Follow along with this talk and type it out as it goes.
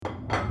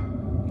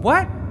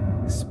What?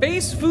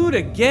 Space food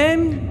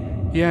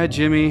again? Yeah,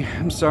 Jimmy,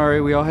 I'm sorry.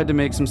 We all had to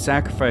make some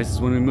sacrifices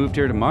when we moved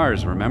here to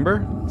Mars,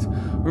 remember?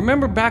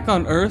 Remember back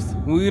on Earth,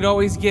 we would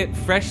always get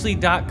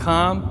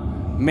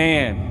freshly.com?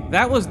 Man,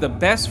 that was the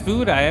best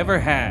food I ever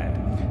had.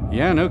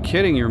 Yeah, no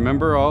kidding. You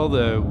remember all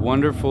the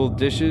wonderful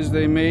dishes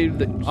they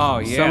made? Oh,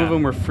 yeah. Some of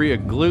them were free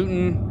of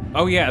gluten.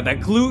 Oh yeah,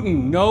 that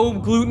gluten. No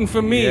gluten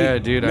for me. Yeah,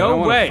 dude, I no don't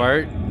want way. to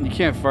fart. You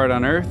can't fart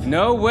on Earth.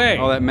 No way.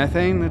 All that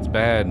methane, that's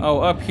bad.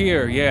 Oh, up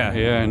here, yeah.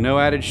 Yeah, no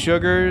added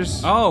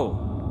sugars. Oh,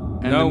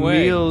 and no the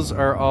way. meals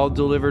are all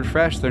delivered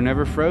fresh. They're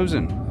never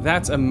frozen.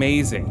 That's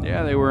amazing.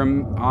 Yeah, they were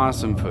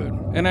awesome food.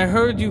 And I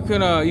heard you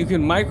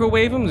can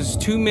microwave them. There's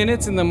 2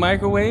 minutes in the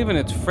microwave, and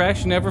it's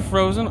fresh, never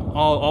frozen,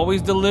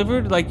 always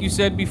delivered, like you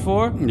said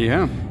before.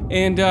 Yeah.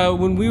 And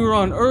when we were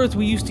on Earth,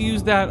 we used to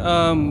use that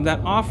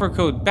offer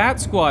code Bat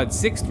Squad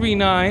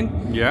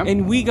 639. Yeah.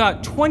 And we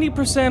got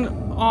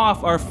 20%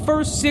 off our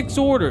first 6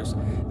 orders.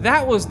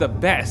 That was the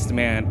best,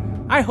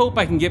 man. I hope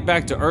I can get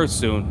back to Earth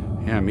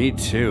soon. Yeah, me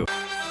too.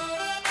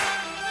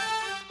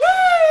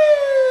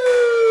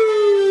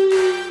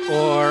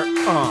 Or,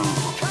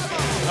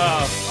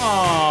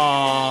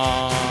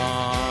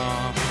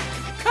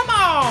 Come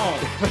on!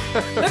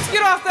 Let's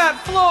get off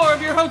that floor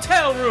of your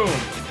hotel room.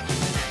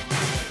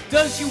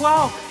 Does she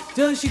walk?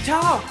 Does she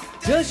talk?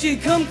 Does she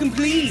come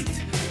complete?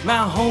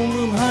 My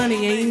homeroom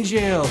honey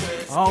angel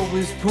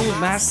always pulled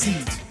my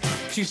seat.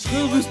 She's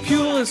filled with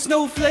pure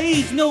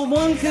snowflakes, no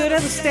one could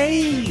ever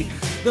stay.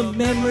 The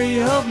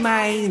memory of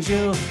my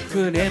angel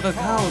could ever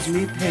cause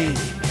me pain.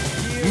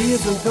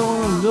 Years ago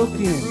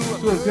looking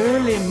through a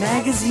girly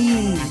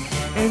magazine,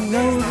 and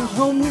no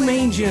homeroom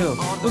angel,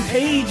 the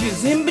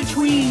pages in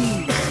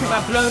between.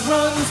 My blood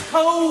runs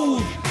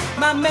cold,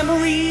 my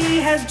memory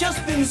has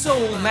just been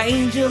sold. My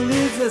angel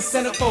is a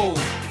centerfold,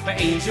 my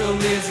angel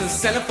is a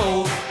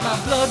centerfold. My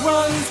blood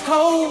runs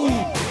cold,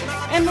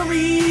 and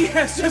Marie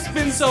has just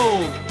been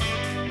sold.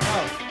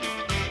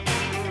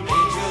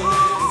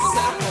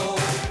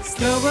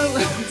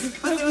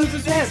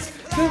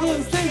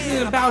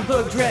 Thinking about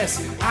her dress,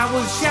 I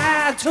was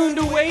shy, turned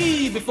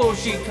away before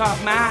she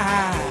caught my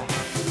eye.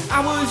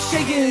 I was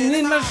shaking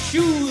in my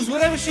shoes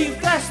whenever she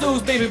flashed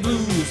those baby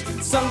blues.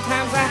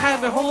 Sometimes I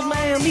had to hold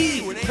my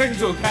knee when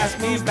angel passed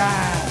me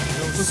by.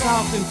 The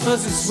soft and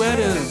fuzzy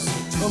sweaters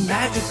are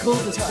magical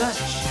to touch.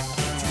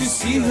 To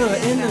see her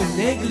in a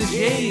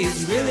negligee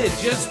is really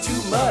just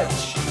too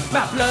much.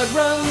 My blood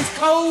runs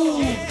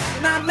cold,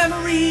 my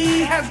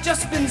memory has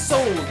just been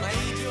sold.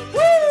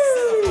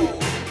 Woo!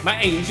 My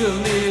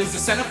angel is a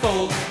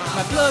centerfold.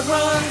 My blood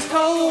runs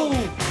cold.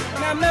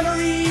 My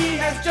memory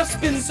has just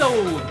been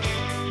sold.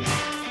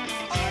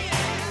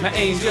 My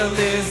angel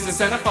is a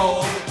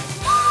centerfold.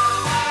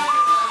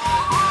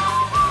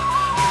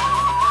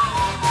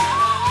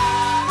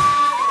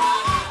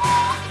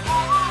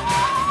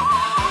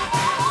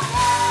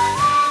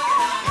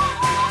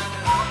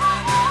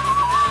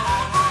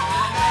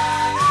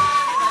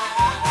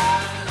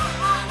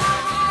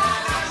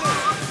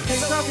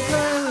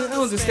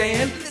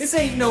 Understand, this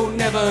ain't no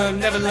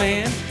never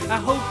land. I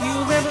hope you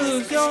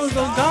never goes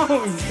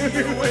alone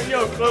when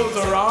your clothes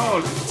are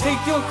on.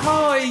 Take your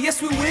car,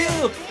 yes we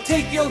will.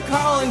 Take your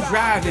car and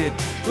drive it.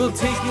 We'll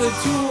take you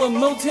to a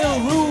motel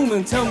room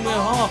and tell me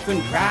off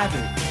in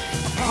private.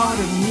 Part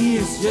of me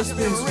has just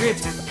been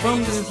stripped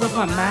from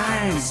my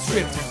mind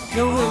stripped.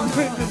 No one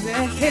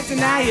can't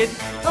deny it.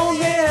 Oh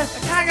yeah,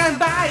 I can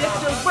buy it.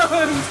 The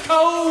runs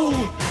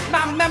cold.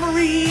 My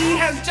memory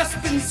has just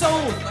been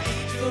sold.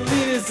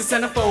 Is the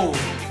centerfold.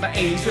 My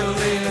angel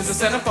is the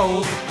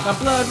centerfold. My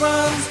blood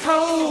runs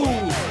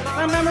cold.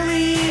 My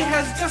memory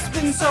has just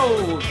been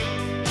sold.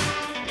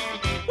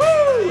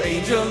 Woo!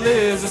 Angel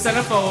is the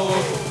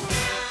centerfold.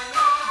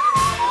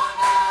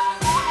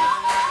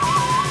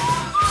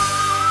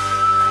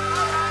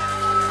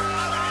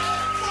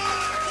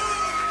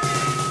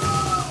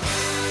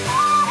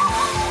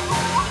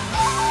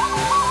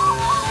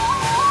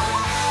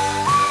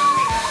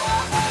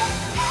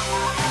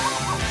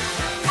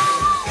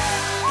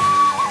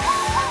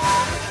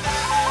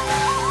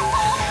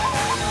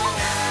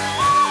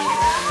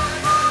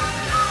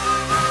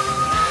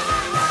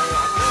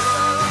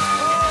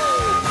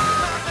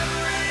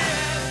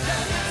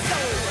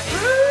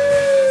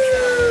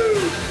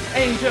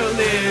 Angel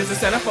is a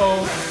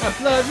centerfold. My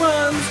blood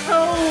runs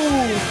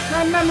cold.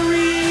 My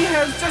memory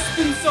has just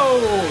been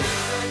sold.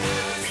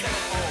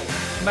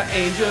 My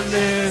angel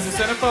is a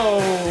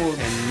centerfold.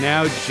 And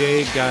now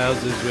Jay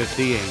Giles is with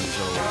the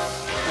Angels.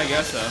 I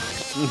guess so.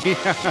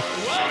 Yeah.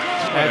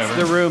 That's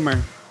the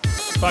rumor.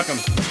 Fuck him.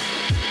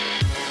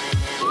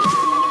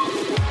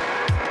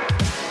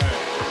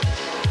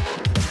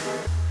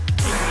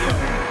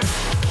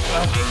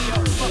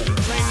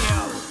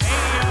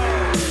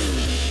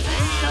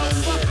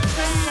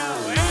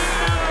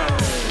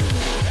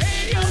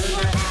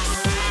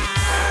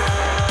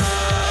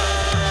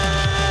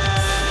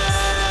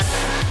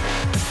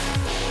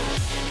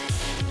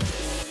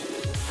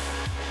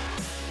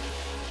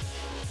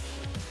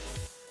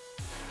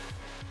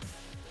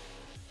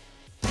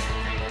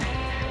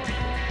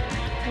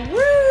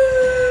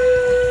 Woo!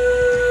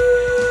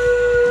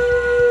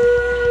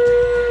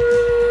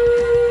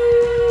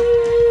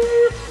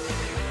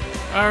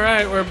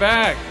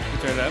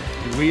 turn it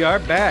up. We are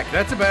back.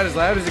 That's about as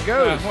loud as it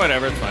goes.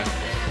 Whatever, it's fine.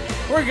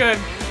 We're good.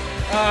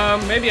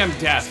 Maybe I'm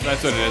deaf.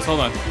 That's what it is. Hold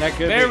on. That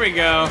could There be. we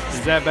go.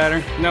 Is that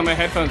better? No, my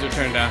headphones are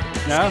turned down.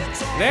 No?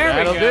 There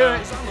That'll we go.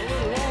 do it.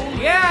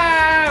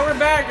 Yeah, we're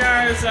back,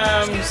 guys.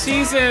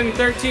 Season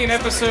 13,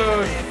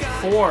 episode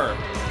 4.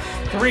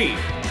 3.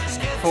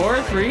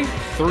 4? 3?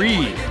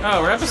 3.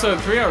 Oh, we're episode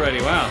 3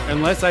 already. Wow.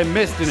 Unless I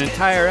missed an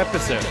entire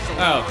episode.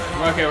 Oh,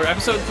 okay. We're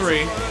episode 3.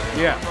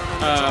 Yeah.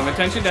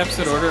 Attention to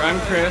episode order. I'm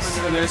Chris,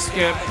 and there's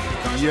Skip.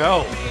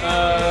 Yo.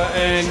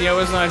 And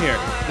Yoa's not here.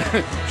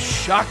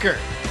 Shocker.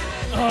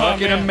 Oh,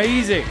 Fucking man.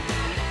 amazing.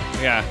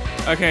 Yeah.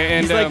 Okay,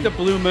 and He's like the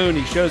blue moon.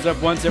 He shows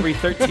up once every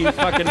 13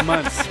 fucking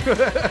months.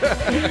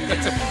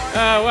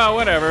 well,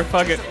 whatever.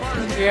 Fuck it.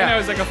 Yeah. I know,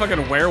 it's like a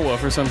fucking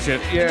werewolf or some shit.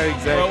 Yeah,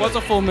 exactly. Well, it was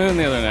a full moon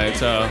the other night,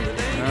 so.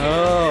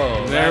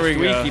 Oh, There we last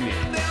week go. you mean.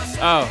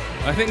 Oh,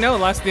 I think no,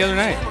 last the other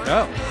night.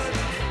 Oh.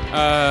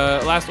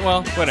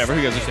 Well, whatever. Who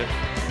gives a shit?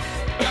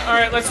 All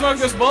right, let's smoke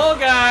this bowl,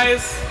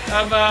 guys.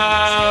 Of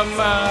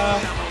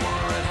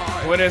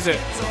what is it?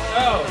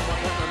 Oh,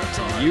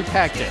 You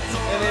packed it.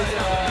 it is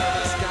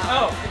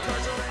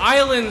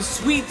Island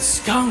Sweet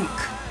Skunk.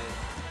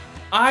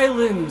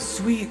 Island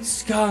Sweet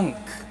Skunk.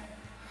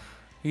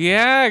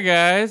 Yeah,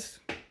 guys.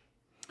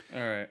 All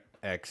right.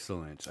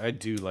 Excellent. I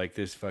do like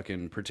this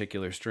fucking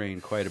particular strain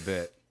quite a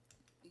bit.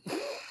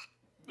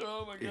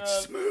 Oh my god.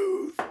 It's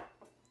smooth.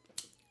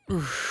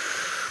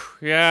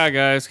 Yeah,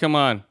 guys, come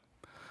on.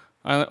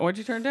 Why'd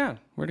you turn it down?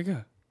 Where'd it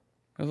go?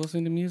 I was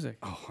listening to music.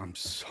 Oh, I'm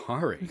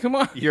sorry. Come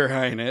on. Your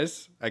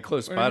Highness. I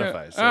closed Where'd it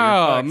Spotify. go? So you're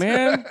Oh, fucked.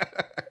 man.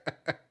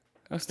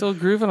 I'm still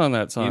grooving on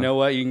that song. You know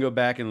what? You can go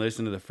back and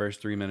listen to the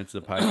first 3 minutes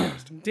of the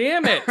podcast.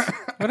 Damn it.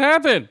 What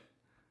happened?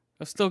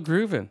 I'm still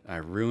grooving. I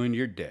ruined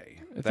your day.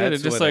 It did. It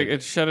just what I like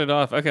it shut it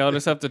off. Okay, I'll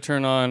just have to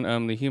turn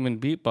on the human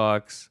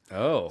beatbox.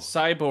 Oh.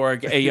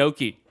 Cyborg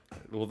Aoki.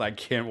 Well, I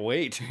can't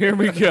wait. Here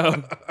we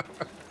go.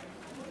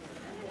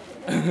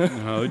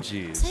 Oh,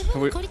 jeez.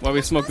 While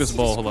we smoke this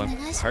bowl, hold on.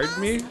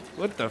 Pardon me?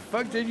 What the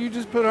fuck did you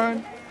just put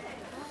on?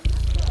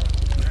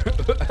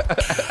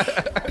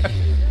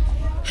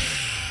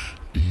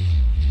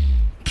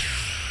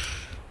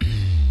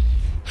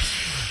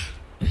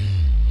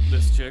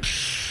 This chick.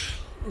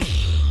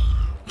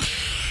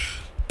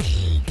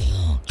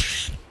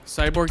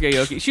 Cyborg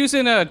Aoki. She was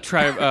in a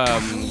tribe,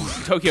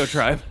 Tokyo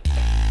Tribe.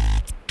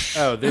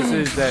 Oh, this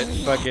is that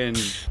fucking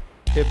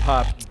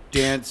hip-hop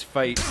dance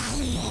fight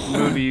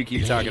movie you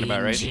keep talking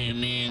about, right?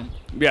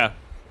 Yeah.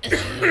 She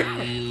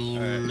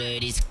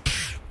busts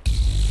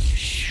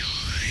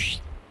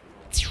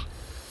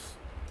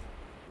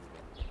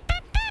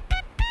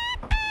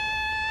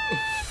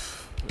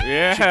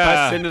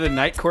Yeah. into the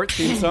Night Court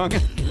theme song.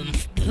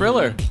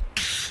 Thriller.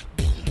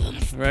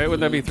 Right?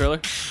 Wouldn't that be Thriller?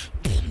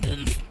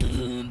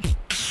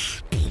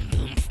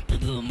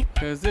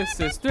 Cause this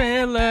is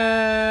Thriller.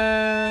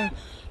 yeah,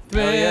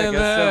 I guess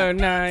so. Thriller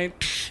night.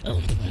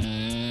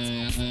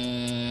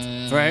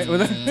 Right?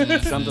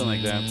 Something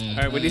like that.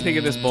 Alright, what do you think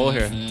of this bowl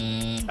here?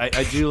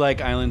 I do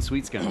like Island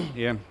Sweet Skunk.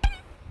 Yeah.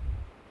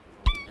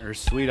 Or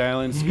Sweet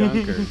Island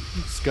Skunk, or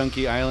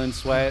Skunky Island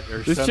Sweat, or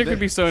This something. chick would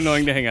be so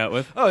annoying to hang out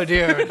with. Oh,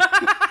 dear.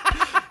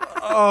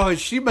 Oh,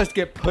 she must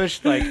get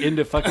pushed like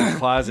into fucking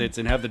closets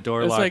and have the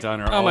door It's locked like, on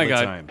her oh all my the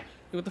God. time.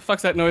 What the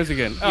fuck's that noise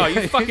again? Oh,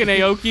 you fucking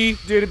Aoki.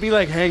 Dude, it'd be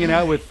like hanging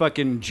out with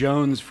fucking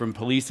Jones from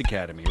Police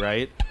Academy,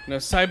 right? No,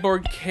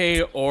 Cyborg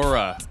K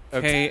Aura.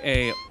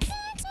 K-A...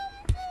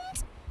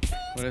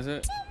 What is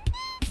it?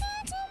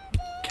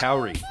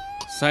 Cowrie.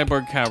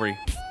 Cyborg Cowrie.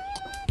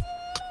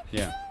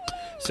 Yeah.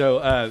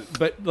 So,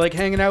 but like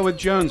hanging out with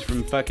Jones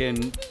from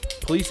fucking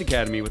Police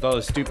Academy with all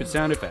the stupid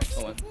sound effects.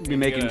 Hold on. Be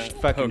making Get a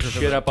fucking poker for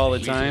shit that. up all the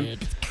time,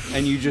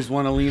 and you just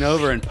want to lean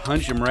over and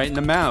punch him right in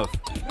the mouth.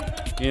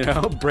 You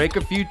know, break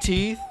a few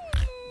teeth.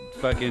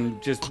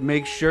 Fucking just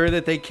make sure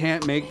that they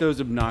can't make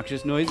those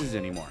obnoxious noises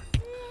anymore.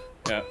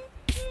 Yeah.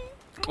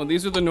 Well,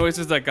 these are the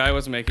noises that guy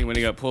was making when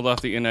he got pulled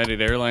off the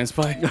United Airlines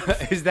flight.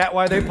 Is that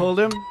why they pulled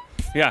him?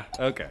 Yeah.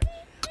 Okay.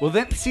 Well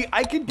then, see,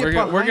 I could get We're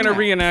behind gonna that.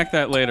 reenact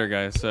that later,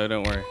 guys, so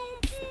don't worry.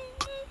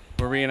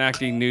 We're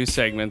reenacting news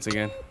segments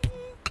again.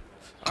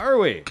 Are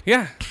we?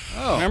 Yeah.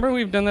 Oh. Remember,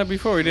 we've done that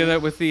before. We did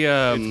that with the...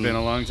 It's been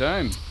a long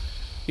time.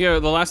 Yeah,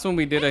 the last one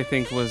we did, I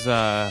think, was...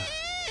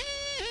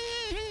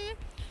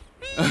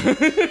 Fucking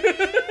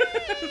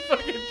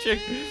chick.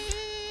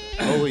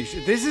 Holy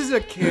shit. This is a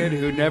kid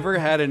who never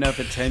had enough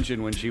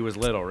attention when she was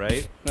little,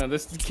 right? No,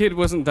 this kid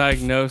wasn't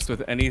diagnosed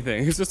with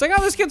anything. He's just like,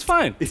 oh, this kid's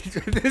fine.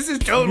 This is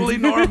totally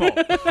normal.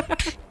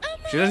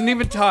 She doesn't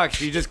even talk.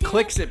 She just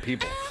clicks at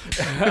people.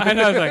 I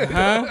know, I was like,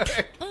 huh?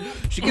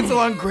 She gets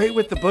along great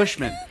with the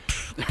Bushmen.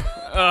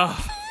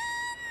 Ugh.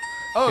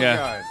 Oh,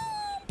 Yeah.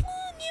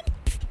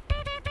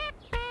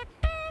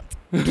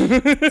 God.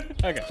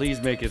 Okay. Please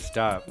make it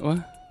stop. What?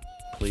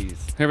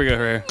 Please. Here we go, right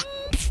here.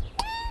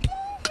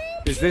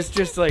 Is this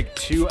just like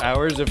 2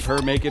 hours of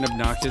her making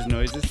obnoxious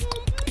noises?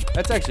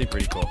 That's actually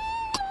pretty cool.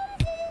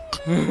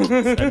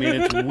 I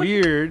mean, it's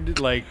weird.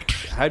 Like,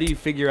 how do you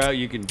figure out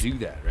you can do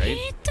that, right?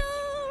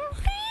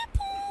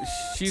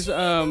 She's,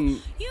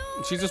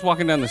 She's just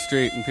walking down the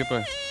street and people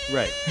are...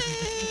 Right.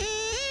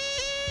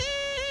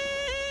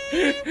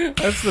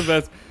 That's the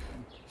best.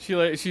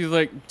 She's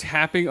like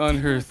tapping on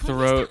her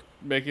throat,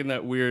 making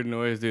that weird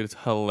noise, dude. It's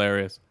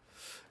hilarious.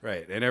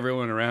 Right. And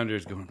everyone around her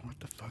is going, what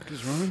the fuck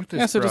is wrong with this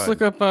Yeah, so just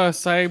broad?" look up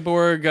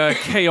Cyborg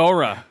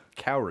Kaora.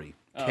 Cowrie.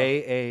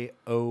 Kaori.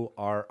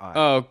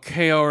 Oh,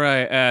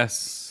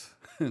 K-O-R-I-S.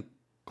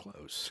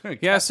 Close.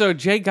 Yeah, so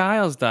Jay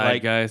Giles died,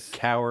 Like guys.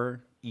 Cowrie.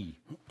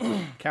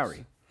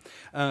 Cowrie.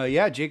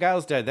 Yeah, Jay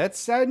Giles died. That's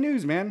sad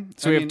news, man.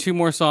 So we have 2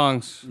 more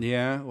songs.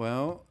 Yeah,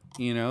 well,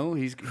 you know,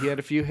 he had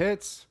a few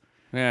hits.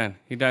 Man,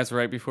 he dies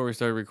right before we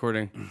started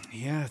recording.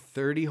 Yeah,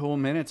 30 whole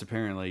minutes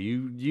apparently.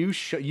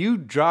 You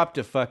dropped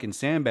a fucking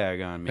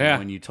sandbag on me Yeah.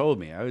 when you told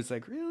me. I was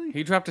like, really?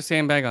 He dropped a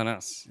sandbag on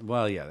us.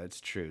 Well, yeah, that's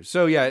true.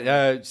 So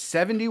yeah,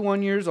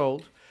 71 years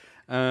old.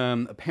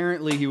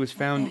 Apparently he was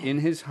found in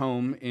his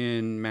home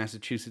in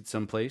Massachusetts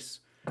someplace.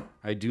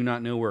 I do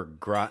not know where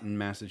Groton,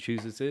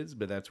 Massachusetts is,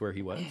 but that's where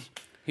he was.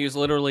 He was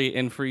literally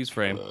in freeze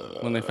frame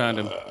when they found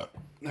him.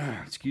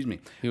 Excuse me.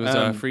 He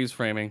was freeze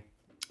framing.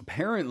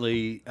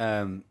 Apparently,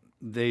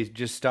 they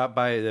just stopped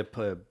by,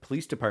 the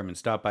police department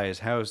stopped by his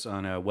house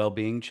on a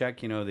well-being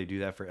check. You know, they do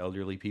that for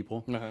elderly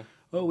people. Uh-huh.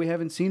 Oh, we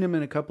haven't seen him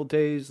in a couple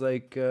days.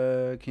 Like,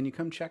 can you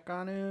come check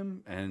on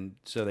him? And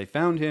so they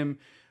found him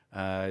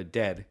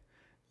dead.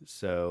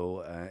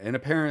 So, and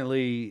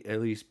apparently,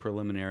 at least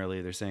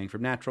preliminarily, they're saying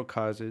from natural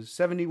causes.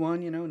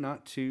 71, you know,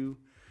 not too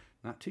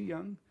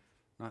young.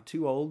 Not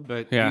too old,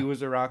 but Yeah. he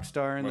was a rock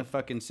star in the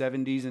fucking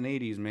 70s and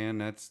 80s, man.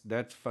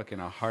 That's fucking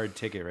a hard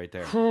ticket right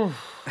there.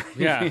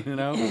 Yeah. You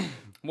know?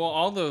 Well,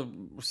 all the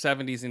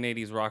 70s and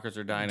 80s rockers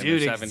are dying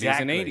Dude, in their 70s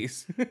and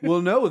exactly. 80s.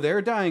 Well, no,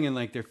 they're dying in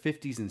like their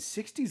 50s and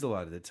 60s a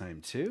lot of the time,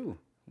 too.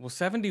 Well,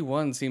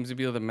 71 seems to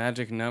be the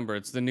magic number.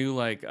 It's the new,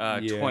 like,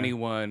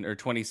 21 or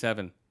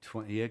 27.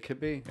 20, yeah, it could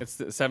be. It's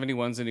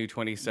 71's the new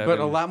 27. But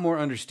a lot more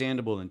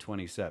understandable than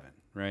 27,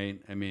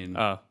 right? I mean,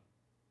 Oh.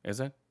 Is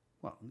it?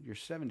 well, you're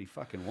 70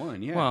 fucking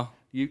one, yeah. Well.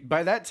 You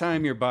by that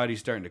time your body's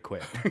starting to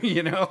quit,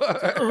 you know?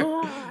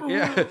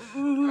 Yeah.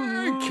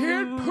 I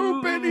can't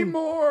poop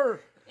anymore.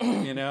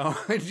 You know?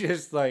 It's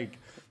just like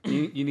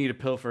you need a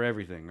pill for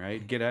everything,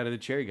 right? Get out of the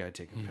chair, you gotta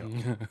take a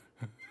pill.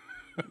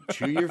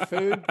 Chew your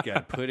food,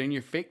 gotta put in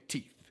your fake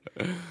teeth.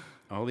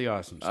 All the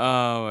awesome stuff.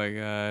 Oh, my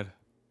God.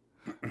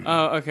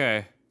 Oh,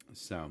 okay.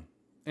 So,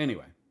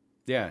 anyway.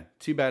 Yeah,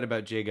 too bad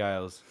about Jay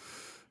Giles.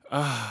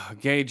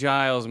 Gay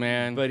Giles,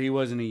 man. But he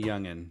wasn't a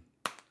youngin'.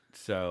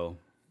 So,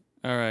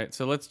 All right,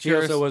 so let's he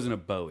cheers. also wasn't a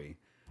Bowie.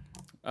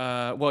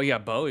 Well, yeah,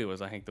 Bowie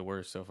was, I think, the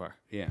worst so far.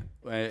 Yeah.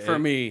 For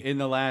me. In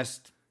the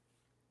last...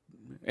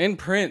 And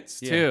Prince,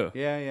 too.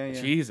 Yeah.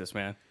 Jesus,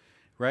 man.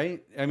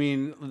 Right? I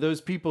mean,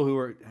 those people who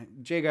were...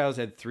 Jay Giles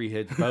had 3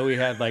 hits. Bowie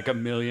had like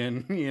 1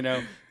 million, you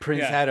know?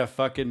 Prince Yeah. had a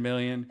fucking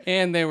million.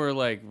 And they were,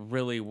 like,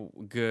 really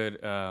good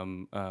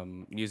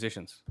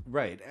musicians.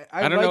 Right.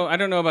 I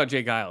don't know about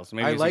Jay Giles.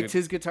 Maybe I he's a liked good-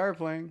 his guitar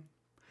playing.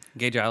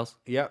 Gay Giles.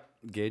 Yep.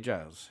 Gay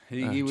Giles.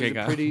 He was Jay a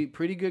Giles.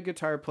 pretty good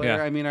guitar player.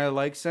 Yeah. I mean, I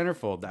like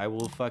Centerfold. I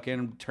will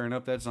fucking turn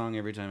up that song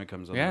every time it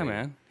comes on. Yeah, the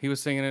radio. man. He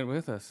was singing it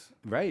with us.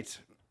 Right.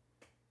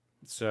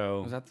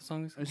 So... Was that the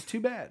song? It's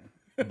too bad.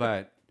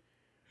 But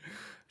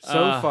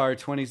so far,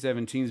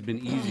 2017's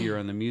been easier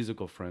on the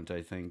musical front,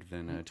 I think,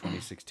 than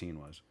 2016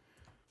 was.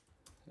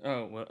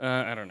 Oh, well,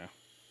 I don't know.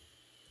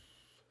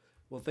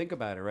 Well, think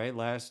about it, right?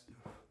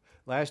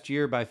 Last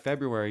year by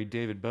February,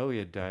 David Bowie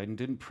had died, and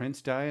didn't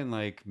Prince die in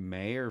like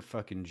May or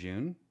fucking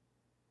June?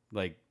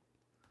 Like,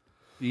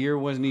 the year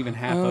wasn't even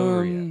half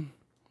over yet.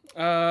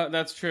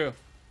 That's true.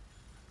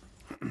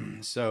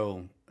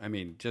 So, I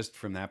mean, just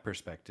from that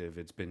perspective,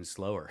 it's been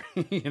slower,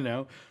 you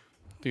know?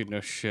 Dude,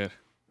 no shit.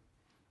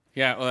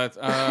 Yeah, well, that's,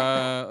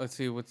 let's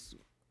see,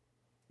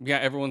 yeah,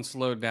 everyone's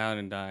slowed down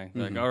and dying.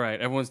 They're like, all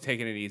right, everyone's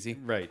taking it easy.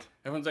 Right.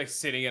 Everyone's like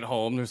sitting at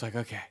home. There's like,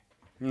 okay.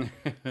 I'm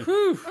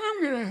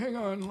going to hang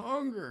on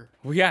longer.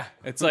 Well, yeah,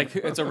 it's like,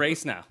 it's a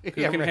race now. Who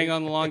Yeah, can right, hang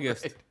on the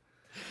longest?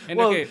 And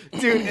Well, okay,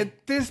 dude,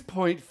 at this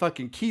point,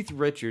 fucking Keith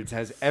Richards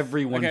has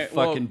everyone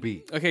fucking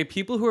beat. Okay,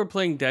 people who are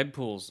playing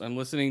Deadpools. I'm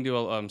listening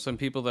to some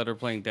people that are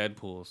playing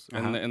Deadpools,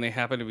 and they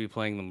happen to be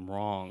playing them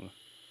wrong.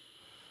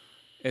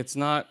 It's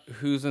not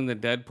who's in the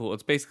Deadpool.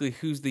 It's basically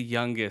who's the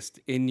youngest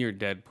in your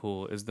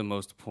Deadpool is the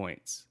most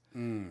points.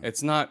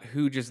 It's not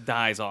who just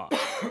dies off.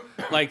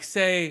 Like,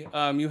 say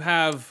you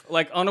have,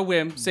 like, on a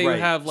whim, say Right.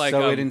 you have, like,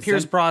 So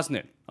Pierce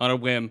Brosnan on a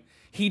whim.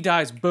 He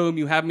dies, boom,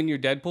 you have him in your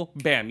Deadpool,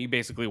 bam, you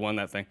basically won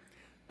that thing.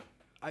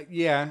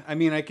 Yeah, I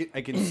mean, I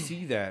can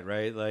see that,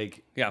 right?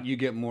 Like, Yeah. you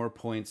get more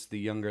points the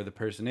younger the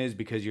person is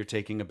because you're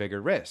taking a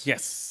bigger risk.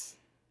 Yes.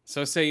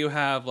 So say you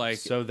have, like...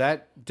 So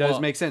that does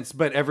Well- make sense.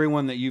 But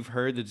everyone that you've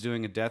heard that's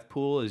doing a death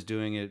pool is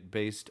doing it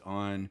based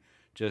on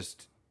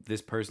just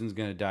this person's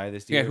going to die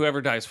this year. Yeah,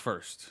 whoever dies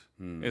first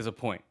is a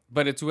point.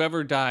 But it's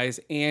whoever dies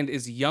and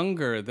is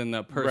younger than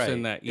the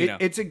person that, you know.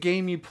 It's a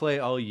game you play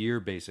all year,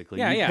 basically.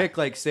 Yeah, you yeah. pick,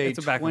 like, say, It's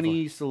a back and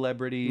 20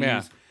 celebrities,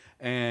 Yeah.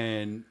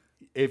 and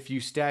if you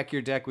stack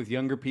your deck with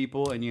younger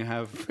people and you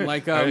have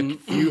Like, a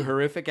few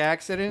horrific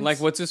accidents, Like,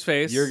 what's his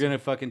face? you're gonna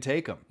fucking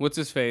take them. What's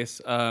his face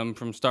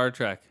from Star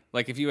Trek?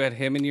 Like, if you had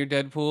him in your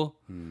Deadpool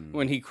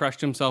when he crushed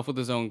himself with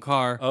his own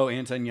car. Oh,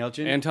 Anton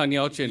Yelchin. Anton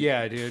Yelchin.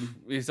 Yeah, dude.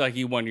 He's like,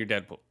 you won your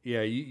Deadpool.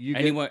 Yeah, you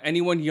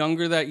Anyone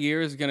younger that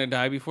year is gonna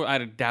die before. I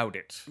doubt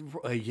it.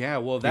 yeah,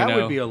 well, that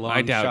know, would be a I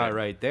long doubt shot it.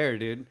 right there,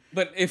 dude.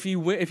 But if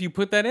you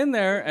put that in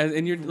there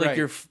and you're like Right.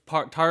 your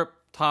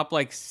top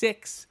like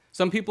 6,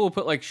 some people will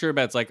put like sure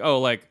bets like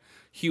like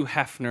Hugh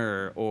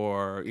Hefner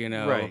or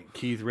Right,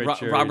 Keith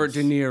Richards, Robert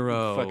De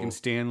Niro, fucking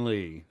Stan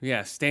Lee.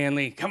 yeah,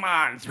 Stanley. Come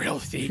on, thrill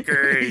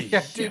seekers.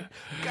 Yeah, dude.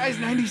 Guy's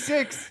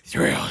 96.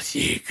 Thrill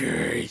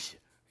seekers.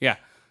 Yeah,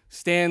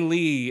 Stan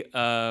Lee,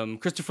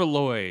 Christopher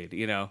Lloyd.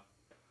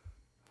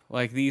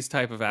 Like these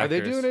type of Are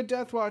actors. they doing a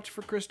death watch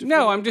for Christopher?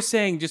 No, I'm just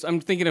saying. I'm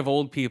thinking of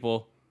old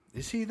people.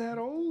 Is he that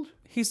old?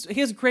 He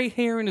has gray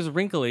hair and is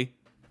wrinkly.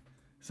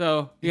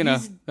 So,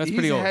 that's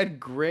pretty old. He's had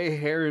gray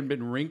hair and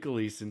been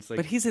wrinkly since like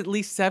But he's at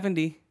least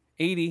 70,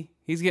 80.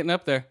 He's getting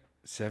up there.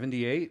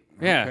 78.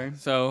 Yeah. Okay.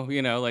 So,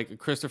 like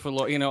Christopher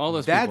Lloyd, all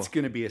those That's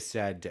people. gonna be a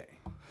sad day.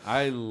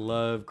 I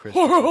love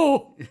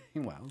Christopher.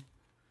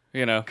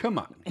 Well, come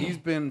on. He's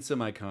been some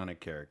iconic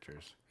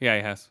characters, Yeah,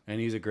 he has.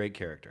 and he's a great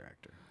character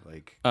actor.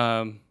 Like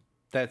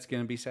that's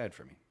gonna be sad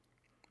for me.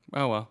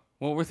 Oh, well.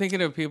 Well, we're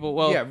thinking of people.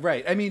 Well, Yeah,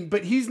 right. I mean,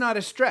 but he's not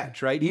a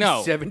stretch, right? He's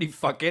No. 70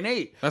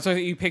 that's why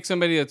you pick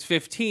somebody that's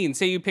 15.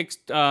 Say you pick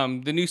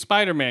the new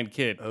Spider-Man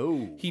kid.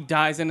 Oh. He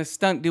dies in a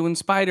stunt doing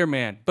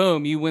Spider-Man.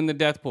 Boom, you win the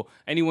death pool.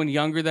 Anyone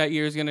younger that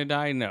year is going to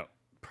die? No.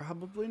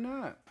 Probably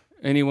not.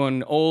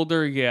 Anyone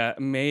older? Yeah,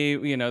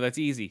 that's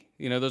easy.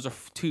 Those are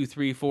 2,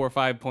 3, 4,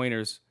 5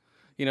 pointers.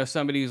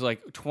 Somebody who's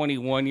like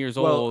 21 years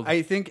Well, old.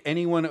 I think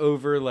anyone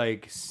over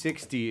like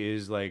 60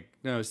 is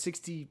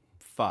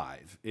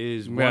 65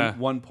 is Yeah.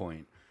 1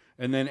 point.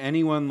 And then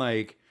anyone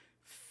like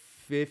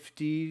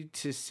 50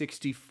 to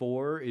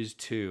 64 is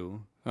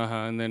 2.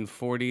 And then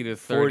 40 to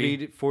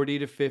 30. 40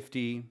 to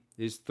 50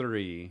 is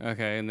 3.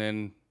 Okay, and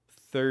then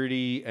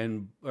 30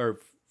 or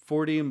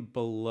 40 and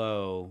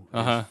below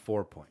is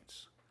 4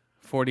 points.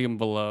 40 and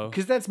below.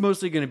 Because that's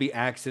mostly going to be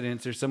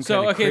accidents or some So,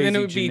 kind of okay, crazy then it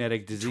would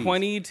genetic be disease.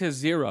 20 to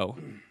 0.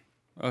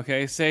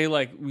 Okay, say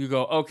like you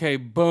go, okay,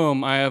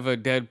 boom, I have a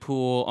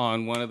Deadpool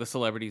on one of the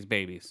celebrities'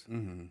 babies.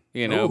 Ooh,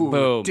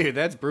 Boom. Dude,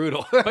 that's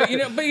brutal. But you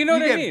know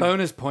what I get mean.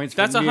 bonus points.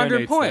 That's for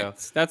 100 neonates,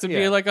 points. though. That's be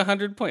Yeah. like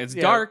 100 points. It's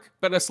Yeah. dark,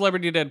 but a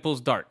celebrity Deadpool's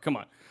dark. Come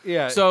on.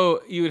 Yeah.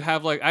 So you would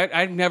have like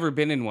I've never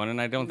been in one,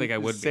 and I don't think I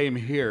would be. Same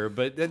here,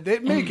 but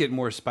they'd make it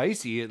more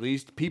spicy. At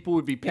least people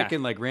would be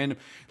picking like random,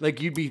 like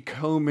you'd be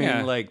combing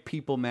Yeah. like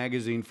People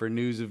magazine for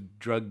news of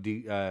drug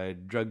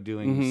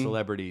doing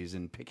celebrities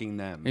and picking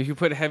them. If you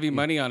put heavy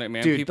money on it,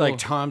 man, Dude, people like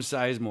Tom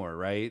Sizemore,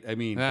 right? I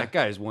mean, Yeah. that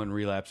guy's one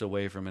relapse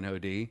away from an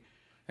OD.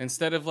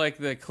 instead of like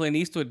the Clint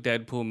Eastwood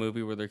Deadpool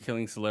movie where they're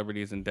killing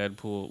celebrities in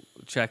Deadpool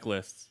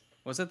checklists.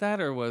 Was it that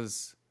or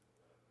was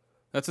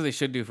that's what they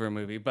should do for a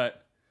movie?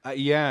 But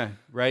Yeah,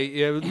 right.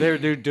 Yeah,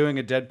 they're doing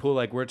a Deadpool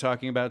like we're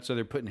talking about, so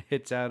they're putting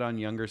hits out on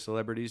younger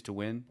celebrities to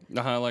win.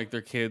 like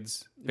their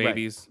kids,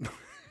 babies.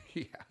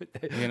 Yeah,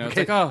 It's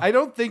like, oh. I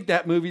don't think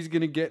that movie's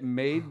gonna get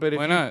made, but if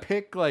Why you not?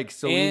 pick like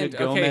Selena And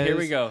Gomez, okay, here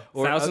we go.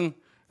 or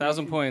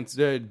 1,000 points.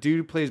 the dude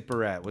who plays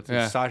Borat, what's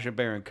Yeah. it, Sacha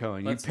Baron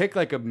Cohen. Let's- You pick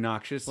like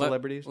obnoxious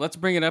celebrities. Let's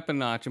bring it up a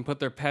notch and put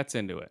their pets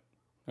into it.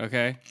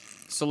 Okay,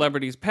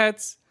 celebrities'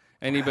 pets.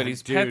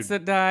 Anybody's Dude. pets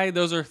that die.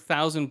 Those are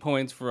 1,000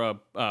 points for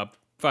a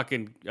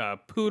fucking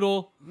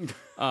poodle.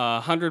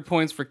 100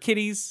 points for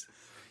kitties.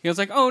 It's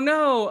like, oh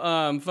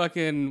no,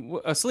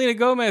 Selena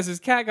Gomez's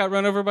cat got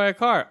run over by a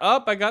car.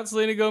 I got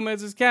Selena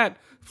Gomez's cat.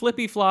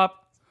 Flippy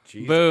flop.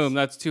 Jesus. Boom.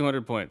 That's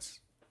 200 points.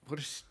 What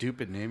a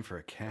stupid name for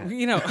a cat.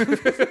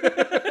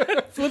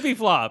 Flippy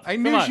flop. I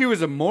Come knew on. she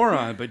was a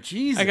moron, but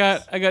Jesus. I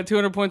got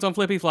 200 points on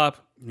Flippy flop.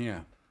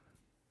 Yeah.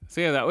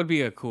 So yeah, that would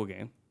be a cool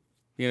game.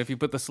 If you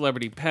put the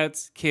celebrity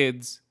pets,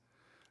 kids,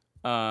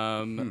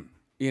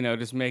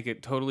 just make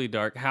it totally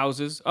dark.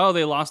 Houses. Oh,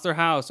 they lost their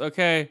house.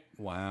 Okay.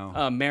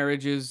 Wow.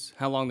 Marriages.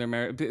 How long they're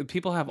married.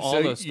 People have all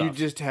So those stuff. you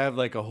just have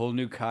like a whole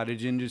new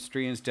cottage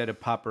industry instead of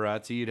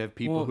paparazzi. You'd have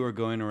people Well, who are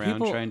going around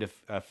people- trying to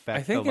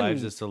affect the think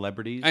lives in- of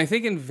celebrities. I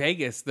think in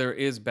Vegas there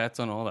is bets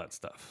on all that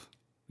stuff.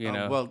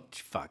 Well,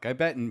 fuck. I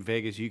bet in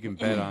Vegas you can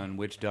bet on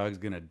which dog's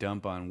gonna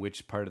dump on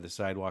which part of the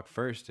sidewalk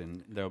first,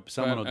 and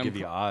someone will give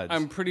you odds.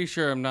 I'm pretty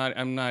sure I'm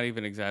not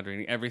even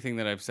exaggerating. Everything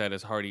that I've said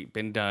has already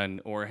been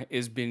done or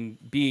is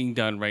being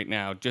done right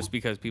now, just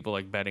because people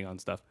like betting on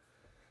stuff.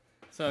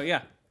 So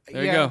yeah,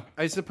 there you go.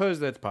 I suppose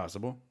that's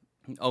possible.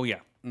 Oh yeah.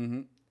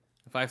 Mm-hmm.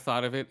 If I've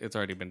thought of it, it's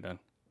already been done.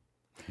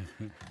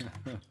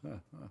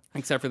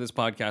 Except for this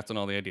podcast and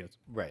all the ideas.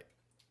 Right.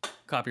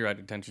 Copyright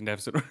attention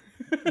deficit.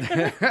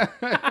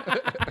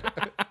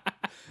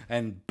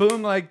 And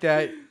boom, like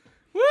that.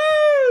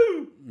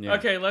 Woo! Yeah.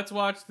 Okay, let's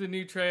watch the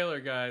new trailer,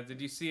 guys.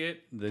 Did you see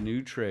it? The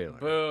new trailer.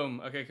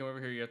 Boom. Okay, come over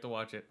here. You have to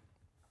watch it.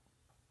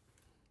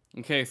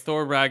 Okay,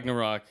 Thor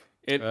Ragnarok.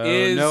 It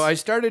is. No, I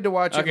started to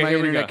watch it. Okay, My here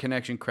we internet go.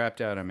 connection crapped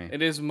out on me.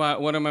 It is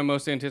one of my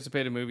most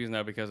anticipated movies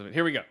now because of it.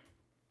 Here we go.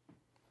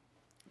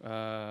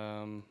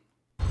 Yeah,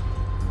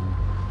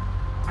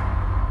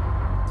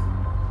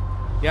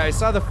 I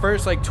saw the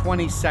first like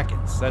 20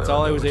 seconds. That's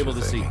all I was able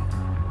to see.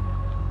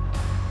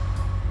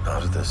 How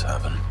did this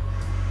happen?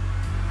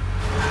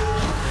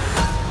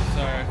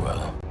 Sorry.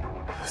 Well,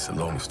 it's a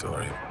long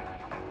story.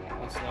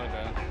 I'll slow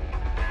down.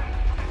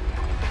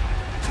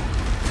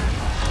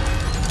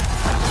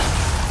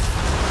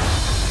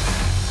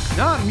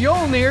 Not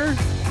Mjolnir.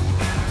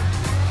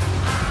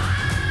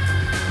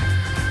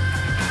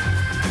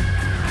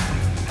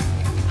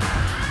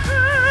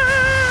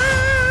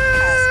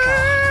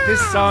 This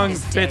song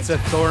fits a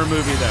Thor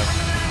movie, though.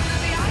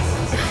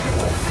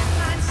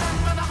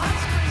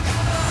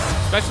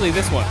 Especially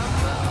this one.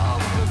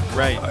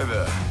 Right. Hi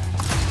there.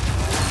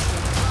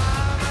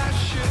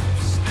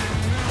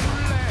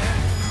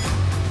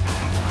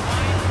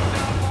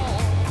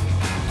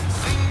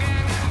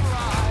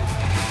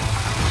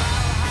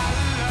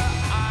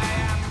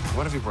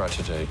 What have you brought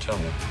today? Tell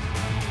me.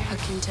 A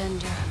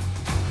contender.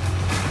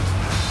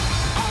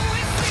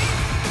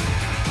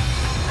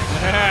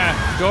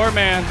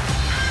 Doorman.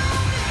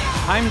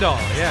 Heimdall,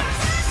 yeah.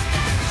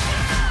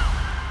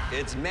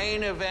 It's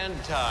main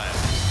event time.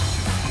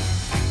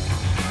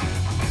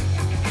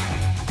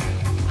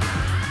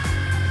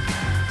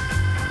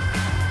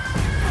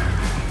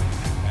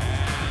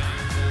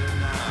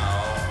 And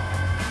now,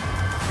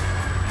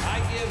 I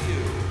give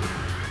you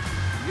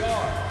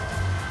your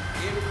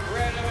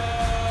incredible...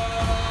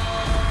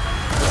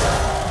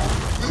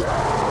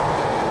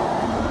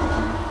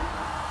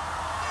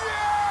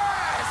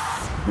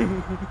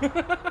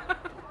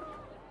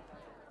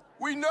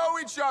 We know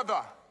each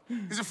other.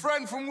 He's a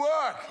friend from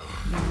work.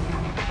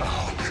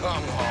 Oh,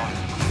 come on.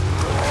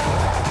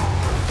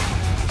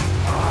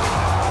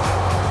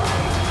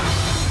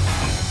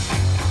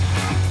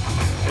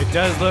 It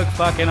does look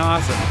fucking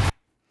awesome.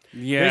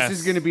 Yes. This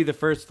is going to be the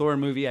first Thor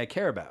movie I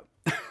care about.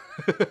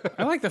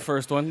 I like the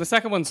first one. The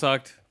second one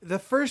sucked. The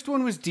first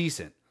one was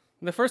decent.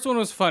 The first one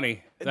was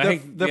funny.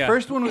 The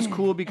first one was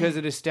cool because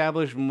it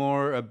established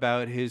more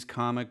about his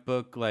comic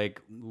book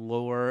like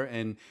lore,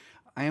 and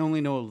I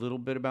only know a little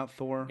bit about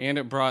Thor. And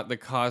it brought the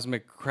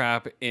cosmic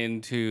crap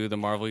into the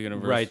Marvel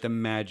universe. Right, the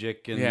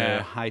magic and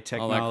the high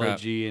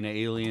technology and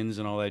aliens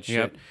and all that shit.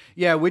 Yep.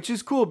 Yeah, which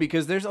is cool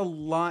because there's a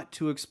lot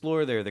to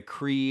explore there. The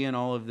Kree and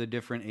all of the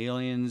different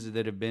aliens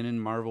that have been in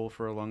Marvel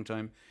for a long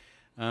time.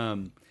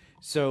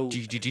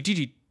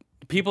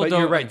 People But don't.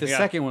 you're right. The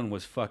second one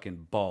was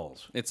fucking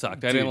balls. It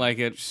sucked. I didn't like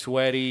it.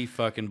 Sweaty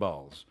fucking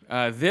balls.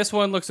 This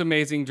one looks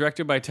amazing.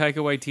 Directed by Taika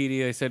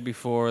Waititi. I said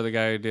before, the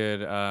guy who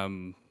did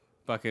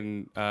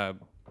God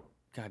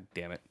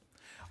damn it.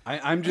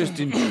 I'm just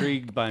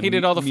intrigued by He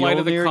did all the Flight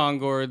of the Mjolnir.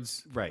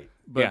 Conchords. Right.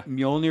 But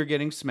Mjolnir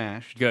getting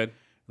smashed. Good.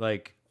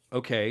 Like,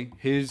 okay,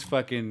 his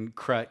fucking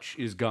crutch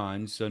is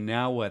gone, so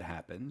now what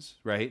happens,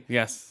 right?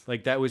 Yes.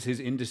 Like, that was his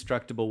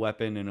indestructible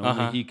weapon, and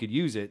only he could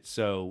use it,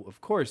 so,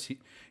 of course, he,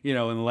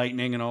 and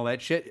lightning and all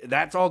that shit,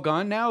 that's all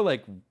gone now?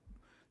 Like,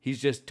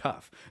 he's just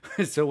tough.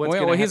 So what's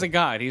going to he's a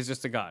god. He's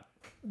just a god.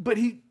 But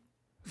he...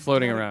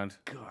 Floating around.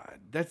 God,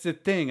 that's the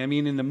thing. I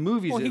mean, in the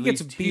movies, Well, he at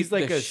gets least, beat he's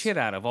like the shit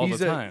out of all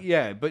the time.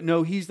 Yeah, but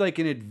no, he's like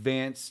an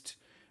advanced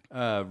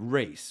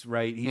race,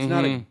 right? He's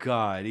not a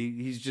god.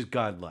 He's just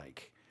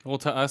godlike. Well,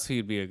 to us,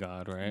 he'd be a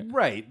god, right?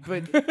 Right,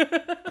 but...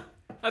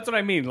 That's what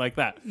I mean, like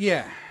that.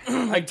 Yeah.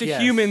 Like, to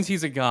humans,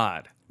 he's a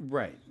god.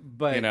 Right,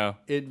 but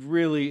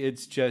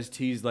it's just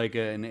he's like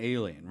an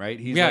alien, right?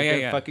 He's like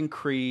a fucking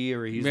Kree,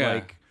 or he's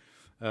like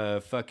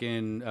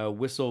fucking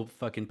Whistle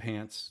fucking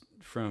Pants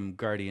from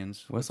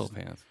Guardians. Whistle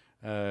Pants.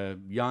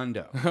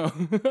 Yondo.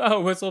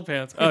 Oh, Whistle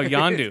Pants. Oh,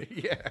 Yondu.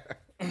 Yeah.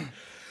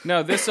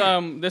 No, this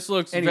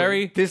looks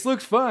very... This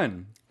looks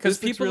fun. Because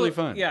people really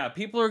fun. Yeah,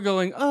 people are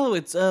going, oh,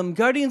 it's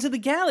Guardians of the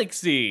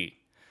Galaxy.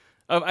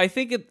 I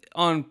think it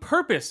on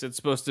purpose it's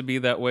supposed to be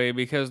that way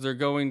because they're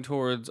going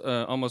towards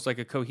almost like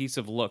a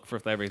cohesive look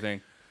for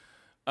everything.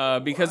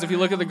 Because if you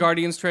look at the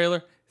Guardians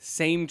trailer,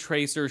 same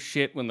tracer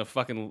shit when the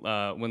fucking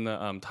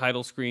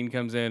title screen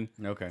comes in.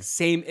 Okay.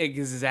 Same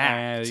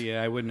exact.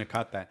 Yeah, I wouldn't have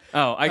caught that.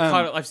 Oh, I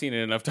caught it. I've seen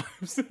it enough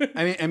times.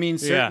 I mean,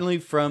 certainly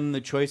from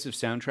the choice of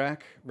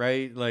soundtrack,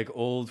 right? Like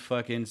old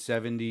fucking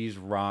 70s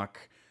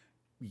rock.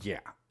 Yeah,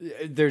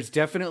 there's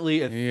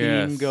definitely a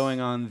theme going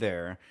on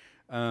there,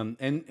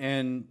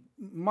 and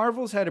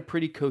Marvel's had a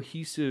pretty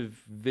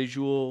cohesive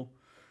visual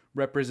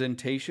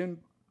representation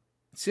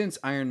since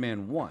Iron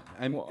Man 1.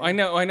 I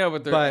know,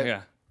 but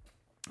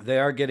they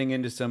are getting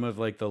into some of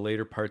like the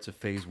later parts of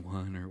Phase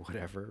 1 or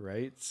whatever,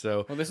 right?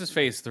 So, this is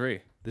Phase 3.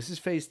 This is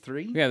Phase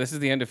 3. Yeah, this is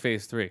the end of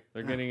Phase 3.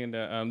 They're getting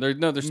into they're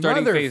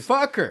starting Phase.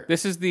 Motherfucker!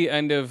 This is the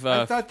end of.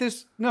 I thought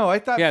Phase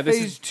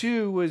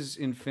 2 was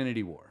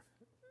Infinity War.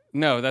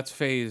 No, that's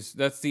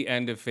the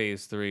end of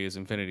Phase 3 is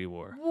Infinity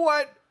War.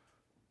 What?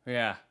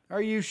 Yeah.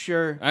 Are you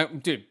sure?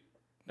 Dude,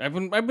 I've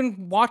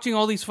been watching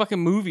all these fucking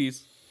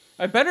movies.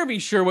 I better be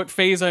sure what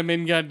phase I'm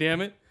in,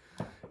 goddammit.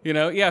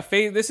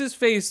 This is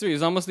Phase 3.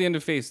 It's almost the end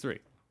of Phase 3.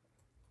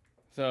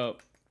 So,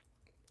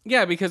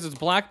 yeah, because it's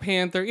Black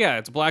Panther. Yeah,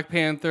 it's Black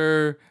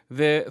Panther,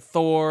 the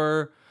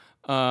Thor,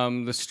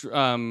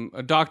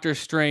 Doctor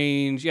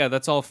Strange. Yeah,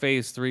 that's all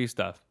Phase 3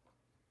 stuff.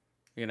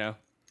 You know,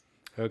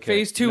 Okay.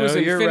 Phase 2 is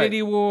you're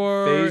Infinity right.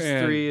 War. Phase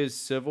and- 3 is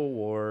Civil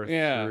War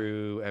Yeah.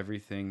 through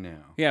everything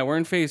now. Yeah, we're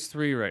in Phase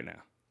 3 right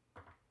now.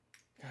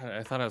 God,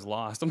 I thought I was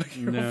lost. I'm like,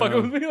 you're No.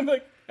 fucking with me. I'm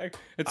like,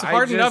 it's I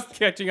hard just- enough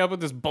catching up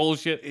with this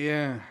bullshit.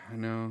 Yeah, I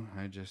know.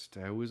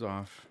 I was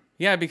off.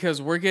 Yeah,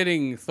 because we're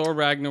getting Thor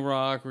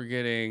Ragnarok, we're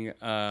getting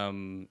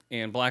and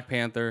Black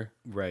Panther,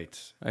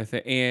 Right. I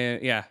think,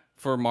 and yeah,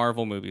 for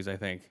Marvel movies, I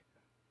think,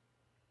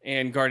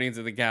 and Guardians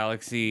of the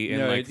Galaxy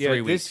in like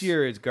 3 weeks. This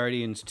year it's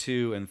Guardians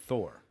 2 and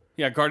Thor.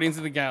 Yeah, Guardians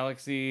of the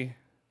Galaxy,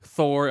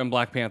 Thor, and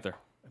Black Panther.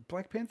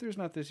 Black Panther's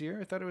not this year.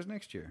 I thought it was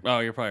next year. Oh,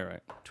 you're probably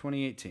right.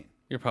 2018.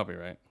 You're probably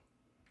right.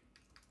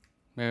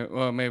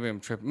 Maybe I'm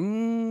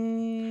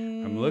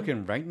tripping. I'm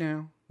looking right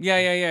now.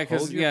 Yeah.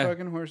 Because Hold your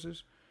fucking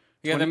horses.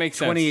 Yeah, that makes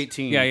sense.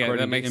 2018. Yeah, according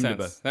that to makes IMDb.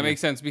 sense. That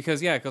makes sense because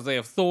they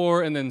have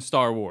Thor and then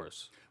Star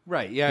Wars.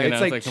 Right. Yeah, You it's know,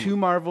 like it's like 2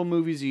 Marvel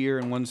movies a year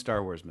and 1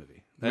 Star Wars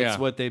movie. That's Yeah.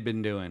 what they've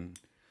been doing.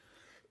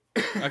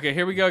 Okay,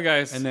 here we go,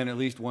 guys. And then at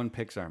least 1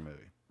 Pixar movie.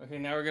 Okay,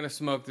 now we're gonna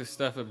smoke this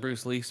stuff that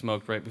Bruce Lee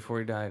smoked right before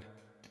he died.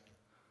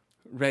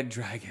 Red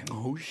Dragon.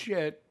 Oh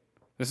shit.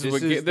 This This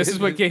is is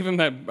what gave him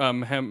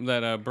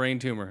that brain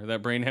tumor,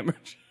 that brain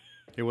hemorrhage.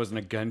 It wasn't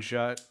a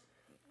gunshot.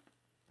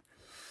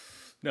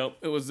 Nope,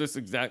 it was this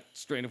exact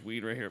strain of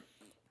weed right here.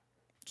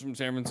 It's from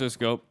San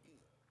Francisco.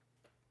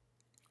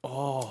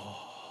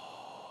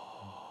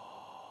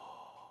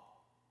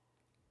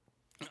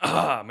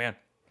 Ah, man.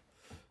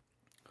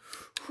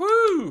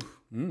 Whew.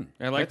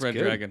 I like That's Red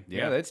good. Dragon.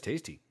 Yeah, that's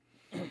tasty.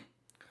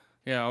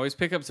 Yeah, always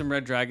pick up some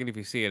Red Dragon if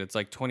you see it. It's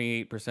like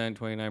 28%,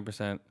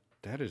 29%.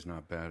 That is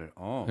not bad at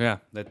all. Yeah.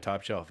 That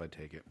top shelf, I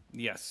take it.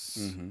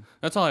 Yes.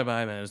 That's all I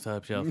buy, man, is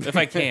top shelf. If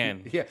I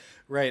can. Yeah,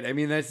 right. I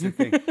mean, that's the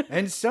thing.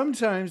 And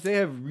sometimes they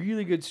have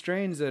really good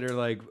strains that are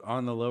like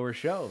on the lower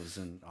shelves,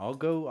 and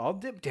I'll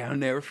dip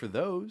down there for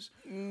those.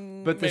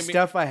 But the maybe.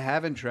 stuff I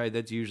haven't tried,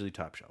 that's usually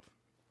top shelf.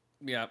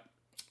 Yeah.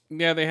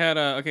 Yeah, they had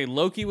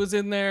Loki was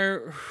in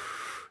there.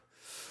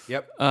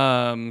 Yep.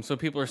 So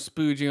people are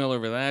spooging all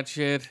over that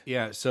shit.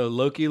 Yeah, so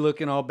Loki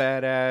looking all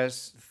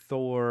badass,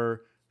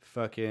 Thor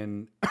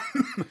fucking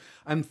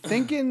I'm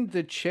thinking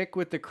the chick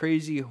with the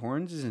crazy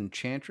horns is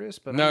Enchantress,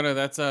 but No,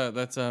 that's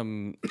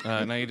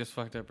now you just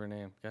fucked up her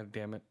name. God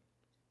damn it.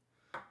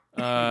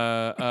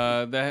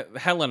 The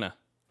Helena.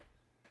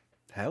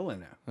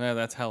 Helena. Yeah,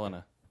 that's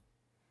Helena.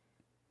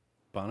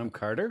 Bonham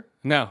Carter?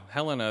 No,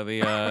 Helena,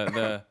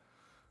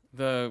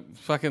 the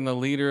fucking the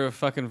leader of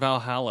fucking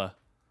Valhalla.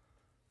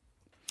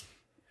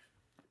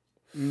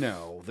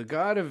 No, the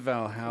god of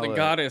Valhalla. The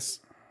goddess.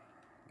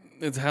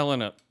 It's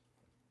Helena.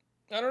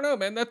 I don't know,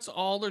 man. That's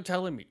all they're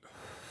telling me.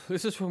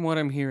 This is from what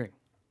I'm hearing.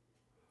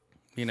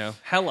 You know,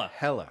 Hella.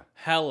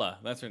 Hella.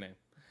 That's her name.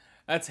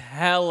 That's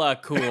hella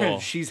cool.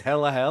 She's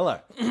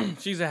hella.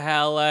 She's a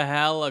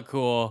hella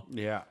cool.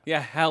 Yeah.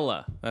 Yeah,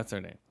 Hella. That's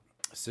her name.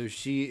 So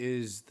she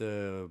is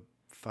the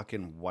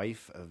fucking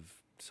wife of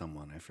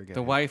someone. I forget.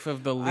 The her. wife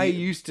of the I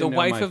used to the know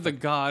wife my of the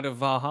god of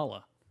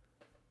Valhalla.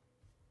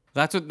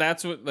 That's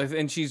what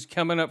and she's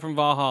coming up from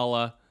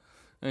Valhalla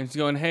and she's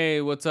going,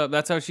 "Hey, what's up?"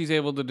 That's how she's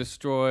able to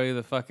destroy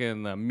the fucking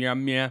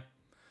Mjolnir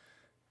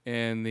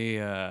and the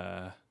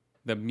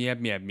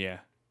Mjolnir.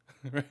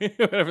 Right?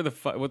 Whatever the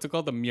fuck, what's it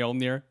called? The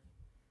Mjolnir.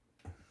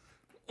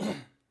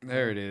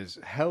 There it is.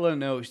 Hella.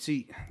 No,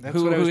 see, that's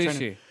Who what I was is trying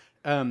she?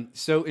 to.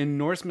 So in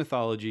Norse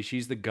mythology,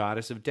 she's the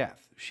goddess of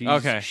death. She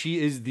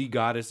is the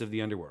goddess of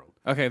the underworld.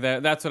 Okay,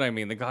 that's what I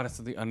mean. The goddess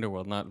of the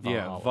underworld, not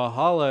Valhalla. Yeah,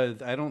 Valhalla.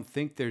 I don't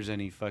think there's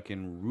any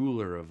fucking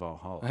ruler of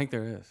Valhalla. I think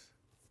there is.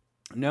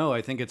 No,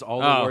 I think it's all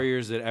the Oh.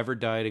 warriors that ever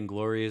died in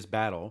glorious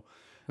battle.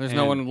 There's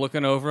no one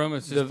looking over them.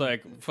 It's just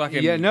like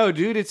fucking. Yeah, no,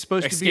 dude, it's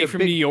supposed to be Escape a from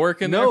big, New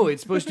York in no, there?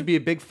 it's supposed to be a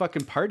big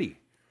fucking party.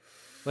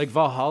 Like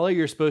Valhalla,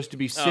 you're supposed to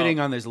be sitting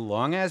on this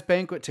long ass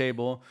banquet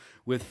table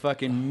with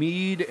fucking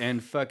mead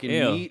and fucking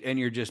Ew. meat, and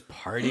you're just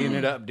partying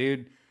it up,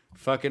 dude.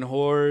 Fucking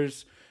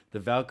whores. The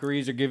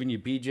Valkyries are giving you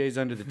BJs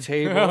under the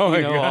table. Oh my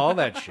you know, God. all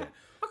that shit.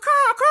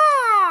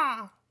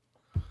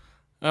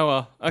 Oh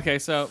well. Okay,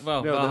 so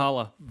No, the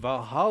Valhalla.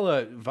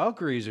 Valhalla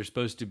Valkyries are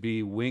supposed to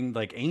be winged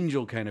like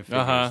angel kind of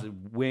figures, Uh-huh.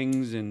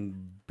 wings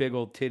and big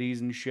old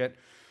titties and shit.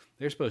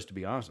 They're supposed to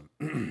be awesome.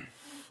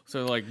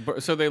 So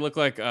they look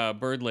like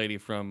Bird Lady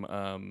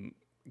from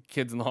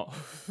Kids in the Hall.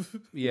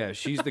 Yeah,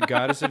 she's the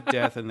goddess of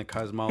death and the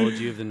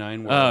cosmology of the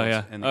 9 worlds, Oh,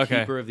 yeah. and the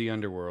Okay. keeper of the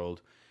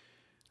underworld.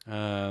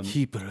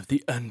 Keeper of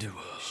the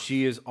underworld.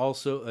 She is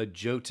also a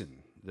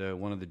Jotun,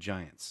 one of the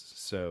giants.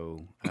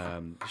 So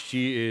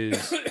she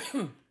is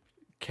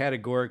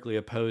categorically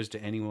opposed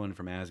to anyone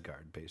from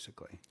Asgard,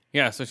 basically.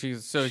 Yeah, so in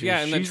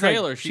the she's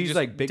trailer like- she she's just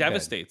like Big Bad.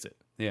 devastates it.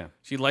 Yeah.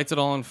 She lights it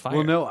all on fire.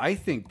 Well, no, I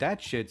think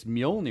that shit's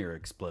Mjolnir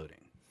exploding.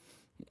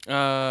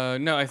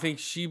 No, I think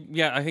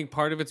I think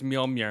part of it's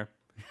Mjolnir.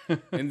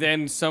 And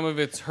then some of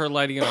it's her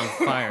lighting it on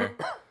fire.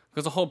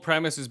 Because the whole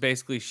premise is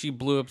basically she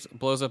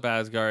blows up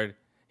Asgard.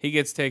 He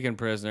gets taken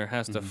prisoner,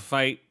 has to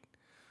fight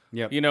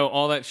Yep. You know,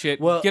 all that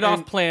shit. Well, Get off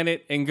and-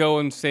 planet and go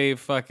and save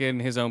fucking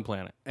his own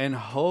planet. And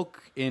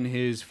Hulk in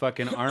his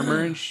fucking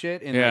armor and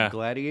shit in Yeah. that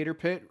gladiator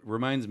pit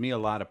reminds me a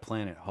lot of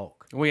Planet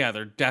Hulk. Well, yeah,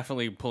 they're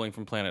definitely pulling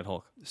from Planet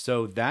Hulk.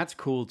 So that's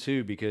cool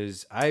too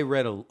because I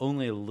read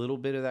only a little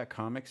bit of that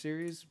comic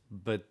series,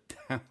 but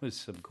that was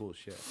some cool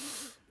shit.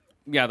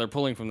 Yeah, they're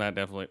pulling from that,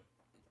 definitely.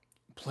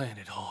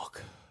 Planet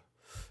Hulk.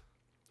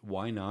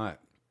 Why not?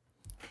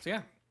 So,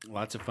 yeah,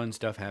 Lots of fun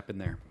stuff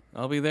happened there.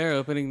 I'll be there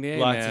opening day,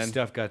 Lots man. of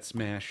stuff got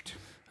smashed.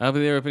 I'll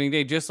be there opening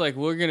day, just like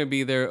we're going to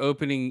be there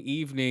opening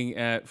evening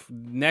at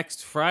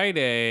next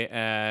Friday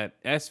at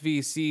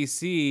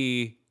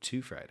SVCC.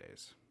 2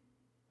 Fridays.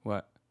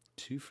 What?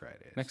 2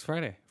 Fridays. Next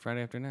Friday.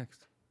 Friday after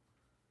next.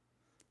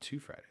 2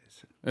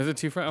 Fridays. Is it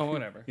 2 Friday? Oh,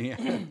 whatever. Yeah.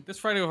 This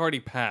Friday we've already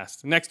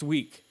passed. Next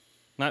week.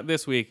 Not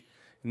this week.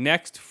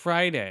 Next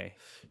Friday.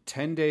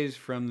 10 days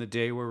from the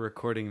day we're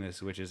recording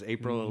this, which is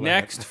April 11th.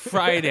 Next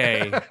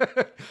Friday.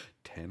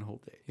 10 whole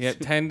days. Yeah,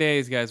 10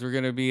 days, guys. We're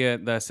going to be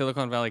at the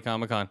Silicon Valley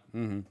Comic Con.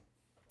 Mm-hmm.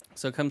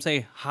 So come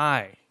say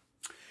hi.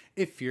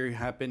 If you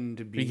happen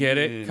to be You get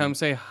it? in- Come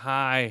say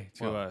hi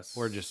to well, us.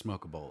 or just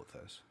smoke a bowl with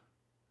us.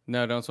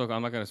 No, don't smoke.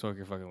 I'm not going to smoke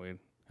your fucking weed.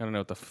 I don't know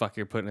what the fuck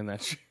you're putting in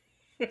that shit.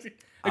 It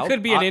I'll-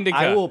 could be an indica.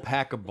 I will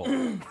pack a bowl.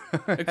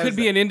 It could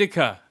be an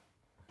indica.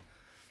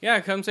 Yeah,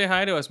 come say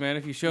hi to us, man.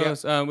 If you show Yeah.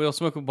 us, we'll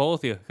smoke a bowl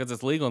with you because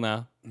it's legal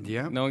now.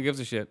 Yeah. No one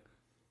gives a shit.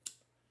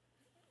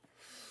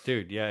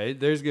 Dude, yeah,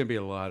 there's going to be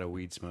a lot of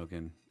weed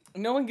smoking.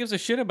 No one gives a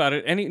shit about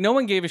it. No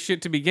one gave a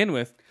shit to begin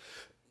with.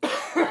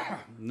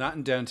 Not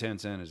in downtown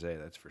San Jose,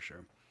 that's for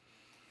sure.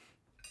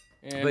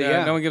 And But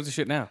yeah. no one gives a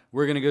shit now.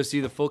 We're going to go see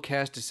the full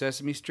cast of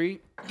Sesame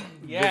Street.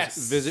 Yes.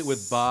 Visit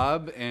with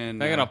Bob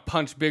and... I'm going to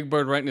punch Big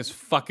Bird right in his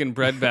fucking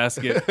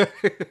breadbasket.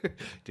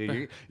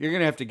 dude, you're going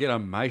to have to get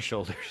on my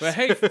shoulders. But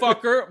hey,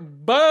 fucker,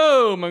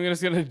 boom! I'm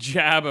just going to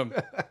jab him.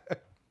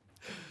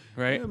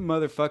 Right? That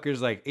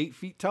motherfucker's like 8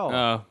 feet tall.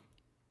 Oh.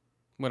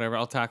 Whatever,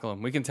 I'll tackle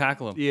him. We can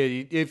tackle him. Yeah,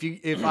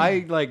 if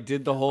I like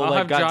did the whole I'll like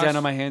have got Josh- down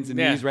on my hands and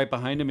yeah. knees right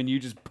behind him and you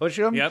just push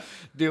him, Yep.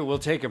 dude, we'll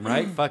take him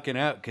right fucking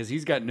out because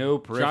he's got no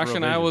peripheral Josh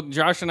vision.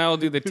 and I will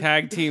do the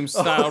tag team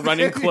style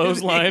running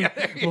clothesline,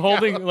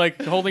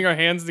 holding our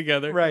hands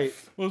together. Right.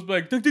 We'll just be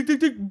like tick tick tick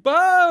tick,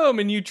 boom,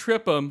 and you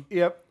trip him.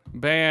 Yep.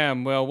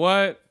 Bam. Well,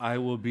 what? I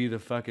will be the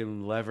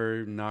fucking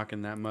lever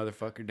knocking that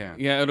motherfucker down.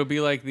 Yeah, it'll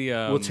be like the.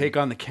 We'll take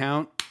on the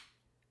count.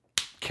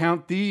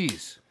 Count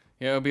these.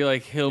 Yeah, it'll be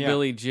like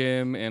Hillbilly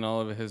Jim and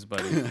all of his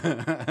buddies.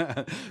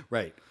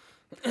 Right.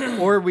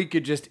 Or we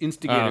could just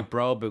instigate Oh. a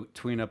brawl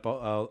between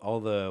all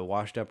the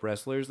washed up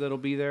wrestlers that'll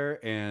be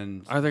there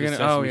and Are they the gonna-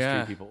 Sesame oh, Street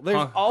yeah. people. There's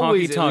Honky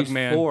always at Tonk least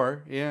Man.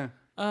 4. Yeah.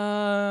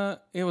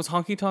 It was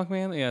Honky Tonk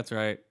Man. Yeah, that's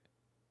right.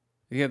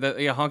 Yeah,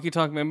 Honky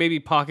Tonk Man. Maybe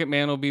Pocket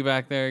Man will be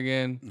back there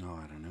again. No,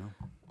 I don't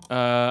know.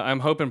 I'm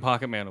hoping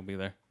Pocket Man will be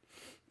there.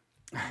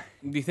 Do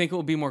you think it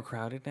will be more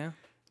crowded now?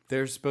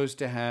 They're supposed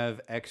to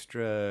have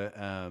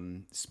extra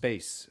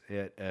space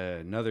at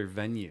another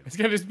venue. It's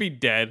gonna just be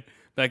dead.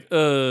 Like,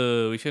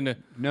 we shouldn't have.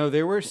 No,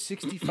 there were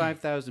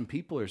 65,000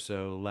 people or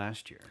so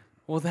last year.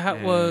 Well,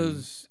 that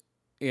was,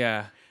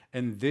 yeah.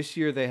 And this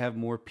year they have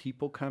more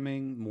people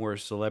coming, more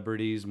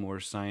celebrities,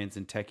 more science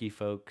and techie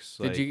folks.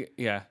 Did you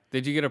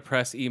get a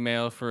press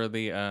email for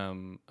the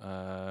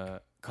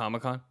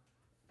Comic-Con?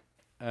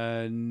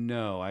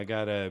 No, I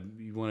gotta.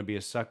 You want to be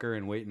a sucker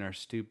and wait in our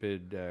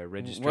stupid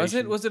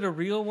registration? Was it a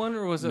real one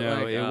or was it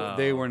No, like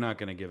they were not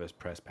going to give us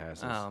press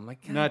passes. Oh, my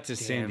God Not to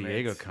San damn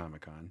Diego it.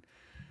 Comic Con.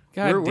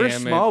 God We're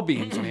damn small it.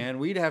 beans, man.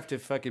 We'd have to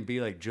fucking be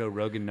like Joe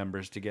Rogan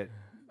numbers to get.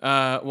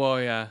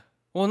 Well, yeah.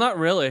 Well, not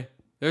really.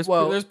 There's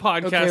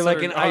podcasts. Okay, like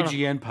that an are- I don't know.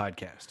 IGN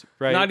podcast,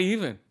 right? Not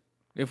even.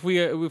 If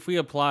we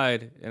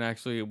applied and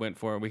actually went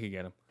for it, we could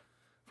get them.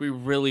 If we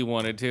really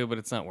wanted to, but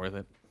it's not worth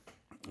it.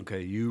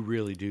 Okay, you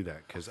really do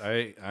that because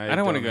I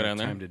don't wanna go have down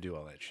there. time to do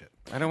all that shit.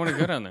 I don't want to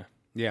go down there.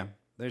 Yeah,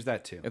 there's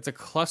that too. It's a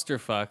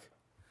clusterfuck.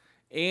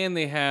 And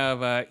they have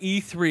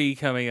E3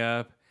 coming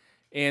up.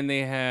 And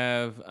they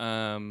have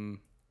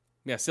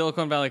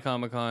Silicon Valley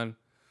Comic Con,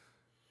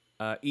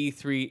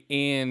 E3,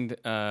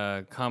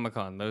 and Comic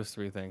Con. Those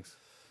 3 things.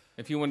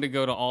 If you wanted to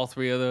go to all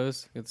 3 of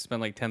those, you have to spend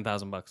like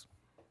 $10,000.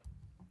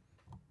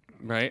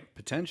 Right?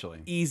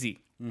 Potentially.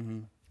 Easy. Mm-hmm.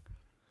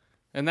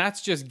 And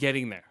that's just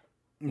getting there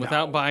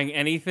without buying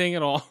anything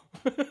at all.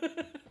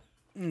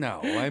 No,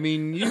 I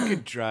mean you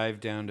could drive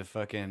down to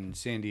fucking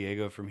San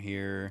Diego from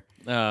here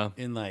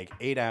in like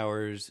 8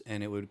 hours,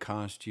 and it would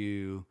cost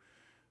you.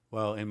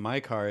 Well, in my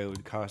car, it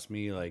would cost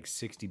me like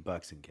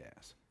 $60 in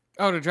gas.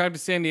 Oh, to drive to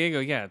San Diego,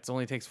 yeah, it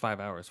only takes 5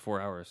 hours, 4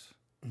 hours.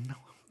 No.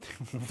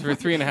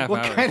 3.5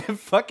 What hours. kind of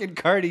fucking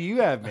car do you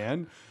have,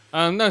 man?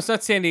 No, it's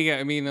not San Diego.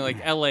 I mean,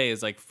 like, LA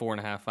is like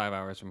 4.5, 5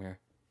 hours from here.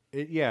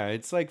 Yeah,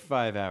 it's like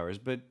 5 hours,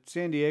 but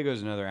San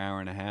Diego's another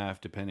hour and a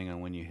half, depending on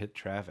when you hit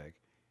traffic.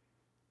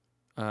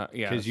 Yeah.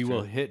 Because you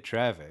will hit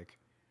traffic.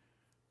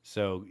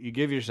 So you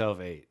give yourself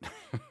 8.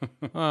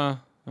 All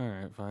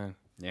right, fine.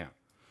 Yeah.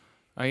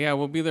 Yeah,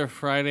 we'll be there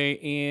Friday,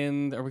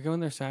 and are we going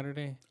there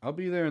Saturday? I'll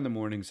be there in the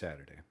morning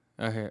Saturday.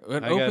 Okay.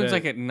 It I opens gotta-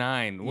 like at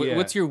 9. Yeah.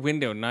 What's your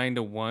window? 9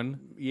 to 1?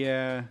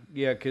 Yeah,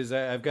 because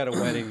I've got a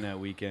wedding that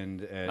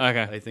weekend.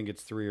 Okay. I think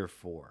it's 3 or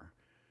 4.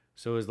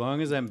 So as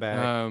long as I'm back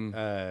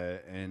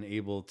and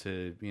able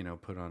to,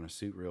 put on a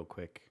suit real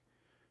quick,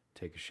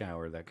 take a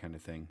shower, that kind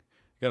of thing.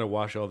 Got to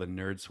wash all the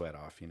nerd sweat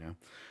off,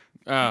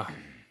 Oh.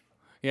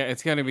 Yeah,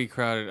 it's going to be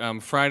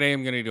crowded. Friday,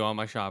 I'm going to do all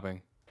my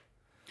shopping.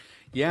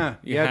 Yeah,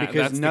 Yeah,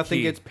 because that's the nothing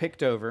key. gets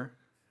picked over,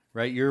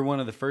 right? You're one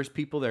of the first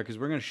people there because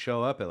we're going to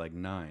show up at like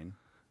 9.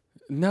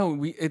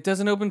 No, it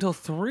doesn't open till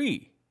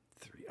 3.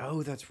 3.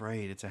 Oh, that's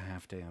right. It's a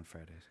half day on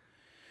Fridays.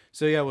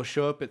 So yeah, we'll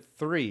show up at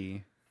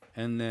 3,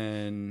 and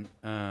then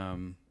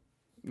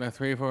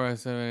 3, 4, 5,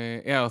 7,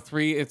 8. Yeah,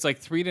 3. It's like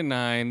 3 to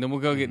 9. Then we'll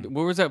go get.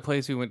 Where was that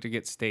place we went to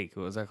get steak?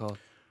 What was that called?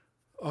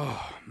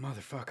 oh,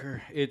 motherfucker!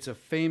 It's a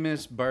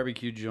famous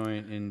barbecue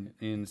joint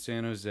in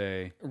San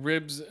Jose.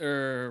 Ribs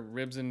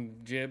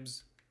and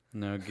Jibs.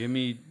 No, give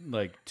me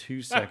like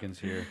 2 seconds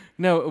here.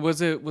 No,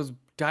 was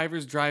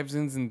Divers,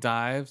 Drives-Ins, and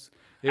Dives?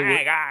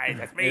 Hey guys,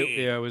 that's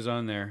me. Yeah, it was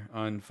on there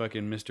on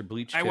fucking Mr.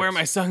 Bleach. I wear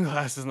my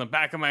sunglasses on the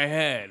back of my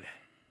head,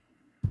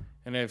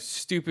 and I have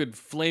stupid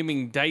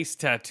flaming dice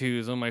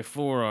tattoos on my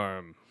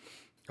forearm.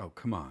 Oh,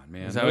 come on,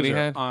 man! Is that what he Those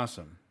are had?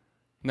 Awesome.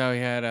 No, he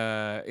had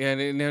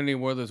and then he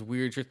wore those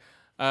weird shirts.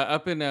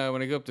 Up in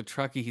when I go up to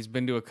Truckee, he's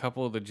been to a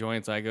couple of the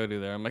joints I go to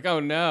there. I'm like,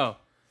 oh no,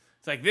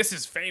 it's like this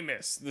is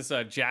famous. This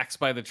Jack's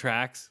by the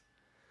Tracks.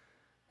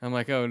 I'm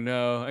like, oh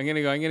no, I'm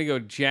gonna go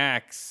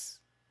Jack's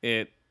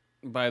it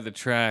by the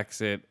Tracks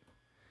it,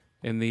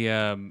 and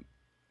the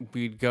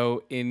we'd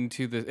go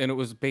into the and it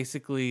was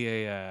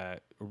basically a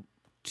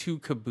 2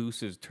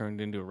 cabooses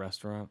turned into a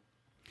restaurant.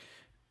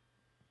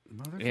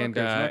 Motherfucker, it's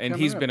not And coming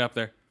he's up. been up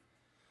there.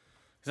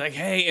 He's like,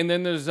 hey, and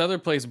then there's other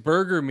place,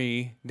 Burger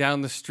Me,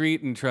 down the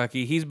street in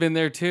Truckee. He's been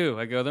there too.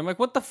 I go there. I'm like,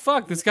 what the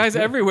fuck? This guy's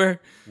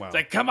everywhere. Wow. It's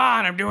like, come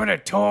on, I'm doing a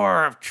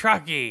tour of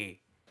Truckee.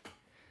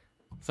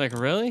 It's like,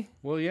 really?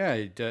 Well,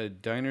 yeah,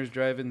 diners,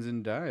 drive-ins,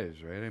 and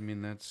dives, right? I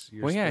mean, that's.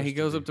 Well, yeah, he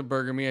goes up to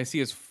Burger Me. I see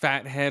his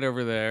fat head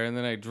over there, and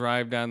then I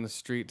drive down the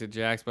street to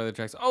Jack's by the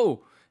Tracks.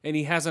 Oh, and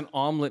he has an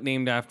omelet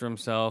named after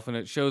himself, and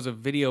it shows a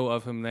video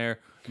of him there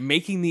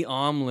making the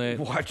omelet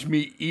Watch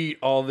me eat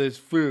all this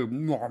food.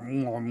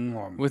 Nom, nom,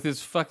 nom. with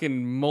his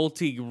fucking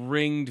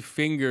multi-ringed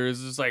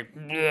fingers. It's like,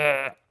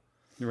 bleh.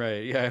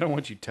 Right, yeah, I don't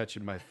want you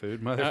touching my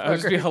food, It would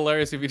just be motherfucker.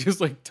 hilarious if he just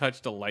like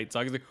touched a light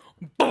socket. He's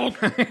like,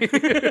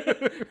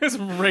 bonk. His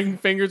ring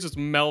fingers just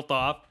melt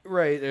off.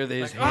 Right, or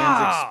his hands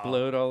ah!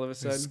 explode all of a His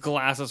sudden.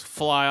 glasses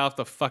fly off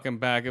the fucking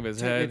back of his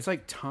head. It's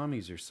like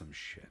Tommy's or some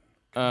shit.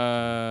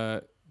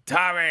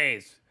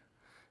 Tommy's.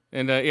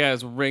 And yeah,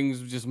 his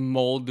rings just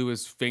mold to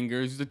his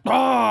fingers. He's like,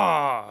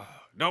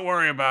 don't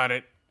worry about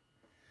it.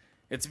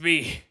 It's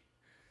me.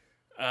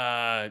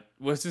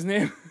 What's his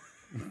name?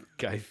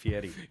 Guy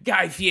Fieri.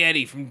 Guy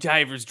Fieri from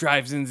Divers,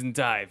 Drives-Ins, and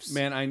Dives.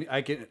 Man,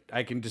 I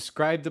can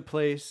describe the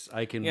place.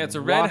 I can. Yeah, it's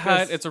a red walk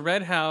hut. us- It's a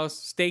red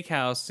house,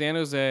 steakhouse, San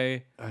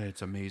Jose.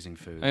 It's amazing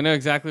food. I know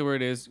exactly where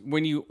it is.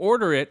 When you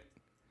order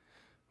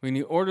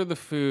the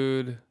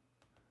food,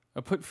 I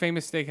put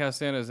famous steakhouse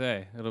San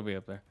Jose. It'll be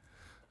up there.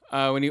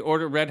 When you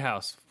order Red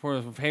House,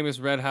 for famous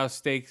Red House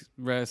steak,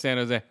 San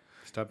Jose.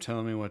 Stop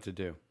telling me what to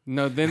do.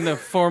 No, then the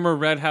former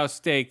Red House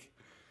steak.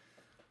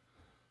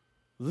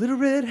 Little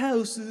red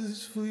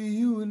houses for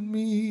you and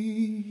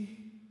me.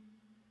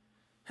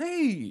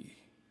 Hey,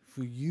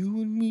 for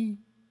you and me.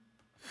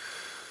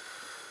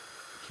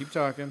 Keep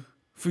talking.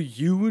 For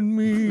you and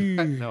me.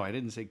 No, I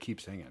didn't say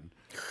keep singing.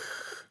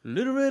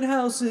 Little red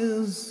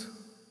houses.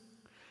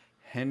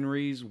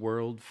 Henry's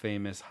world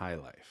famous High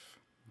Life.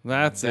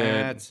 That's it.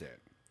 That's it.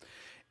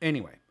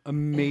 Anyway,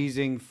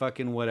 amazing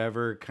fucking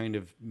whatever kind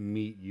of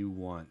meat you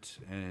want,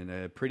 and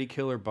a pretty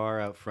killer bar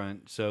out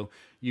front. So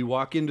you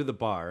walk into the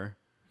bar,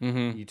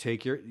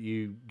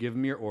 you give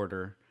them your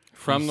order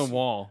From the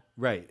wall.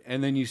 right,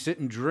 and then you sit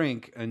and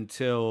drink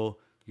until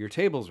your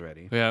table's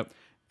ready. Yep.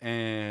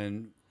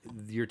 And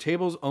your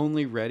table's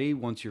only ready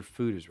once your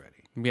food is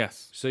ready.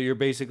 Yes. So you're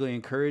basically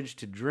encouraged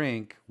to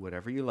drink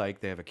whatever you like.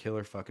 They have a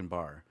killer fucking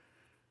bar.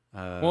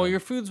 Well, your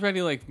food's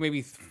ready like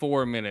maybe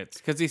 4 minutes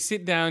because they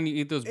sit down, you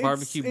eat those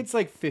barbecue. It's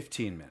like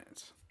 15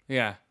 minutes.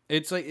 Yeah.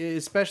 It's like,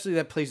 especially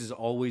that place is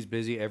always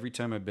busy. Every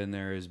time I've been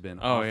there has been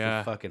off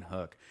the fucking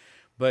hook.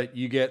 But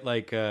you get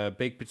like a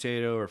baked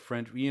potato or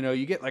French,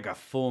 you get like a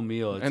full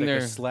meal. It's like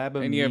a slab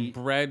of and meat. you have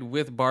bread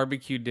with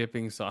barbecue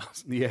dipping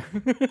sauce. Yeah.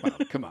 Well,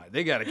 come on.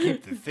 They got to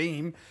keep the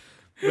theme.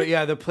 But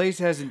yeah, the place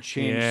hasn't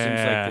changed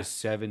Yeah.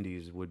 since like the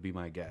 70s would be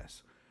my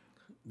guess.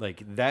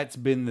 Like that's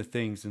been the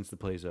thing since the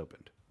place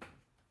opened.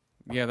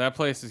 Yeah, that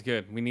place is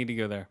good. We need to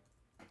go there.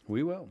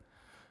 We will.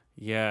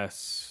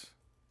 Yes.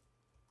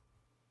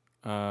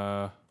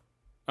 Do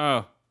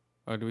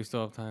we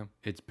still have time?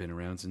 It's been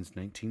around since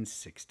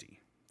 1960.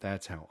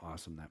 That's how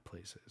awesome that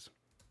place is.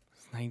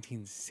 It's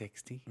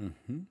 1960?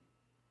 Mm-hmm.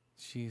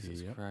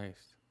 Jesus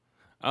Christ.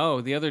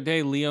 Oh, the other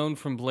day, Leon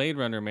from Blade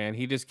Runner, man,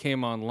 he just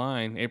came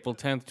online, April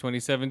 10th,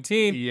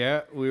 2017.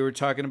 Yeah, we were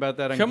talking about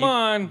that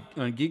on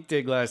on Geek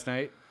Dig last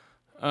night.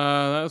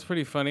 That was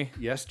pretty funny.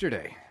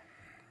 Yesterday.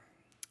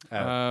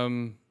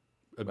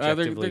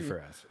 Objectively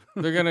for us.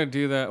 They're gonna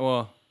do that.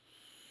 Well,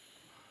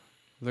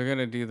 they're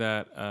gonna do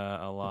that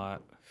a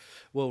lot.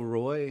 Well,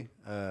 Roy,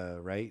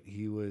 right?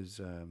 He was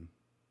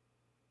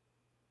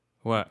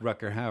What?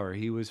 Rutger Hauer.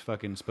 He was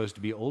fucking supposed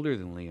to be older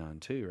than Leon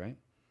too, right?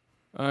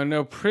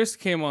 No, Priss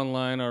came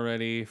online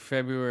already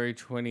February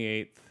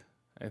 28th,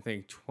 I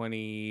think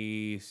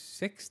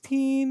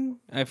 2016.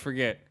 I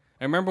forget.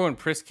 I remember when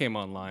Priss came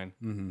online.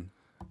 Mm-hmm.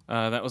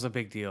 That was a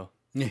big deal.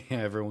 Yeah,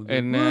 everyone's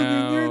And like,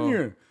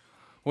 now,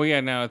 well, yeah,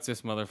 now it's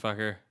this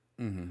motherfucker.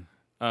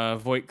 Mm-hmm.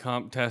 Voight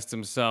Comp Test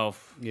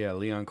himself. yeah,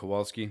 Leon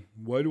Kowalski.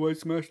 Why do I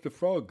smash the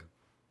frog?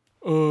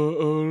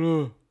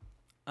 I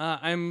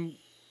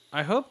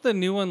hope the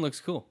new one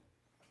looks cool.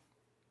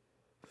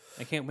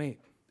 I can't wait.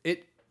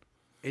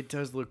 It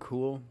does look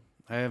cool.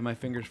 I have my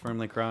fingers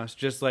firmly crossed,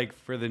 just like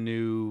for the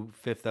new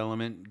Fifth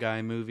Element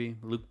guy movie,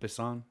 Luc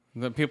Besson.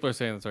 The people are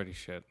saying it's already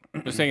shit.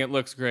 They're saying it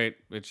looks great.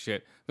 It's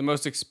shit. The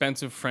most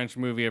expensive French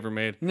movie ever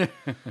made.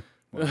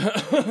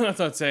 That's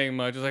not saying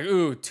much. It's like,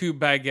 ooh, 2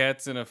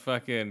 baguettes and a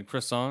fucking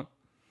croissant.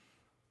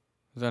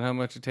 Is that how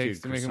much it takes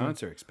Dude, to make a movie?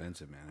 croissants are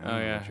expensive, man. I don't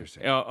know what you're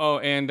saying.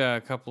 And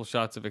a couple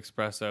shots of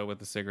espresso with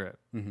a cigarette.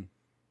 Mm-hmm.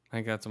 I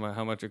think that's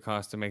how much it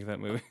costs to make that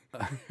movie.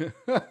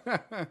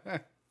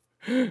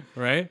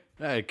 Right?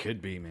 It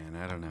could be, man.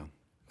 I don't know.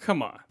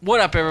 Come on.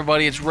 What up,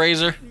 everybody? It's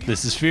Razor,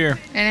 This is Fear.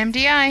 And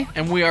MDI.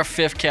 and we are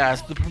Fifth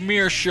Cast, the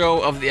premier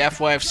show of the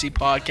FYFC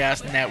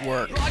Podcast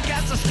Network.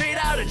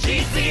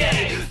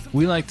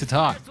 We like to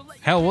talk.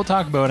 Hell, we'll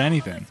talk about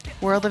anything.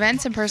 World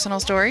events and personal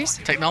stories.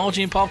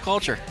 Technology and pop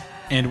culture.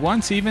 And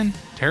once even,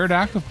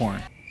 pterodactyl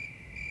porn.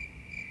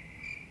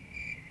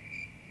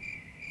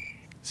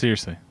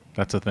 Seriously,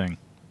 that's a thing.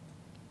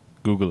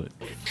 Google it.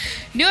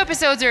 New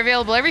episodes are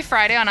available every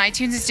Friday on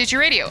iTunes and Stitcher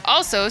Radio.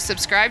 Also,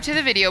 subscribe to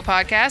the video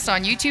podcast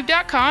on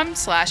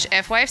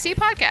youtube.com/FYFC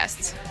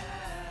podcasts.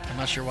 I'm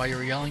not sure why you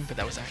were yelling, but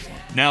that was excellent.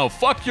 Now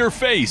fuck your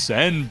face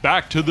and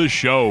back to the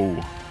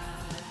show.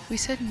 We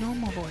said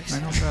normal voice. I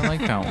know, but I like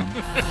that one.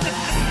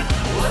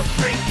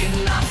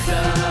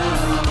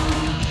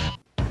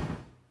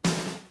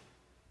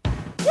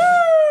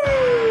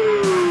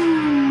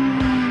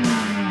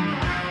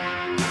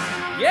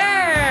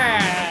 Yeah!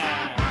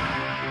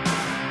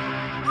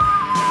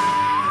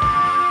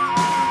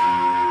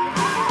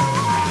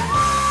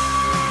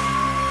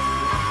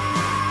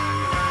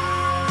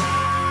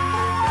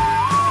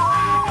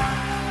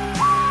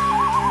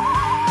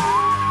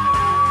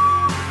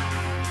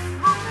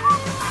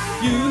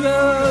 You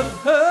love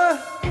her,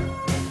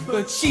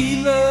 but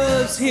she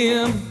loves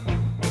him,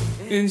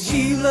 and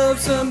she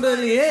loves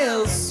somebody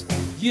else.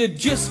 You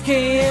just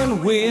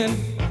can't win,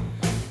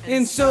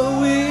 and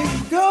so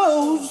it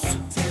goes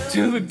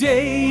till the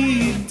day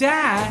you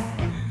die.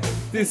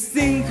 This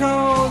thing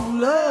called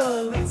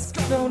love is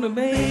gonna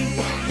make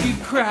you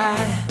cry.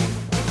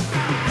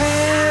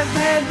 Have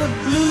had the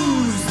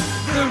blues,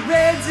 the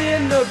reds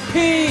and the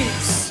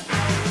pinks.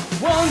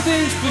 One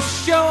thing's for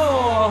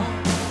sure.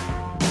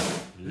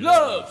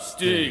 Love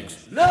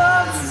stinks.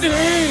 Love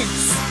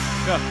stinks.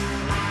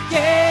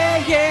 Yeah,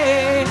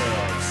 yeah.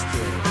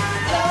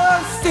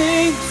 Love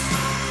stinks.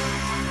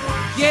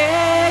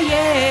 Yeah,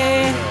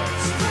 yeah.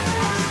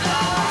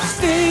 Love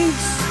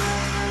stinks.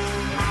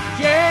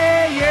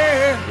 Yeah,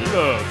 yeah.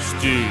 Love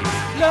stinks.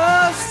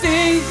 Love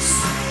stinks.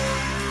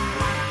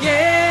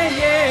 Yeah,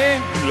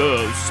 yeah.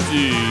 Love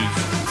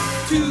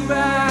stinks. 2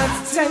 by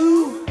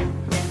 2,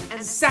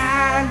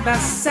 side by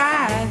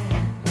side.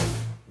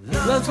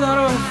 Love's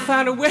gonna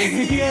find a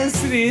way,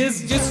 yes it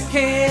is, just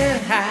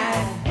can't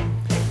hide.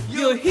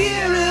 You'll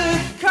hear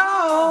it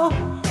call,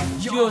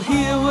 you'll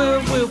hear where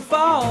we'll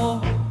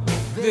fall,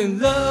 then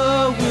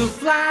love will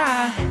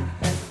fly,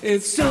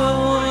 it's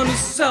soul to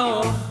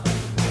soul.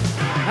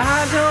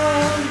 I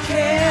don't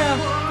care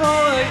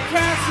for a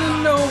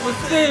Casanova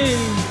thing,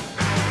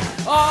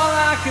 all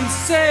I can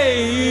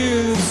say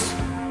is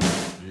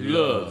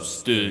love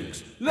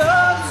stinks.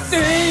 Love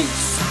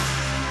stinks.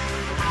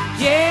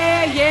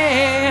 Yeah,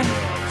 yeah.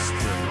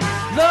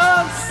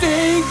 Love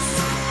stinks.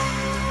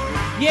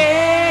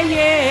 Yeah,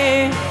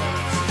 yeah.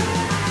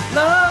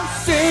 Love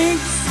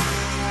stinks.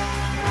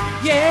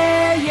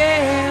 Yeah,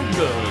 yeah.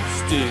 Love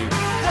stinks.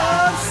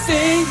 Love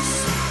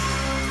stinks.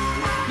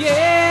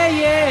 Yeah,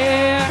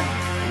 yeah.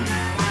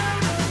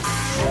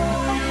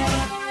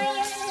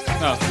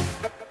 Oh.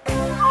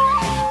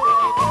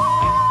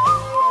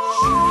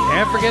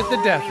 Can't forget the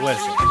death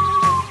whistle.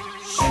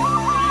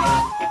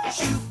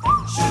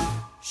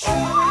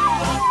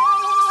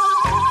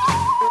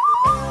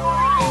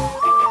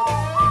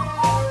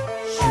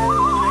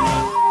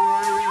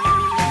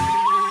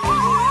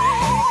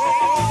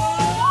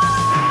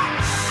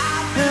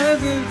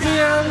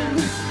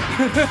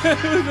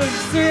 The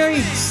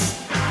stinks.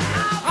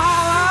 All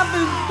I've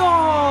been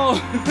told.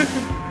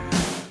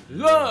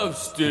 Love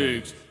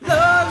stinks.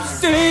 Love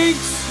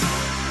stinks.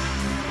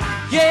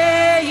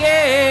 Yeah,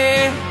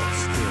 yeah.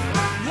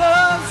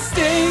 Love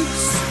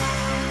stinks.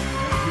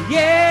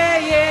 Yeah,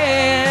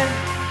 yeah.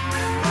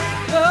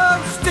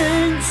 Love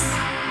stinks.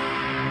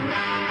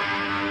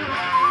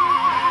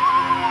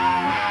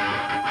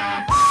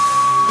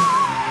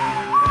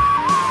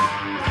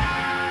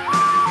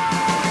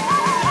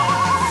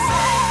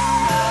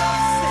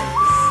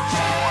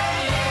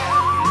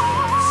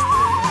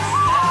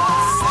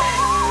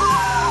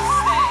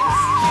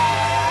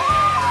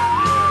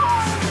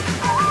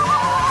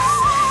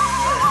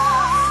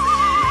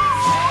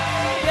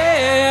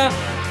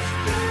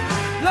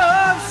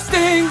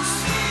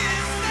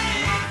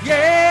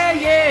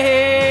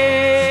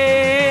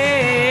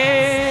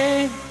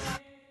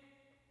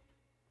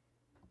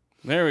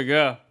 There we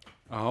go.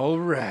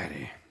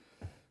 Alrighty.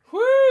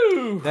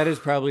 Woo! That is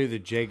probably the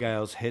Jay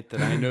Giles hit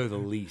that I know the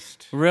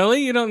least.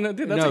 Really? You don't know?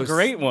 Dude, that's a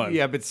great one.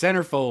 Yeah, but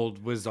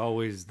Centerfold was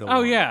always the one.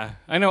 Oh, yeah.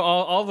 I know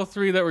all the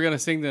three that we're going to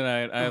sing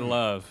tonight I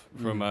love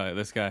from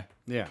this guy.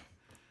 Yeah.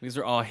 These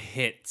are all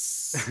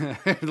hits.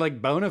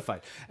 Like bona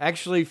fide.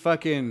 Actually,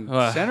 fucking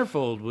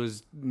Centerfold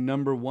was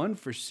 #1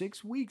 for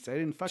 6 weeks. I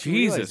didn't fucking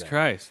realize Jesus that.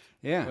 Christ.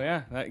 Yeah. Well,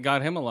 yeah, that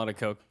got him a lot of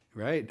coke.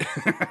 Right.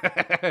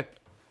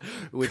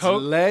 Which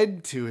Coke-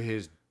 led to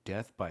his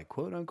death by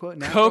quote unquote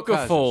natural causes.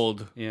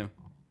 Coca-Fold. Yeah.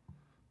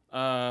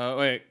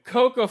 Wait,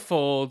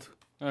 Coca-Fold.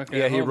 Okay,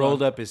 Yeah, he hold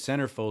rolled on. up his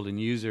Centerfold and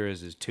used her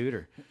as his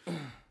tutor.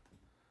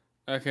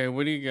 Okay,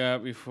 what do you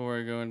got before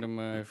I go into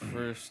my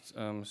first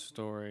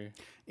story?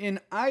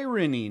 In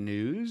irony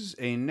news,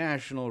 a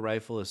National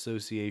Rifle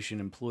Association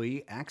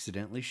employee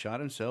accidentally shot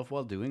himself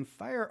while doing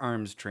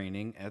firearms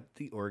training at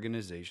the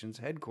organization's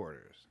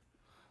headquarters.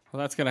 Well,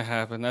 that's gonna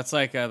happen. That's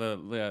like that's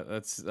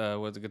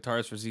what the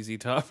guitarist for ZZ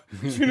Top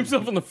shoot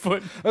himself in the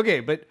foot. Okay,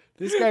 but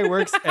this guy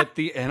works at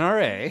the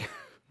NRA.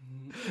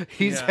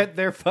 He's at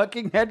their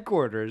fucking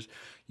headquarters.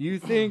 You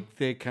think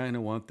they kind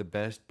of want the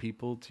best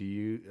people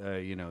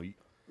to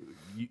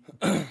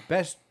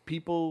best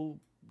people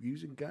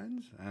using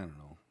guns? I don't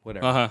know.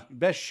 Whatever.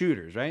 Best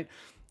shooters, right?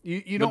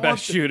 You don't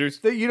best shooters.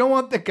 You don't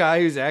want the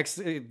guy who's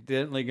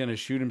accidentally gonna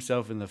shoot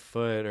himself in the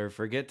foot or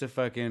forget to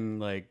fucking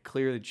like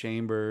clear the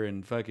chamber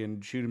and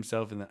fucking shoot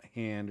himself in the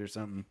hand or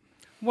something.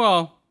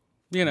 Well,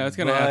 it's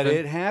gonna happen. But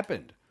it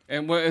happened.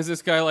 And what is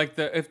this guy like?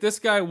 If this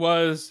guy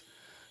was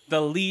the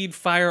lead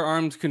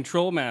firearms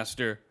control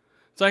master,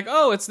 it's like,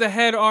 oh, it's the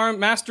head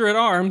master at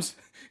arms.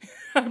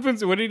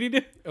 Happens. What did he do?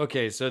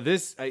 Okay, so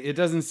this it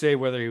doesn't say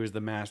whether he was the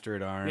master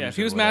at arms. Yeah, if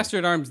he or was whatever. master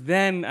at arms,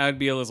 then I'd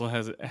be a little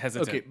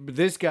hesitant. Okay, but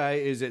this guy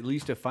is at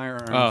least a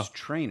firearms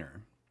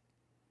trainer.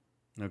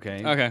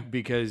 Okay. Okay.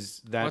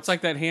 Because that's What's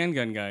like that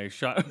handgun guy who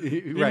shot?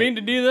 You Right. mean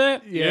to do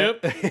that? Yeah.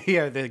 Yep.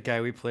 Yeah, the guy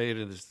we played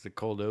at the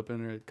cold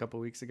open a couple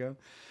weeks ago.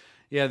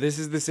 Yeah, this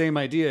is the same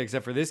idea,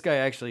 except for this guy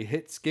actually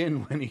hit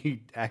skin when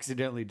he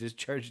accidentally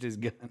discharged his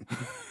gun.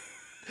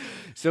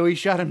 So he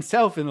shot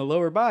himself in the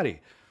lower body.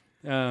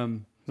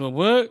 Well,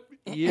 what?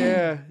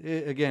 Yeah,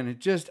 again,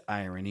 it's just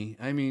irony.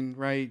 I mean,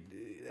 right?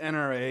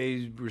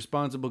 NRA,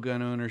 responsible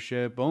gun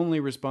ownership. Only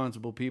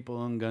responsible people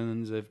own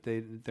guns. If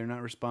they're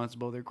not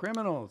responsible, they're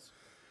criminals.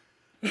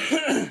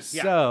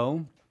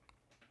 So,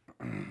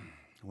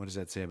 what does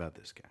that say about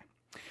this guy?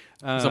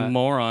 He's a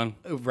moron.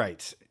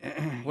 Right.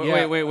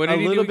 Wait, what did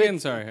he do again?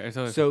 Sorry.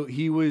 So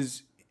it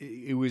was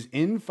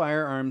in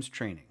firearms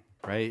training,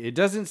 right? It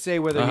doesn't say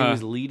whether he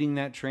was leading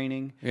that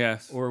training,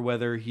 Yes. or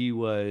whether he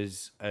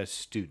was a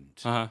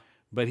student.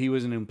 But he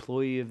was an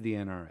employee of the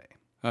NRA.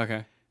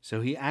 Okay. So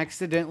he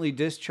accidentally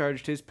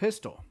discharged his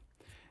pistol.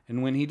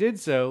 And when he did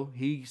so,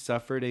 he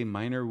suffered a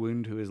minor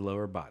wound to his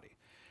lower body,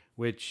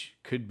 which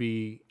could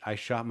be I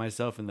shot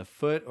myself in the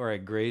foot or I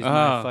grazed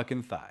my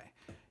fucking thigh.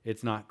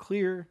 It's not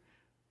clear,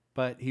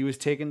 but he was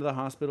taken to the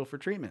hospital for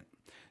treatment.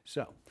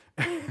 So,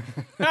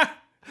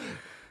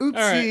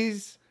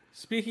 oopsies.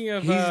 Speaking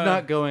of, He's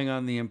not going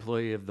on the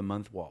Employee of the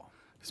Month wall.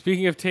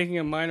 Speaking of taking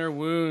a minor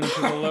wound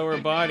to the lower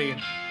body.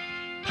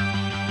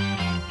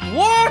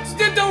 What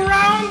did the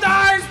round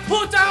eyes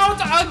put out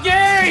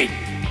again?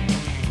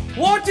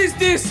 What is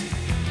this?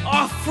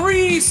 A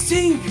free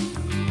sink?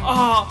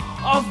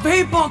 A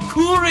vapor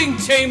cooling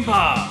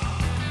chamber?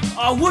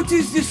 What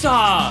is this?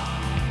 A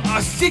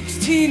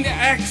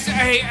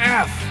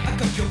 16XAF?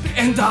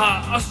 And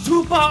a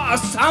super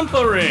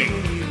sampling?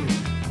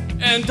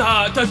 And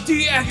the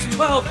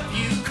DX12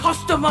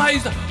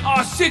 customized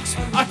 6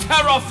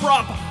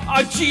 teraflop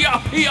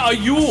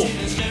GPU?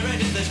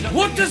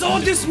 What does all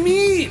this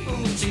mean?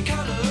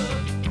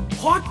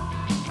 What?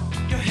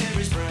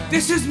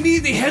 This is me,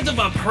 the head of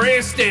a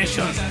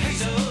PlayStation,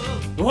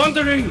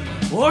 wondering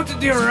what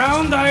the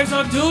round eyes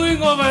are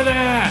doing over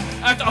there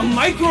at a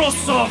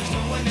Microsoft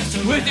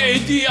with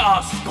the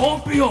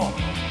Scorpio.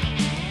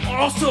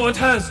 Also, it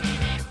has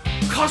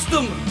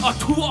custom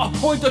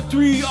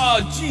 2.3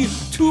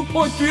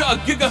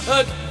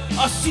 gigahertz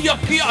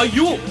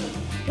CPU.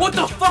 What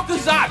the fuck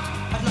is that?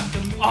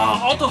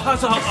 Also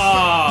has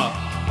a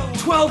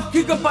 12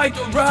 gigabyte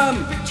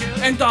RAM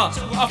and a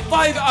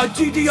 5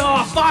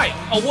 GDR5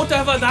 or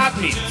whatever that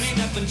means.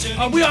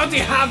 We already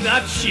have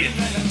that shit.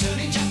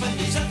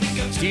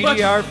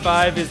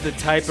 DDR5 is the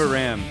type of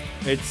RAM.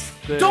 It's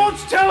the... Don't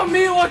tell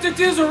me what it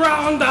is,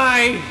 round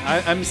eye.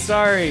 I'm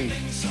sorry.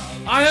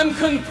 I am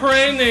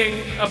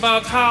complaining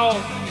about how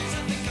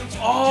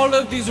all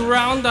of these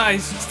round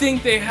eyes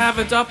think they have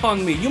it up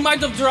on me. You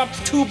might have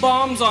dropped 2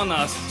 bombs on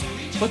us,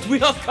 but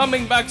we are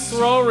coming back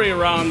slowly,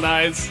 round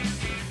eyes.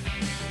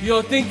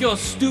 You think your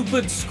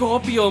stupid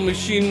Scorpio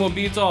machine will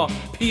beat our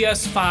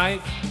PS5?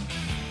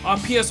 Our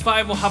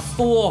PS5 will have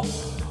 4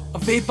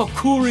 vapor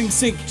cooling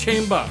sink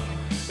chamber.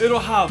 It'll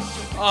have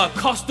a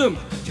custom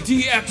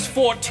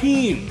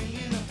DX14,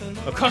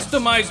 a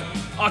customized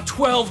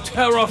 12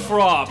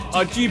 teraflop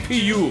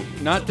GPU.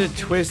 Not to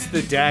twist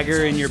the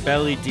dagger in your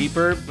belly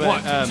deeper,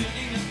 but What?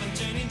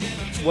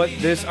 what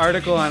this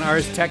article on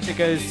Ars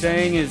Technica is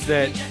saying is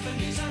that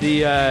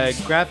the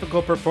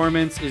graphical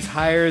performance is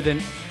higher than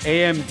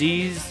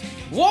AMD's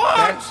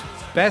What?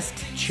 best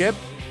chip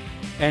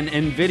and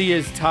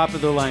NVIDIA's top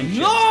of the line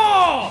chip.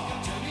 No!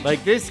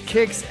 Like, this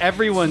kicks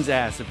everyone's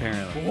ass,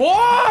 apparently.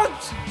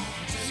 What?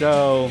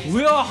 So,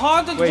 We are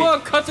hard at Wait.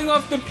 work cutting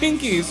off the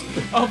pinkies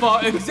of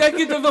our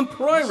executive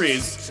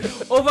employees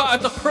over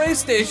at the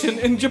PlayStation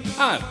in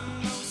Japan.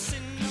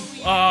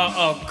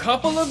 A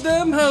couple of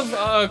them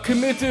have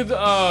committed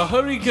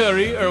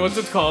harikari, or what's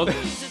it called?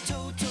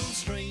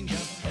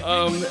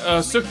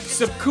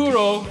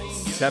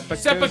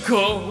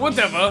 Seppuku,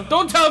 whatever.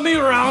 Don't tell me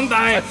round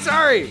eye.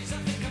 sorry.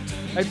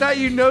 I thought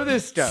you know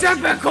this stuff.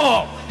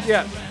 Seppuku!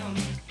 Yeah.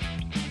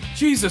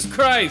 Jesus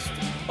Christ.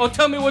 Oh,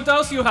 tell me what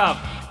else you have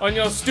on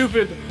your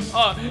stupid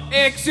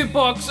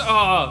Xbox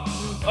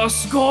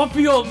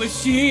Scorpio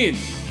machine.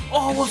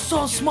 Oh, we're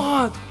so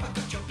smart.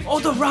 Oh,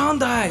 the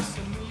round eyes.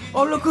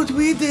 Oh, look what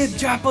we did,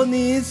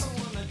 Japanese.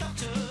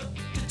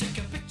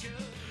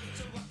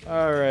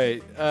 All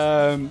right.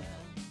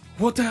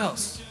 What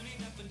else?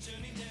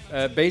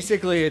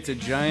 Basically, it's a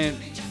giant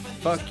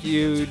fuck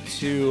you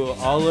to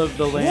all of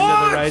the land of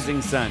What? the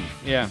rising sun.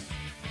 Yeah.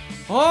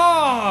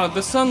 Oh,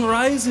 the sun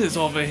rises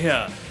over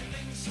here.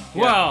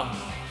 Well,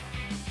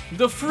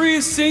 the free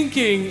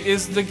sinking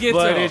is the ghetto.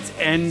 But it's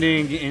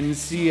ending in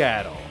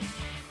Seattle.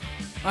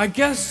 I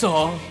guess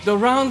so. The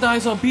round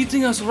eyes are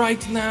beating us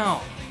right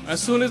now.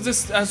 As we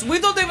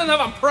don't even have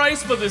a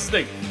price for this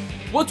thing.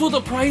 What will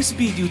the price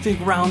be, do you think,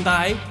 round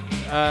eye?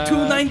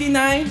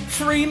 $2.99?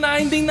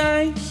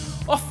 $3.99?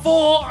 Or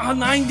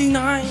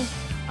 $4.99?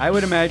 I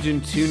would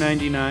imagine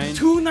 $2.99.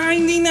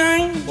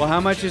 $2.99? Well, how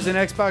much is an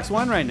Xbox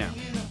One right now?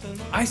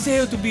 I say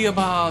it to be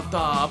about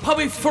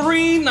probably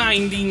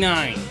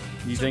 $3.99.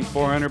 You think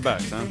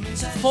 $400, huh?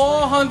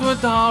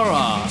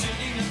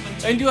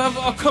 $400. And you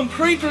have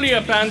completely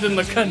abandoned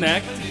the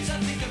Kinect.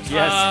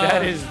 Yes,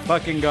 that is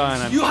fucking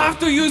gone. You have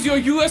to use your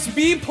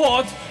USB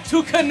port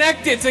to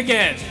connect it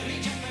again.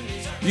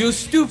 You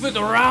stupid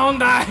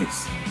round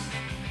eyes.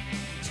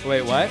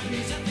 Wait, what?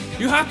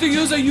 You have to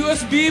use a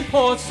USB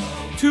port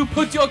to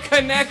put your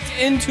Kinect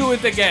into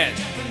it again.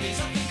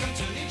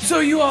 So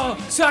you are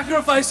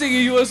sacrificing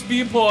a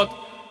USB port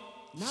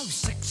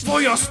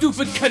for your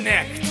stupid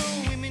Kinect.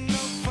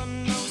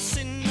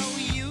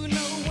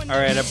 All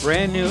right, a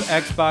brand new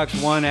Xbox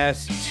One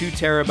S 2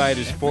 terabyte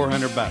is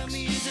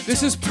 $400.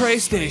 This is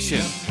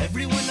PlayStation.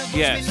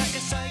 Yes.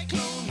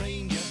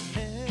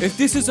 If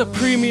this is a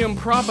premium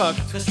product,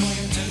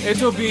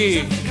 it will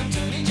be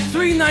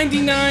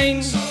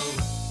 $3.99.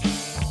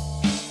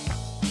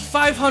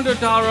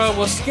 $500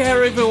 will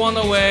scare everyone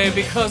away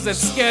because it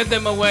scared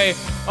them away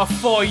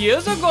 4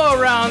 years ago,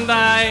 round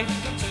eye.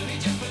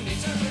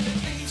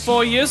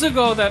 4 years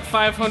ago, that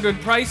 500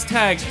 price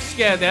tag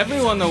scared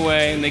everyone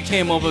away, and they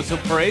came over to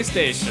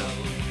PlayStation.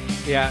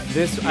 Yeah,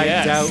 this I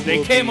Yes, doubt they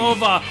will came be-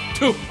 over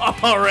to a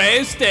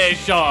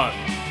PlayStation.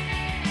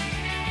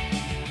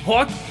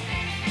 What?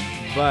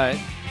 But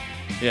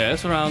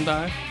Yes, round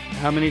eye.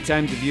 how many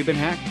times have you been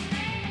hacked?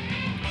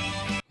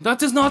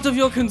 That is not of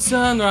your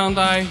concern, round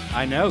eye.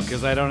 I know,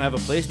 because I don't have a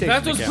PlayStation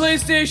That was account.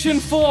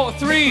 PlayStation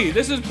 3.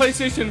 This is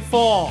PlayStation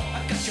 4.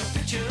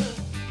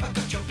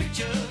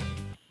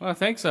 Well,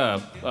 thanks,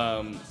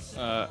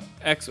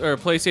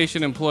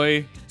 PlayStation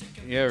employee,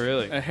 Yeah,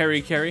 really.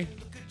 Harry Carey,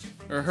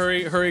 or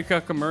Hurry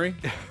Kakamuri.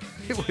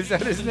 Was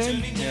that his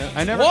name? Yeah.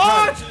 I never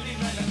What? caught it.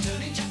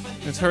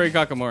 It's Hurry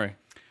Kakamori.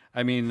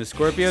 I mean, the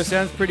Scorpio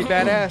sounds pretty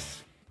badass.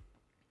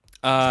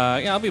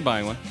 Yeah, I'll be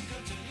buying one.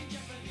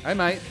 I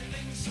might.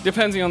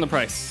 Depending on the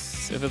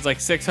price. If it's like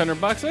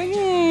 $600, like,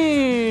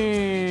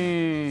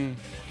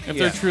 if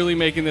they're Yeah. truly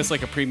making this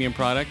like a premium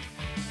product,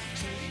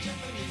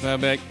 then I'll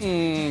be like,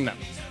 no.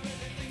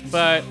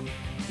 But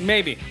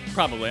maybe,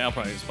 probably, I'll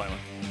probably just buy one.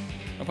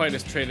 I'll probably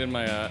just trade in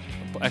my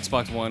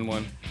Xbox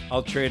One.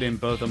 I'll trade in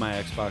both of my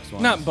Xbox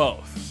Ones. Not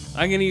both.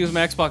 I'm gonna use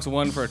my Xbox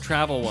One for a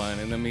travel one,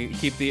 and then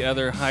keep the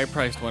other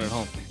high-priced one at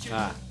home.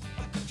 Ah.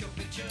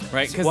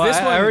 Right? Because Well, this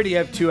I one. already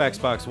have two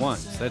Xbox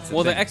Ones. That's the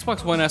Well, the thing.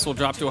 Xbox One S will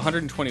drop to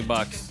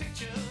 $120.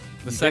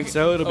 The You think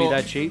so? It'll be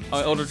that cheap?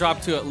 It'll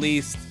drop to at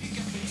least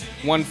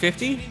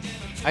 $150.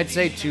 I'd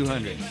say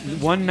 200.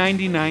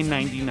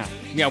 $199.99.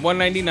 Yeah,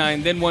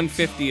 $199, then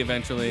 $150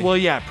 eventually. Well,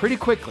 yeah, pretty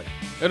quickly.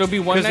 It'll be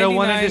Because $199. they'll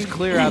want to just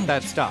clear out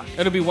that stock.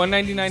 It'll be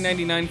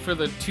 $199.99 for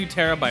the 2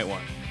 terabyte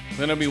one.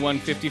 Then it'll be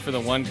 $150 for the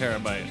 1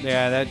 terabyte.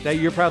 Yeah, that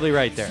you're probably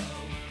right there.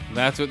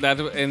 That's what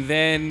and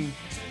then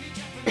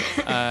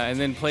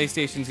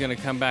PlayStation's gonna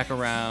come back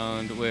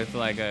around with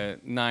like a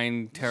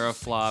 9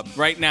 teraflop.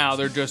 Right now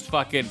they're just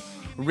fucking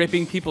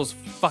ripping people's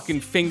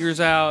fucking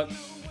fingers out.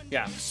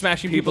 Yeah,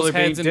 smashing People people's are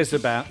being heads and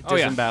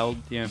disemboweled.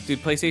 Yeah.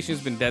 Dude,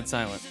 PlayStation's been dead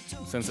silent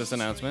since this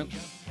announcement.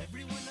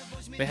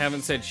 They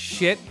haven't said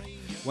shit.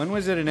 When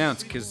was it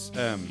announced? Because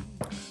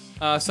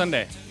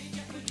Sunday.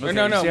 Or Okay,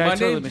 no, see, I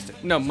Monday. totally missed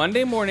it. No,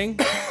 Monday morning,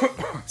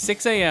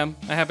 6 a.m.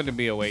 I happen to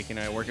be awake, and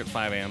I work at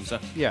 5 a.m. So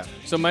yeah,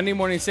 So Monday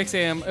morning, 6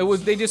 a.m.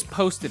 They just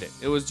posted it.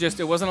 It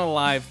wasn't a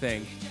live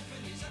thing.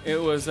 It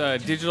was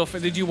digital.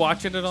 Did you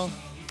watch it at all?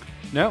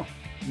 No,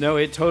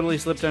 it totally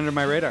slipped under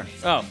my radar.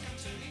 Oh,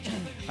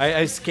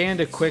 I scanned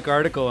a quick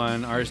article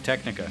on Ars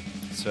Technica.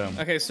 So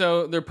okay.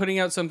 So they're putting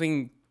out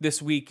something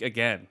this week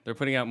again. They're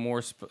putting out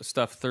more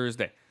stuff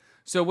Thursday.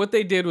 So what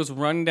they did was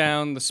run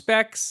down the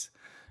specs,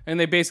 and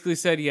they basically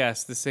said,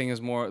 yes, this thing is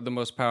the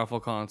most powerful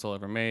console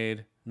ever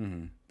made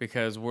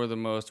because we're the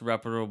most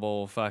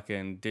reputable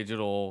fucking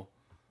digital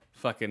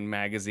fucking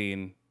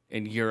magazine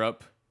in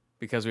Europe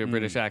because we have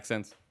British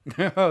accents.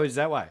 Oh, is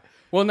that why?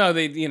 Well, no,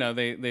 they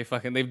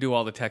do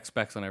all the tech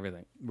specs on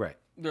everything. Right.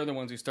 They're the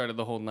ones who started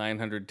the whole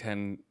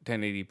 910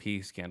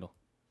 1080p scandal.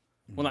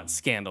 Well, not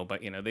scandal,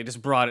 but they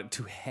just brought it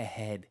to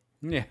head.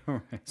 Yeah.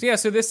 Right.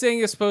 So this thing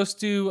is supposed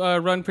to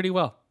run pretty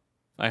well.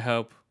 I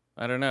hope.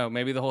 I don't know.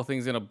 Maybe the whole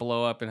thing's gonna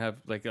blow up and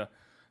have like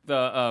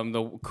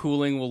the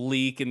cooling will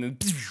leak and then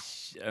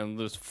and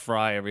just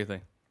fry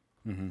everything.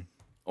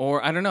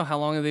 Or I don't know. How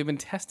long have they been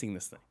testing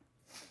this thing?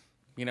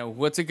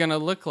 What's it gonna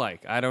look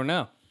like? I don't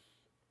know.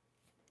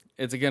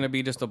 Is it going to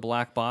be just a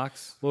black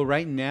box? Well,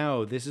 right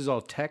now, this is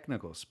all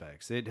technical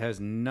specs. It has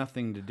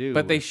nothing to do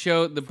but they with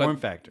show the form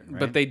factor, right?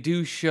 But they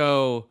do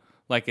show,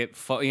 like,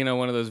 one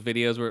of those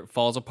videos where it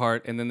falls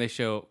apart, and then they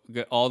show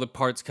all the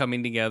parts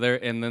coming together,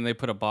 and then they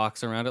put a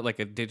box around it, like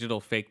a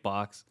digital fake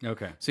box.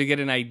 Okay. So you get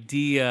an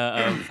idea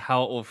of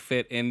how it will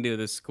fit into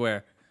the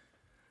square.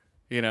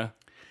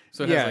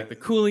 So it has, like, the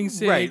cooling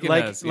sig.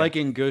 Right, like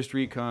in Ghost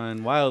Recon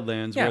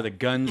Wildlands, where the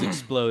guns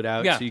explode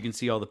out, so you can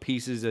see all the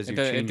pieces as you're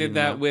changing it did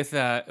that with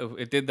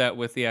it did that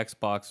with the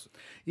Xbox.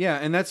 Yeah,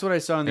 and that's what I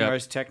saw in the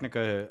Ars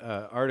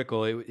Technica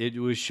article. It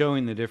was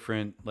showing the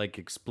different, like,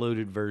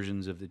 exploded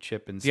versions of the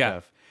chip and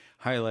stuff,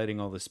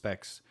 highlighting all the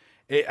specs.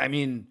 I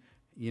mean,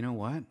 you know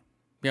what?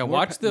 Yeah,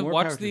 watch the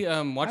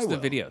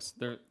videos.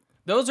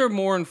 Those are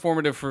more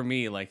informative for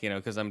me, like,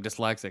 because I'm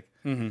dyslexic.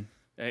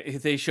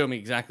 They show me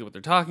exactly what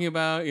they're talking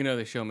about.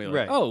 They show me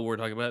like, oh, we're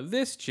talking about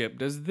this chip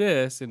does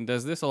this and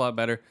does this a lot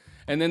better.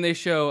 And then they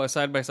show a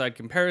side-by-side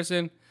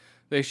comparison.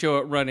 They show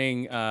it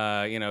running,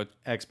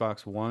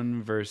 Xbox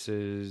One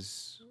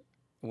versus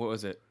what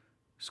was it?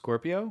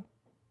 Scorpio,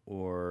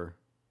 or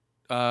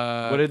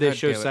what did they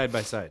show side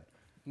by side?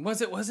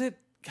 Was it?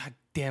 God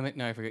damn it!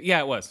 No, I forget. Yeah,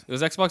 it was. It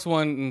was Xbox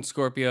One and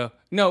Scorpio.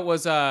 No, it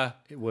was.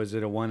 Was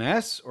it a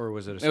 1S or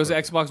was it a Scorpio? It was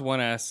Xbox One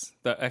S.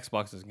 The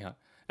Xbox doesn't count.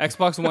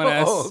 Xbox One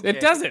S. Okay. It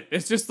doesn't.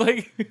 It's just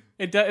like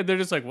they're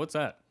just like, what's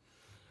that?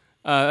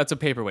 That's a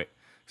paperweight.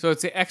 So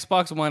it's the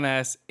Xbox One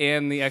S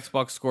and the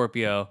Xbox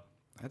Scorpio.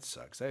 That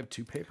sucks. I have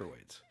two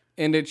paperweights.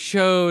 And it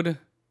showed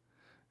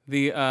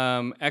the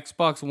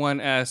Xbox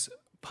One S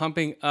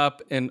pumping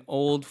up an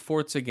old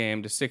Forza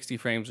game to 60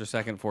 frames per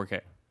second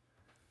 4K.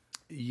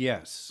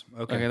 Yes.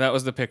 Okay, that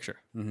was the picture.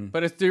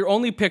 But it's their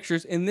only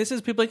pictures, and this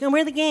is people like, oh,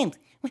 where are the games?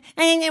 I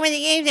don't know where the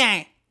games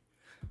are.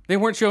 They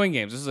weren't showing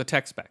games. This is a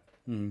tech spec.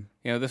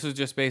 This was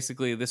just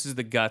basically, this is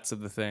the guts of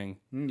the thing.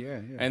 Yeah.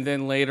 And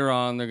then later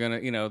on, they're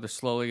going to, they're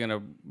slowly going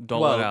to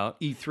dole it out.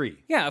 E3.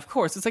 Yeah, of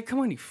course. It's like, come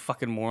on, you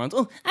fucking morons.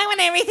 Oh, I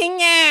want everything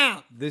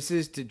now. This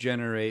is to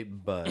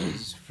generate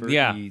buzz for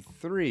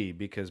E3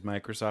 because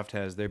Microsoft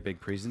has their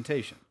big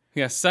presentation.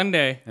 Yeah,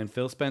 Sunday. And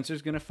Phil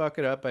Spencer's going to fuck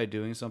it up by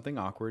doing something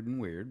awkward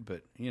and weird,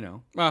 but,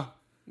 Well,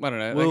 I don't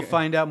know. We'll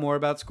find out more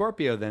about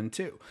Scorpio then,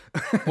 too.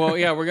 Well,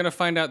 yeah, we're going to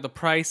find out the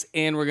price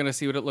and we're going to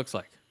see what it looks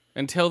like.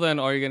 Until then,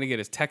 all you're going to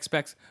get is tech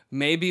specs.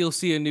 Maybe you'll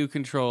see a new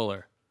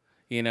controller,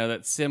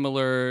 that's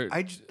similar,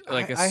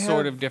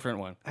 sort of different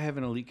one. I have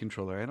an Elite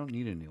controller. I don't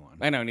need a new one.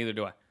 I know, neither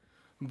do I.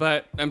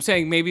 But I'm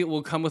saying maybe it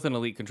will come with an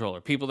Elite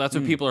controller. That's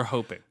what people are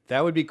hoping.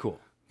 That would be cool.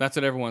 That's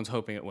what everyone's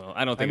hoping it will.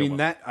 I don't think it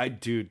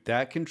will.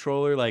 That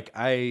controller, like,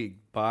 I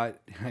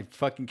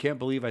fucking can't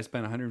believe I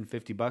spent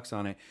 $150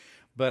 on it.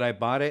 But I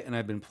bought it and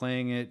I've been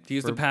playing it. Do you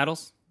use the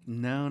paddles?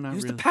 No, not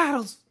really. Use the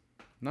paddles.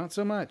 Not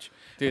so much.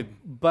 Dude.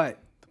 But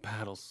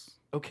paddles.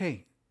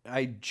 Okay,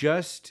 I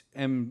just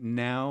am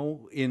now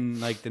in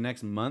like the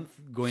next month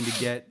going to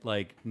get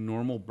like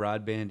normal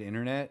broadband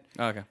internet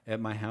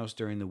at my house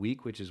during the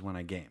week, which is when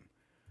I game.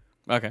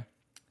 Okay.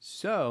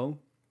 So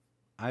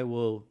I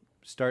will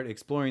start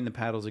exploring the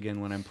paddles again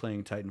when I'm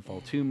playing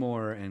Titanfall 2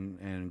 more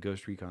and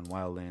Ghost Recon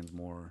Wildlands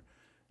more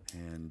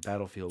and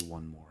Battlefield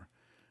 1 more.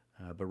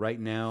 But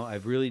right now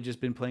I've really just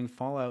been playing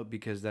Fallout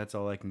because that's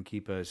all I can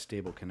keep a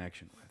stable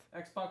connection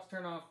with. Xbox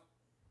turn off.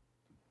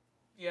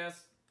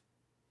 Yes.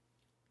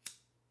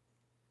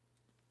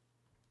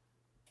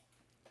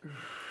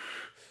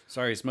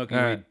 Sorry, smoking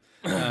weed.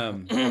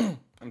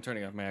 I'm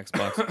turning off my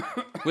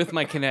Xbox with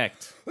my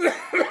Kinect.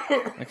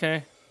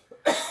 Okay.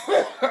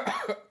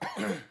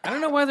 I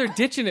don't know why they're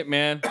ditching it,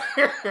 man.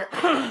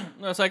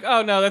 It's like,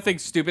 oh no, that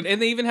thing's stupid.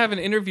 And they even have an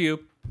interview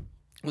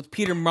with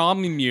Peter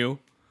Molyneux.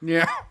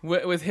 Yeah.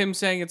 With him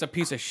saying it's a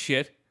piece of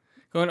shit.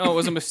 Going, oh, it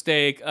was a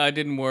mistake. It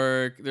didn't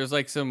work. There's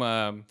like some,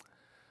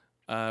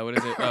 what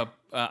is it?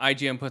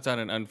 IGN puts out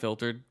an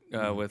unfiltered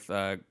with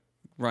Ryan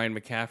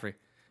McCaffrey.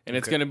 And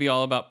it's going to be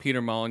all about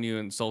Peter Molyneux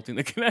insulting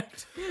the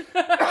Kinect.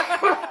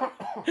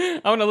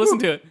 I want to listen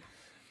to it.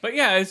 But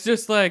yeah, it's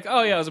just like,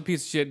 oh yeah, it was a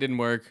piece of shit, didn't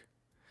work.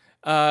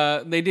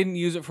 They didn't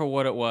use it for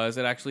what it was.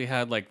 It actually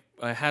had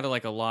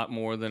a lot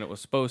more than it was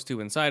supposed to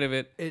inside of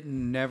it. It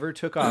never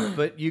took off,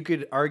 but you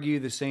could argue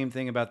the same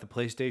thing about the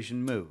PlayStation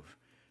Move,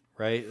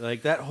 right?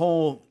 Like that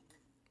whole,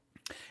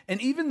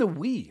 and even the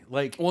Wii.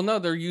 Like, Well, no,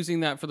 they're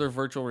using that for their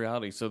virtual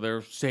reality, so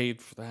they're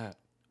saved for that.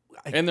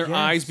 I And their guess-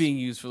 eyes being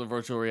used for the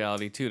virtual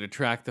reality too, to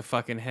track the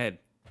fucking head.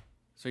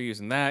 So you're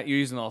using that. You're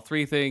using all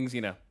three things,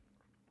 you know.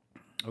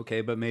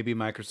 Okay, but maybe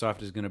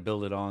Microsoft is going to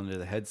build it all into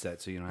the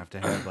headset, so you don't have to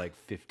have like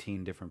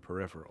 15 different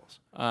peripherals.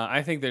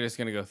 I think they're just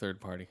gonna go third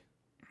party.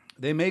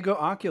 They may go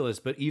Oculus,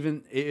 but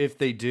even if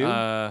they do,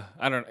 I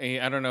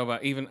don't know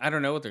what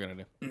they're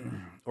gonna do.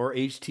 or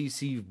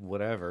HTC,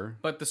 whatever.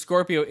 But the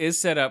Scorpio is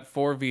set up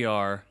for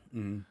VR.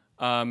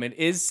 It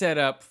is set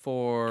up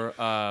for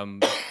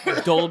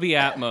Dolby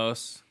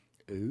Atmos,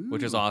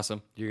 which is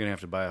awesome. You're going to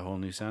have to buy a whole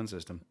new sound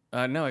system.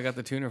 No, I got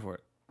the tuner for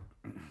it.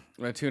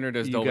 My tuner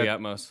does You Dolby got-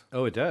 Atmos.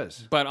 Oh, it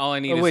does. But all I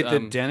need Oh, is wait, the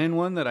Denon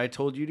one that I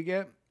told you to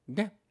get?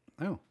 yeah.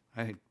 Oh,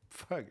 I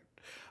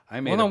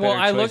made Well, a no, well, better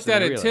I choice looked than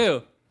at I it realized.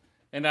 too,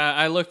 and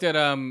I looked at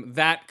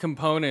that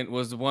component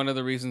was one of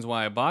the reasons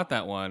why I bought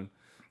that one,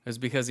 is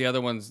because the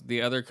other ones,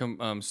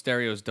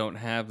 stereos don't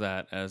have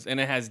that and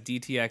it has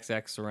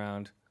DTXX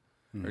surround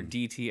or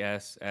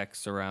DTSX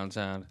surround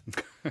sound,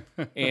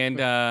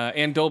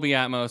 and Dolby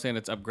Atmos, and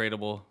it's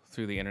upgradable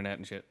through the internet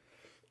and shit.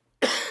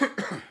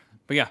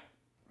 But yeah,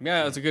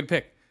 it's a good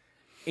pick.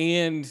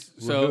 And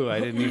so Woohoo, I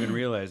didn't even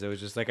realize. I was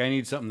just like, I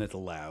need something that's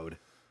loud.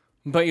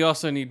 But you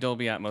also need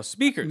Dolby Atmos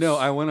speakers. No,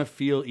 I want to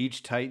feel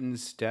each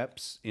Titan's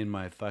steps in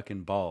my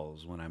fucking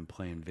balls when I'm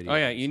playing video. Oh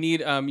yeah, you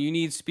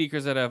need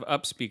speakers that have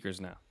up speakers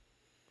now.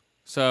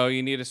 So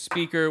you need a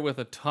speaker with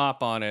a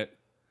top on it.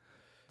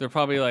 They're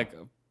probably like,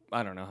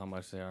 I don't know how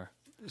much they are.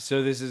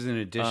 So this is in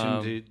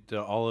addition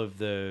to all of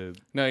the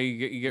No,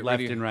 you get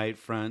left rid of, and right,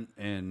 front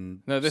and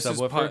No, this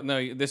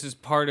subwoofer? this is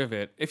part of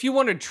it. If you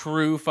wanted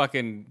true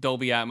fucking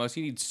Dolby Atmos,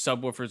 you need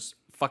subwoofers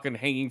fucking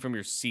hanging from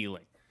your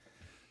ceiling.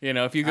 You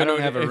know, if you go I don't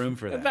to, have a room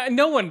for that.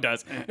 No one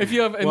does. If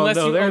you have, Well, unless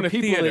no, you there own are a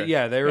people theater.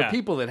 that, there are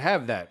people that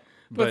have that.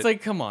 But it's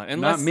like, come on,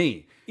 not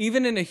me.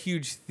 Even in a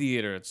huge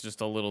theater, it's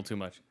just a little too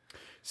much.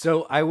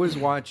 So I was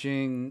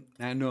watching.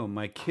 I know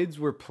my kids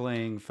were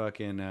playing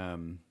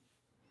fucking.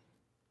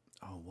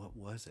 What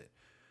was it?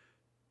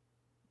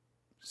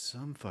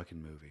 Some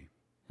fucking movie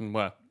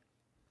What?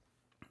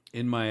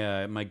 in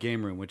my my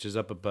game room, which is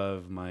up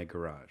above my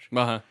garage.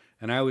 Uh-huh.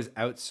 And I was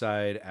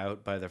outside,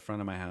 out by the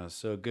front of my house,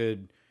 so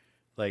good,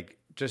 like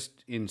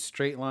just in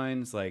straight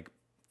lines, like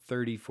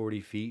 30,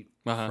 40 feet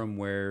from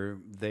where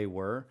they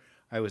were.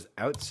 I was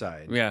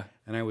outside, Yeah.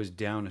 and I was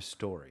down a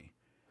story.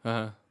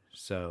 Uh-huh.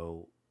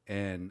 So,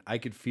 and I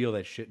could feel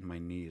that shit in my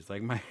knees.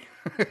 Like my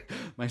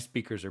my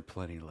speakers are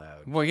plenty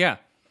loud. Well, yeah.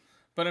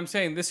 But I'm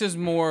saying this is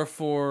more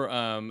for,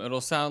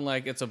 it'll sound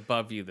like it's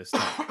above you this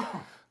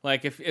time.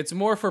 Like, if it's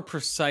more for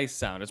precise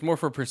sound, it's more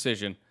for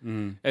precision.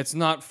 It's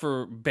not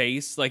for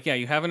bass. Like, yeah,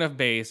 you have enough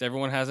bass.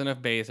 Everyone has enough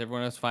bass.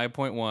 Everyone has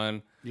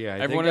 5.1. Yeah,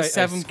 everyone I has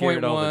think I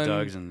scared all the 7.1.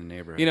 dogs in the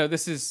neighborhood. You know,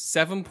 this is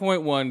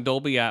 7.1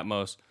 Dolby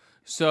Atmos.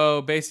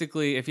 So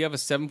basically, if you have a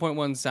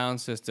 7.1 sound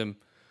system,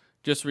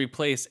 just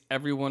replace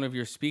every one of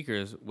your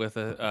speakers with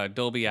a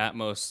Dolby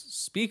Atmos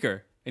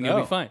speaker, and you'll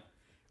be fine.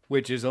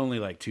 Which is only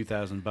like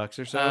 $2,000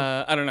 or so.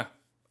 I don't know.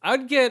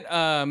 I'd get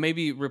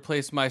maybe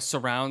replace my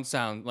surround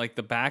sound, like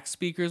the back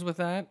speakers with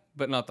that,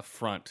 but not the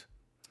front.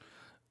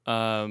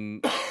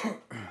 Maybe.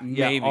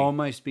 Yeah, all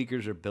my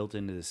speakers are built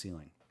into the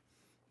ceiling,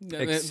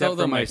 except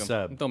for my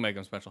sub. They'll make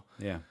them special.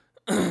 Yeah.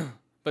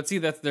 But see,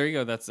 there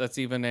you go. That's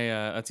even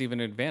an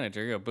advantage.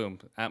 There you go. Boom.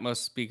 Atmos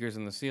speakers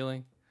in the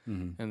ceiling,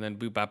 and then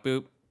boop bop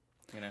boop.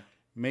 You know.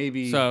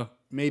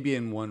 Maybe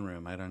in one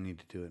room. I don't need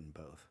to do it in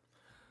both.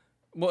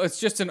 Well, it's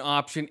just an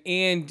option,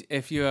 and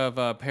if you have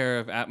a pair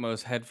of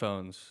Atmos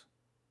headphones,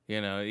 you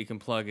know, you can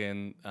plug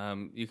in.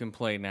 You can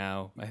play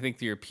now. I think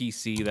through your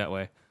PC that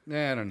way.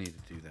 Nah, I don't need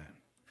to do that.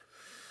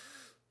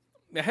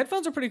 The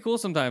headphones are pretty cool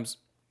sometimes.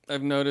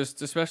 I've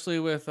noticed, especially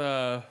with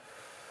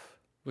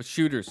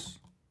shooters.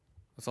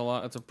 It's a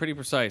lot. It's a pretty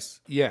precise.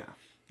 Yeah.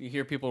 You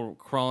hear people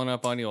crawling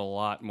up on you a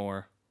lot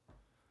more.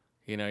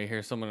 You know, you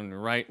hear someone on the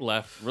right,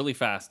 left, really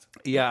fast.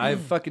 Yeah,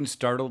 I've fucking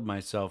startled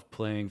myself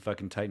playing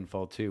fucking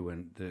Titanfall 2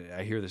 when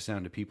I hear the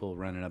sound of people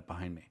running up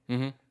behind me.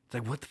 Mm-hmm. It's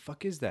like, what the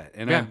fuck is that?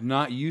 And I'm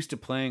not used to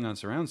playing on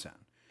surround sound.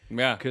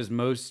 Yeah. Because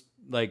most,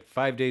 like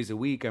 5 days a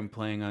week, I'm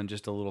playing on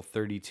just a little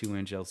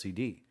 32-inch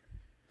LCD.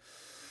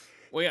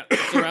 Well, yeah,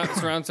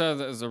 surround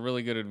sound is a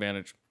really good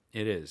advantage.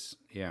 It is,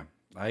 yeah.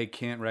 I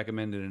can't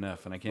recommend it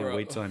enough, and I can't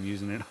wait till I'm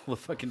using it all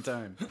the fucking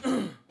time.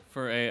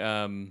 For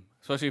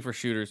especially for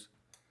shooters.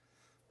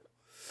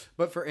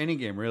 But for any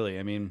game, really,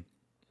 I mean...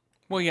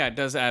 Well, yeah, it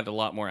does add a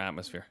lot more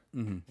atmosphere.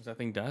 Mm-hmm. Is that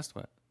thing dust?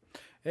 What?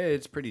 Hey,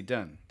 it's pretty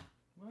done.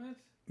 What?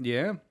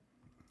 Yeah?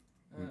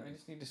 I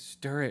just need to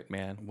stir it,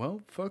 man.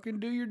 Well, fucking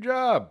do your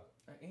job.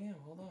 I am.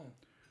 Hold on.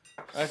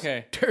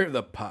 Okay. Stir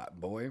the pot,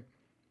 boy.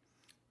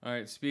 All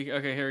right.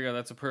 Okay, here we go.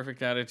 That's a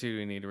perfect attitude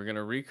we need. We're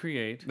gonna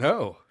recreate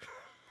No.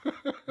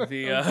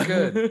 the.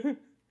 Good.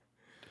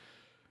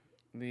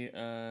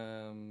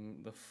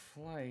 The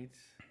flight.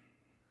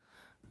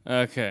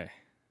 Okay.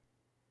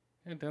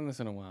 I haven't done this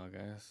in a while,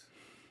 guys.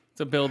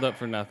 It's a build up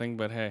for nothing,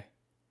 but hey.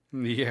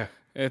 Yeah.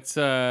 It's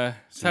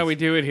how we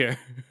do it here.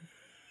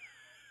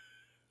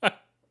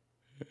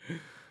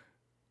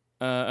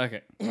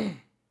 Okay.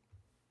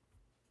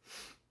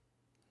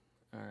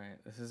 All right.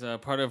 This is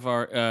part of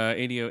our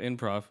ADO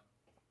improv.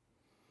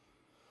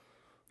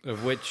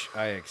 Of which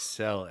I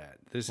excel at.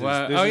 This is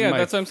Well, this oh, is yeah, my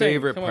that's what I'm saying.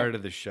 favorite Come on. part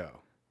of the show.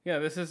 Yeah,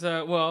 this is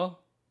well,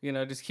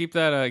 just keep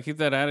that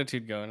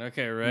attitude going.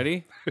 Okay,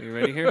 ready? You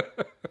ready here?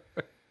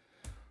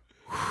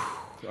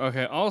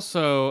 Okay.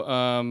 Also,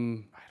 I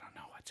don't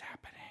know what's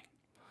happening.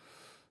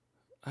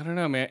 I don't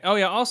know, man. Oh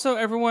yeah. Also,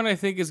 everyone I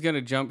think is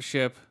gonna jump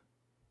ship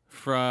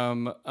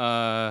from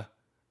PlayStation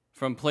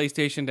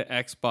to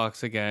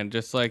Xbox again,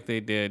 just like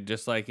they did,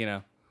 just like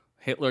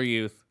Hitler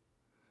Youth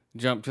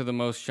jumped to the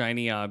most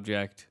shiny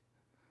object.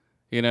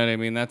 You know what I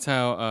mean? That's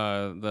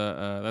how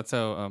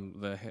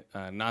the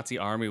Nazi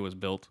army was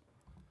built.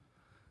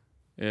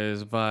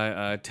 Is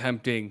by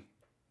tempting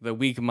the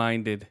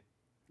weak-minded.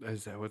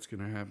 Is that what's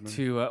gonna happen?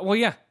 To well,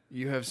 yeah.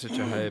 You have such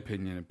a high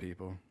opinion of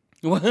people.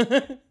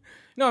 What?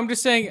 No, I'm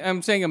just saying.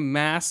 I'm saying a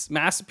mass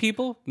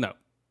people. No,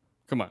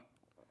 come on.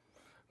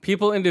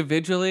 People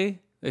individually,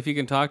 if you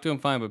can talk to them,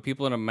 fine. But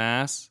people in a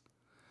mass,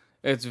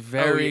 it's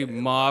very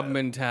mob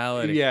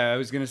mentality. Yeah, I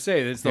was gonna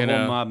say that's the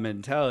whole mob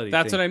mentality.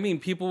 That's thing. what I mean.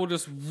 People will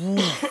just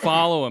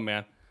follow him,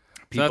 man.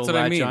 People that's what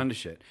I mean. onto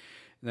shit.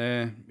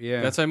 Yeah.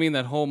 That's what I mean.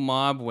 That whole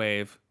mob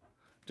wave,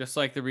 just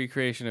like the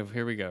recreation of.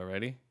 Here we go.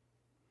 Ready?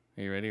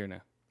 Are you ready or no?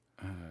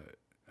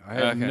 I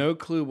have no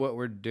clue what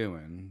we're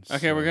doing.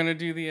 Okay, so. we're gonna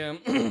do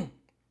the.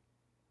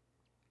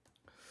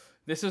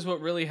 This is what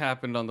really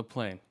happened on the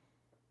plane.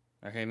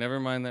 Okay, never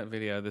mind that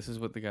video. This is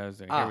what the guy was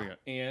doing. Here we go.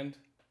 And.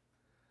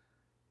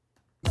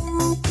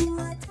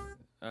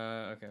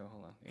 Okay, well,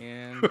 hold on.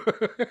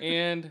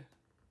 And.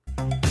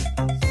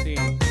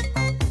 Scene.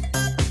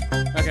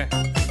 Okay,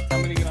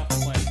 tell me to get off the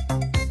plane.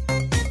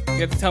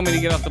 You have to tell me to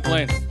get off the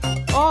plane.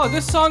 Oh,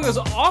 this song is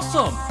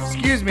awesome.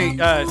 Excuse me,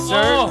 sir.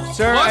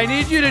 Sir, what? I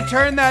need you to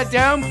turn that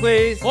down,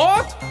 please.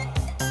 What?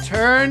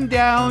 Turn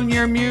down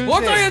your music.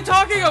 What are you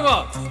talking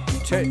about?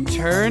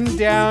 Turn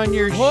down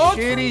your What?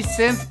 shitty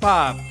synth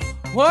pop.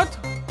 What?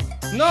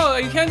 No,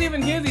 you can't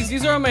even hear these.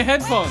 These are on my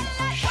headphones.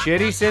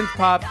 Shitty synth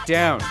pop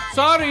down.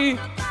 Sorry.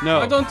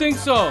 No. I don't think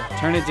so.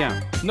 Turn it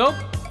down. Nope.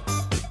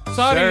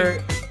 Sorry.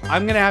 Sir,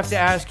 I'm gonna have to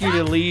ask you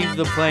to leave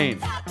the plane.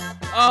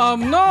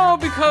 No,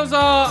 because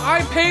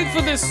I paid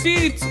for this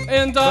seat,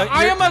 and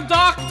I am a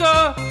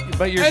doctor,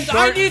 But you're and short.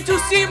 I need to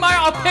see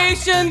my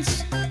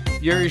patients.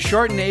 You're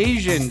short and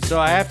Asian, so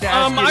I have to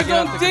ask you to I get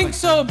off don't the think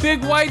so,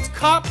 big white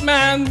cop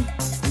man.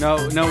 No,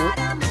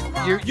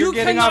 you're You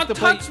getting cannot off the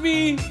plane. touch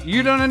me.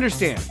 You don't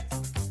understand.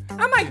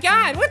 Oh my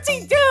God, what's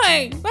he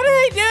doing? What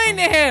are they doing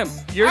to him?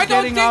 You're I don't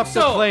getting think off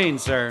the so. plane,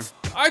 sir.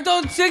 I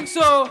don't think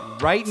so.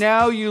 Right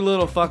now, you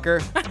little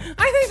fucker. I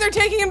think they're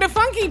taking him to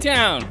Funky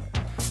Town.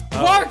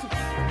 What?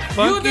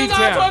 Funky You do not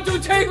Town. want to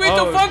take me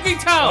to Funky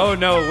Town. Oh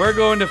no, we're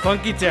going to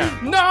Funky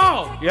Town.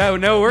 No. Yeah,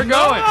 no, we're going.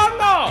 No. Ow,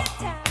 no.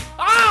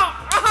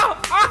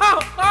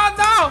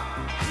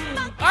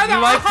 I You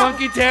don't like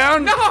Funky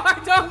Town? No, I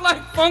don't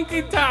like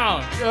Funky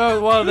Town. Oh,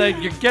 well,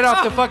 then you get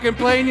off the fucking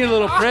plane, you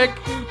little prick.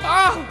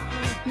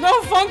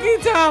 No Funky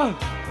Town.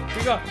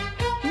 You go.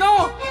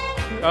 No.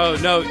 Oh,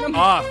 no,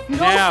 off No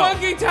now.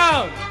 Funky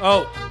Town.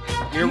 Oh,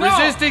 you're No.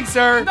 resisting,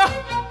 sir. No.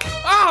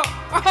 Ow.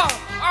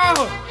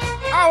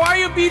 Why are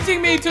you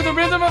beating me to the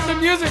rhythm of the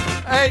music?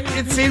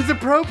 It seems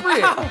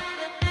appropriate.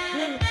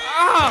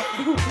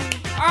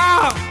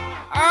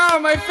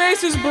 My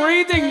face is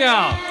breathing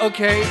now.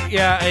 Okay,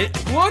 yeah.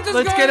 What is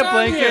Let's going get a on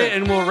blanket here?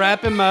 and we'll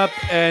wrap him up.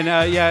 And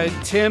yeah,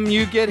 Tim,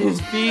 you get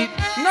his feet.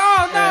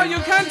 No, you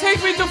can't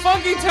take me to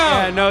Funky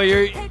Yeah, Town. no,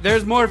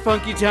 there's more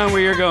Funky Town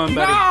where you're going,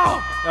 buddy.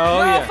 No. Oh,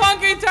 No yeah.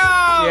 Funky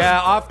Town.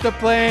 Yeah, off the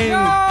plane. No.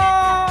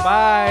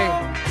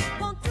 Bye.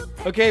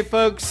 Okay,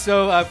 folks,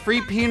 so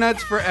free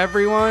peanuts for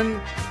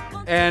everyone.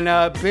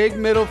 And big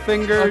middle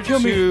finger kill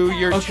me. to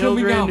your Kill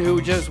me children now.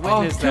 who just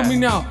witnessed Kill that. me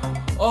now.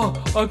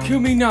 Kill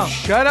me now.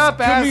 Shut up,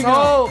 Kill me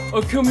asshole!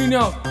 now. Kill me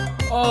now.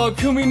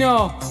 Kill me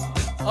now.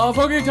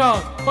 Funky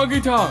Town.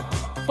 Funky Town.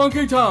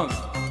 Funky Town.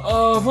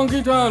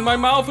 Funky Town. My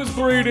mouth is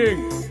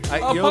bleeding.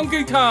 You'll-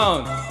 Funky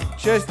Town.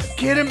 Just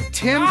get him,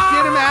 Tim,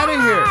 get him out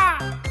of here.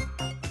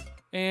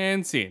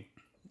 And scene.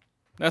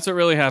 That's what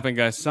really happened,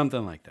 guys.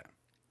 Something like that.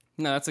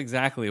 No, that's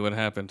exactly what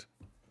happened.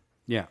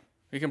 Yeah.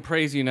 We can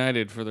praise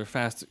United for their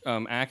fast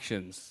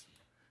actions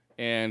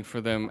and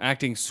for them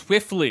acting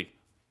swiftly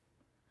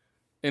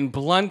and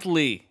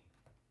bluntly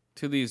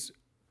to these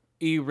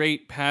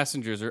irate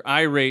passengers or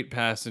irate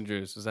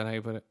passengers. Is that how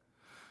you put it?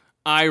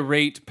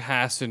 Irate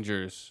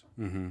passengers.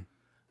 Mm-hmm.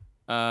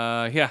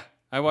 Yeah,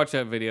 I watched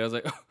that video. I was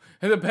like, oh,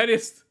 and the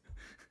best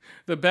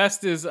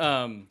is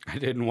I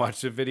didn't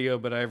watch the video,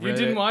 but I've read it.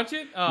 You didn't watch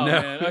it? Oh No.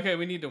 man. Okay,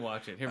 we need to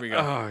watch it. Here we go.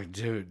 Oh,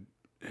 dude.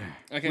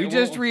 Okay, We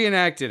just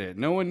reenacted it.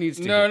 No one needs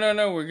to. No.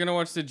 We're gonna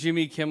watch the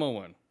Jimmy Kimmel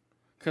one,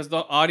 because the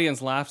audience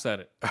laughs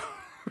at it.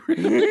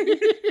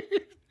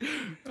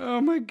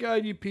 Oh my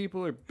God, you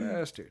people are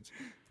bastards.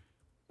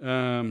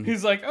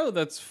 He's like, oh,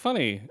 that's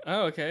funny.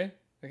 Oh, okay.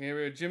 Okay, here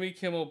we go. Jimmy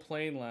Kimmel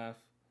plane laugh.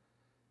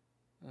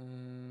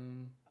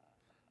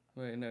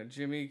 Wait, no.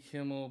 Jimmy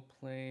Kimmel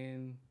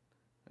plane.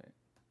 Wait.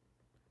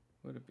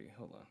 What would it be?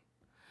 Hold on.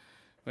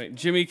 Wait,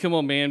 Jimmy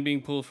Kimmel man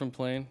being pulled from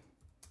plane.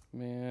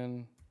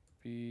 Man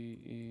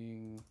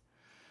being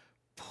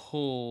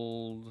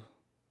pulled.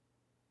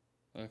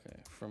 Okay,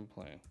 from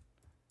plane.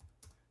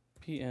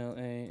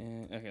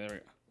 PLAN. Okay, there we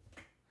go.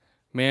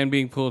 Man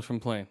being pulled from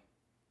plane.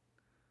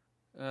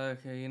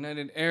 Okay,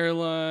 United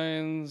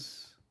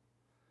Airlines.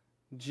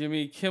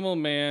 Jimmy Kimmel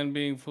man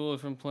being pulled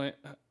from plane.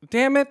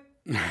 Damn it!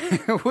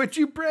 What'd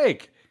you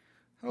break?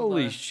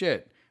 Holy on.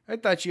 shit. I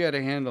thought you had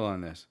a handle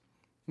on this.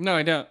 No,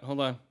 I don't.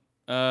 Hold on.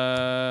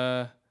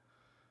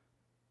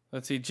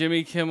 Let's see.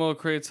 Jimmy Kimmel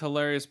creates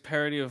hilarious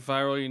parody of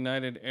viral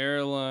United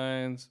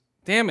Airlines.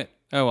 Damn it.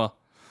 Oh, well.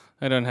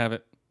 I don't have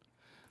it.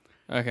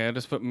 Okay, I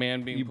just put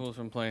man being pulled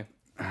from plane.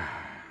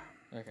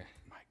 Okay.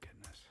 My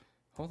goodness.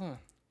 Hold on.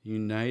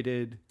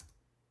 United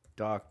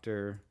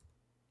Doctor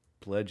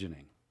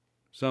Bludgeoning.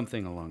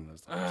 Something along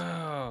those lines.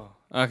 Oh.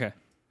 Okay.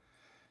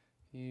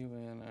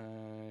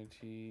 UNITED.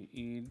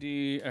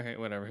 Okay,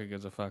 whatever. Who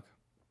gives a fuck?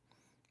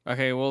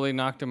 Okay, well, they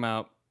knocked him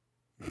out.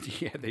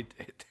 Yeah, they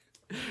did.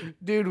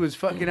 Dude was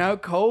fucking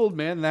out cold,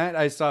 man. That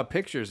I saw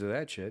pictures of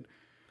that shit.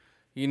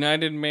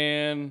 United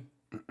Man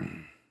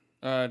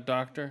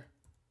Doctor.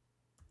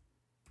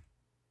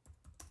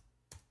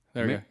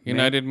 There we go.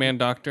 United Man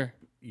Doctor.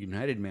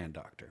 United Man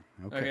Doctor.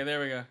 Okay,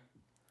 there we go.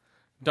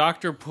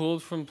 Doctor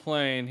pulled from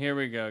plane. Here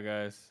we go,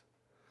 guys.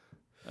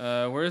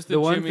 Where's the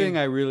one Jimmy? thing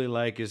I really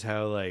like is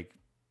how, like,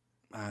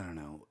 I don't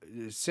know,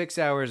 6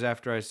 hours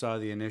after I saw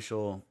the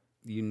initial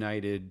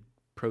United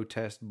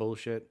protest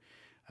bullshit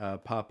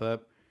pop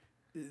up,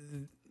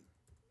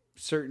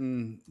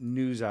 certain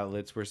news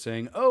outlets were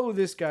saying, oh,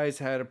 this guy's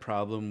had a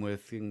problem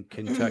with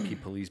Kentucky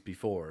police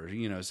before,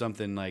 you know,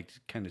 something like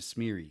kind of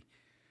smeary.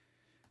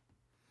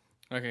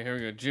 Okay, here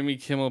we go. Jimmy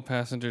Kimmel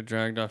passenger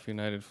dragged off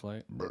United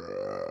flight.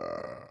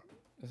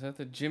 Is that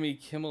the Jimmy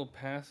Kimmel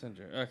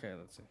passenger? Okay,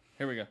 let's see.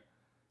 Here we go.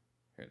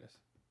 Here it is.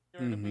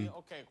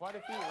 Okay, quite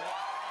a few.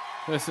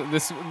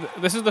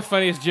 This is the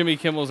funniest Jimmy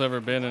Kimmel's ever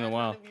been in a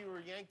while. You were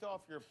yanked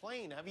off your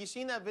plane. Have you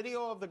seen that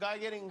video of the guy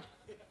getting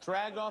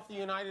dragged off the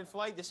United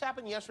flight? This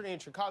happened yesterday in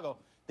Chicago.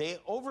 They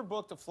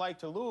overbooked a flight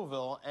to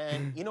Louisville,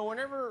 and you know,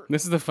 whenever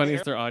this is the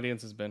funniest their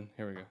audience has been.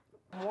 Here we go.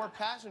 More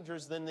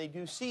passengers than they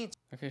do seats.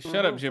 Okay,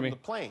 shut up, Jimmy. From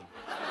the plane.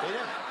 They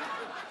didn't.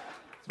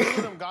 Three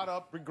of them got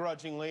up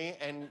begrudgingly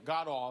and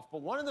got off,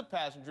 but one of the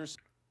passengers'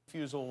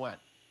 refusal went.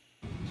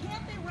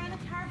 Can't they rent a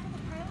car for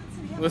the pilots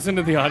and Listen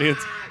to the audience.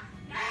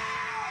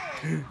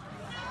 Oh my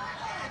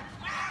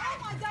God! Oh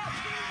my God!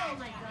 Oh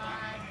my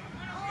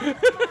God!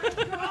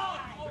 No!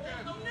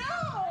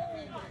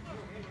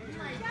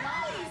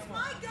 Guys,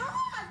 my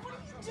God! What are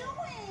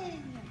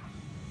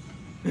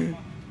you doing?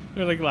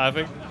 They're like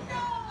laughing. No,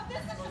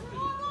 this is wrong!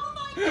 Oh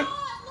my God!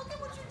 Look at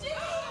what you did!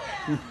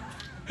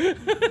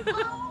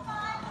 Oh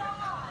my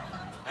God!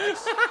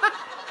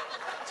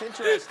 It's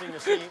interesting to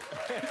see.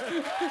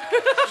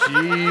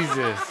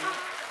 Jesus.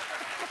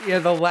 Yeah,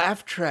 the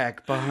laugh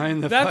track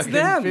behind the That's fucking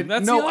them.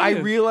 That's no, the I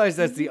audience. realize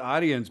that's the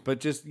audience,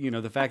 but just, you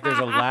know, the fact there's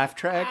a laugh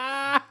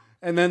track,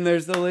 and then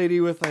there's the lady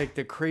with like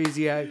the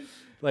crazy eye.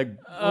 Like,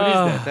 what is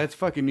that? That's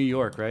fucking New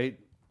York, right?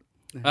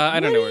 I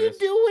don't know what it is.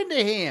 What are you doing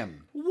to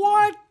him?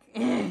 What?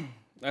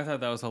 I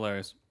thought that was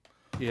hilarious.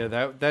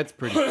 Yeah, that's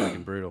pretty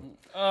fucking brutal.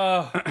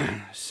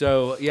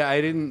 So yeah, I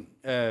didn't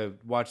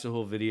watch the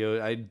whole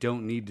video. I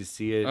don't need to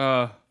see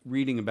it.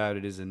 Reading about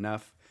it is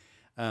enough.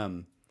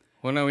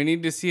 Well, no, we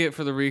need to see it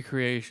for the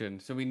recreation,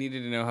 so we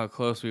needed to know how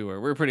close we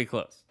were. We're pretty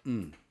close.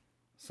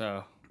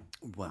 So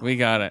we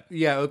got it.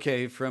 Yeah,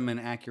 okay. From an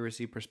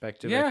accuracy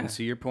perspective, I can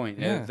see your point.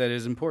 Yeah. That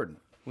is important.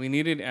 We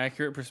needed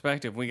accurate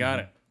perspective. We got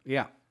it.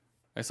 Yeah.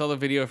 I saw the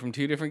video from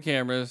 2 different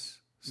cameras,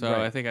 so Right.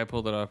 I think I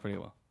pulled it off pretty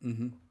well.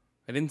 Mm-hmm.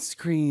 I didn't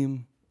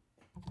scream.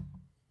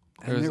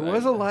 And there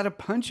was a lot of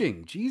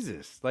punching.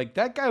 Jesus. Like,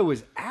 that guy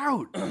was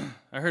out.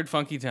 I heard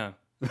Funky Town.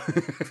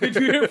 Did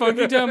you hear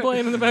Funky Town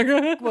playing in the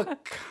background? Well,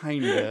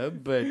 kind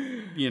of, but,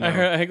 you know.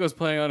 I think it was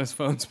playing on his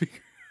phone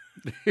speaker.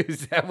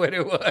 Is that what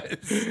it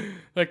was?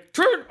 Like,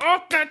 turn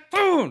off that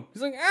phone!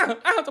 He's like, ow,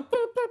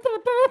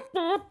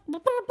 ow,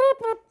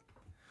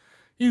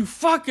 you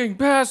fucking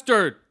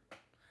bastard!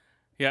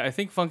 Yeah, I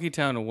think Funky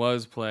Town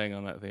was playing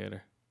on that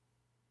theater.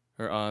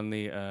 Or on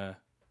the,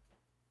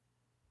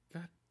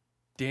 God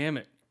damn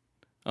it.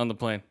 On the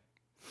plane.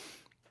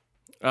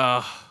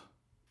 All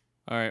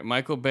right,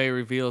 Michael Bay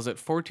reveals that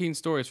 14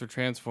 stories for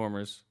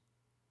Transformers.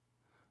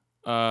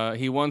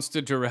 He wants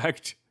to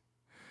direct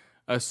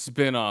a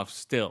spin-off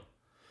still.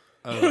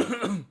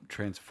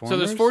 Transformers? So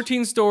there's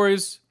 14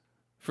 stories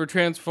for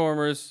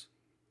Transformers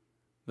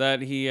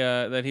that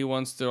he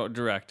wants to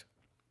direct.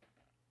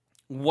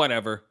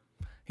 Whatever.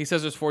 He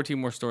says there's 14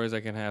 more stories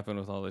that can happen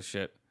with all this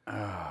shit.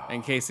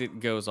 In case it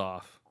goes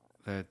off.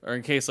 Or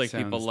in case like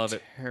people love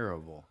it.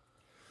 Terrible.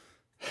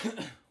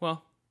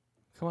 Well,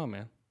 come on,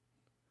 man.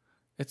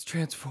 It's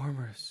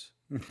Transformers.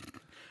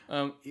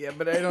 Yeah,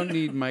 but I don't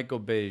need Michael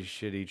Bay's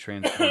shitty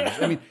Transformers.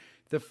 I mean,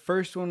 the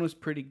first one was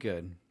pretty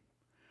good.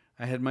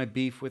 I had my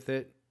beef with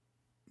it,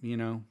 you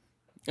know.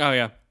 Oh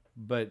yeah,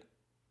 but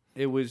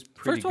it was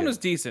pretty First one good. was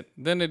decent.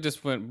 Then it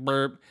just went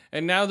burp,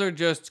 and now they're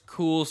just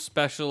cool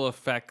special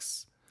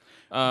effects.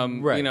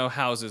 Right. You know,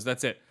 houses.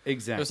 That's it.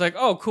 Exactly. It's like,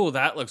 oh, cool.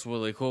 That looks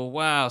really cool.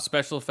 Wow,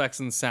 special effects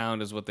and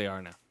sound is what they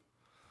are now.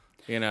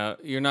 You know,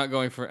 you're not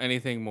going for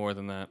anything more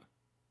than that.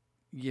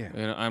 Yeah.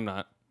 You know, I'm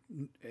not.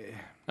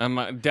 I'm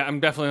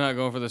definitely not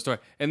going for the story.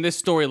 And this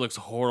story looks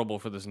horrible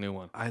for this new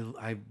one.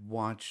 I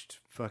watched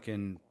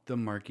fucking the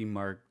Marky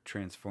Mark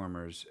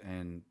Transformers,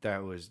 and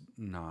that was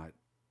not.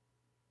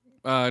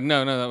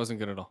 No, that wasn't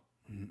good at all.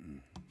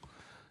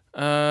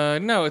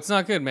 No, it's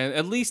not good, man.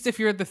 At least if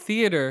you're at the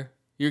theater,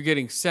 you're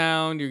getting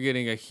sound, you're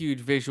getting a huge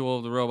visual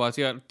of the robots.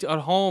 Yeah, at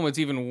home, it's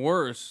even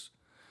worse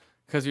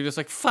because you're just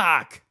like,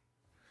 fuck.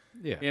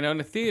 Yeah. You know, in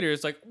the theater,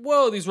 it's like,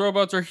 whoa, these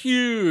robots are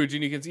huge,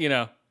 and you can, you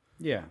know.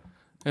 Yeah.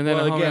 And then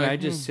well, at home, again, you're I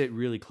like, just sit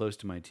really close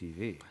to my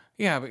TV.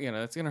 Yeah, but you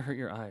know, it's gonna hurt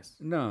your eyes.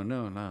 No.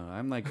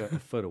 I'm like a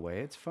foot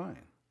away. It's fine.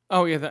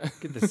 Oh yeah, that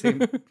Get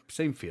the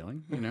same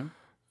feeling, you know.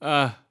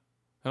 I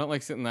don't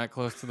like sitting that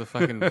close to the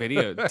fucking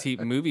video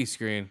movie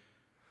screen.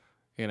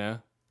 You know.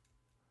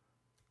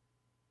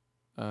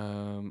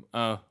 Oh,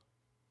 all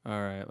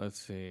right. Let's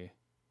see.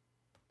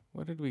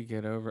 What did we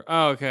get over?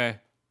 Oh, okay.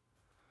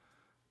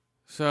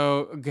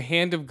 So,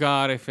 Hand of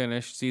God, I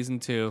finished season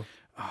 2.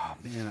 Oh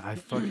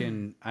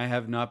man, I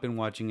have not been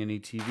watching any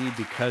TV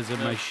because of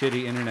my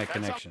shitty internet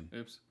connection.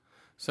 Oops.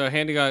 So,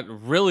 Hand of God,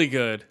 really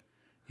good.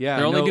 Yeah,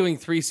 they're only doing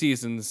 3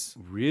 seasons.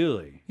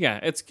 Really?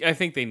 Yeah, I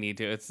think they need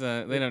to. It's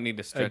they don't need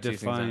to stretch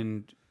these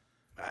things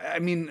out. I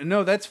mean,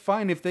 no, that's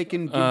fine if they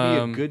can give me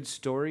a good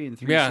story in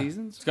 3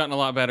 seasons. It's gotten a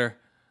lot better.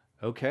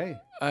 Okay.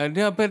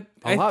 No, but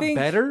a lot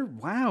better.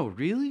 Wow,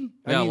 really?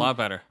 Yeah, a lot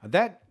better.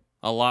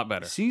 A lot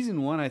better.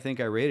 Season 1, I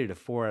think I rated a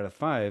 4 out of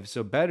 5.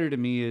 So better to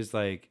me is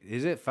like,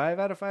 is it 5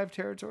 out of 5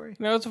 territory?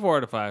 No, it's a 4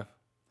 out of 5.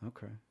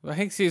 Okay. I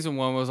think season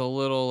 1 was a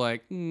little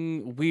like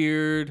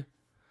weird.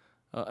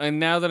 And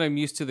now that I'm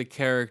used to the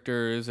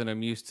characters and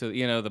I'm used to,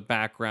 you know, the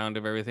background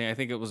of everything, I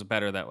think it was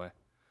better that way.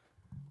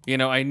 You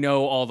know, I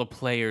know all the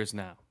players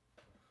now.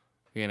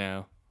 You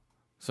know,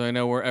 so I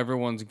know where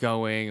everyone's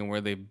going and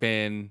where they've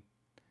been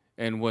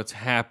and what's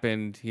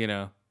happened, you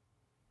know.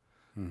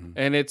 Mm-hmm.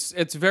 And it's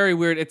very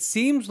weird. It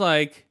seems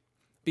like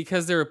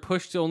because they were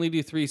pushed to only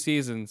do 3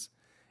 seasons,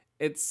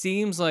 it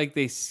seems like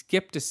they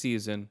skipped a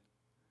season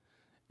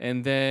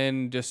and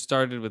then just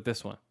started with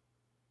this one.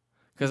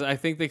 Because I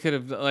think they could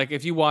have, like,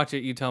 if you watch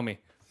it, you tell me.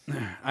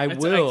 I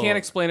will. I can't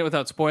explain it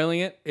without spoiling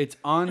it. It's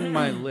on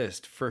my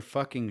list for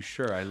fucking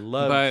sure. I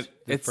loved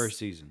the first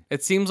season.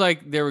 It seems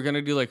like they were going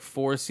to do like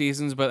 4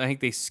 seasons, but I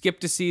think they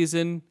skipped a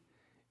season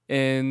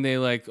and they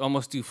like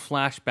almost do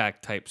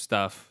flashback type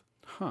stuff.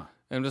 Huh.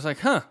 And I'm just like,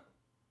 huh.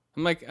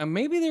 I'm like,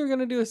 maybe they were going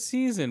to do a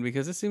season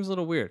because it seems a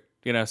little weird.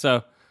 You know,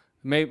 so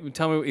maybe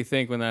tell me what you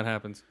think when that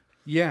happens.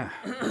 Yeah.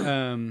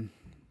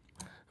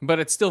 But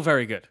it's still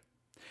very good.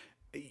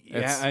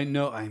 Yeah, I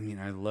know. I mean,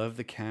 I love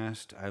the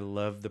cast. I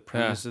love the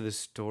premise of the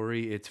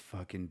story. It's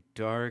fucking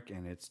dark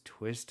and it's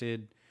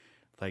twisted.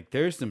 Like,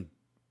 there's some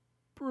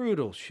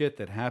brutal shit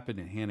that happened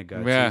in Hand of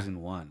God season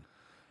 1.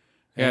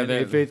 And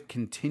if it's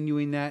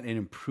continuing that and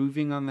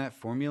improving on that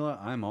formula,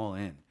 I'm all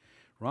in.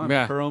 Ron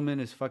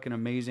Perlman is fucking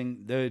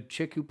amazing. The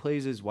chick who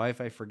plays his wife,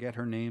 I forget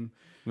her name.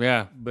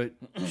 Yeah. But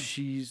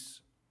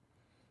she's...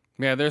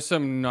 Yeah, there's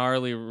some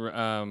gnarly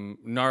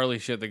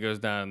shit that goes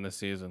down in this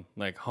season.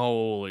 Like,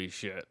 holy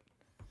shit.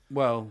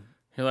 Well,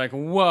 you're like,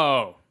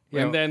 whoa.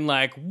 And then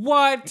like,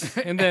 what?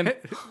 And then,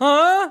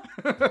 huh?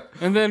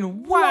 And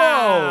then,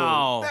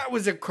 wow. Whoa, that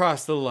was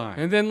across the line.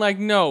 And then like,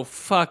 no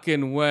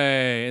fucking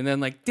way. And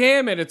then like,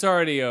 damn it, it's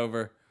already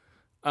over.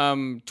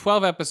 12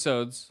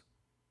 episodes,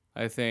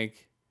 I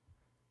think.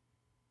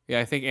 Yeah,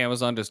 I think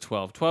Amazon does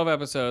 12. 12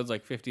 episodes,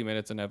 like 50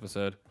 minutes an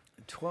episode.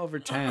 12 or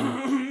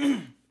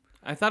 10.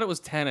 I thought it was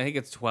 10. I think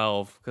it's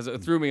 12 because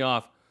it threw me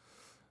off.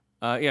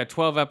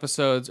 12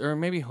 episodes, or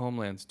maybe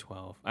Homeland's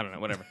 12. I don't know,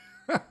 whatever.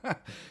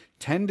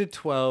 10 to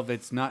 12,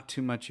 it's not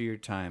too much of your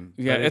time.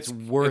 Yeah, it's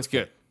worth it's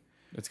good.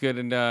 It's good,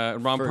 and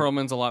Ron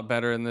Perlman's a lot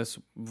better in this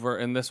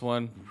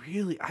one.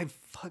 Really? I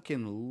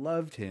fucking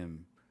loved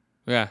him.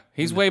 Yeah,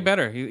 he's way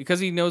better because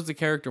he knows the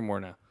character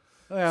more now.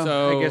 Well,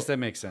 so, I guess that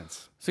makes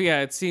sense. So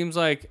yeah, it seems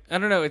like, I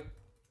don't know,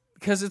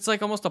 because it's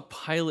like almost a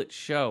pilot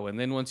show, and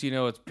then once you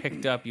know it's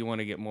picked up, you want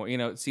to get more. You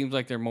know, it seems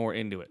like they're more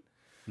into it.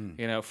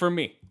 You know, for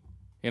me.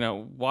 You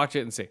know, watch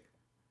it and see.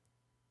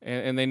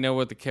 And they know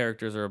what the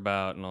characters are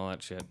about and all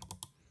that shit.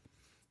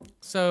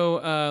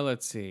 So,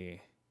 let's see.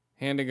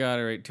 Hand of God,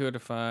 rate 2 out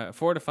of 5,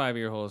 4 to 5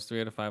 ear holes,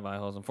 3 out of 5 eye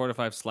holes, and 4 to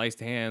 5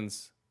 sliced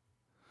hands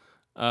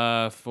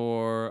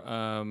for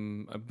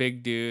a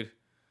big dude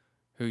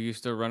who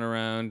used to run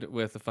around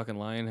with a fucking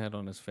lion head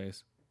on his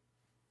face.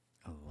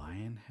 A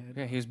lion head?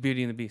 Yeah, he was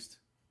Beauty and the Beast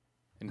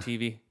in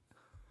TV.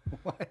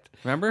 What?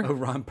 Remember? Oh,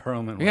 Ron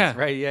Perlman was. Yeah.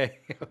 Right, yeah.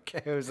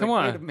 Okay, I was Come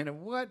on. wait a minute,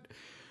 what?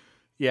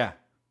 Yeah.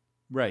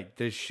 Right.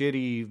 The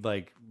shitty,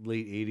 like,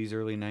 late 80s,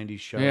 early 90s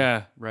show.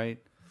 Yeah. Right?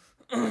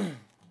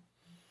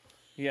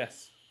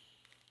 Yes.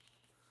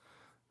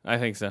 I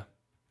think so.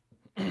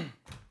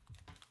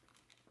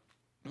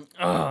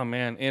 Oh,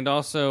 man. And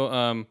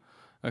also,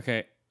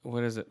 okay,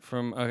 what is it?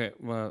 Okay,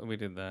 well, we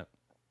did that.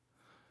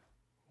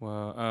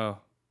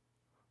 Well,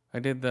 I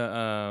did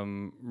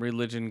the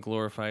religion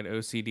glorified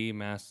OCD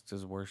masked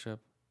as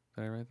worship.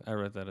 Did I write that? I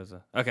wrote that as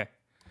a... Okay.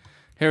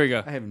 Here we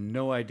go. I have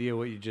no idea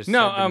what you just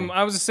No, said to me.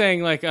 I was just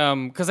saying, like,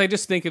 because I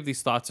just think of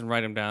these thoughts and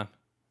write them down.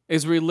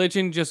 Is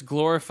religion just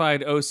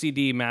glorified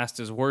OCD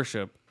masked as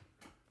worship?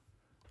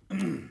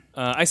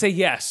 I say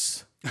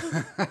yes.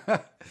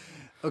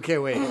 Okay,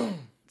 wait.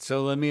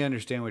 So let me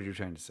understand what you're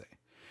trying to say.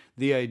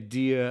 The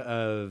idea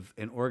of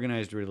an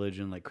organized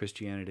religion like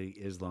Christianity,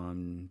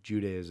 Islam,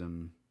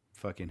 Judaism,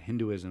 fucking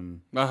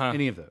Hinduism,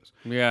 any of those.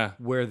 Yeah.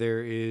 Where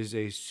there is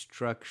a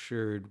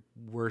structured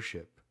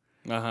worship.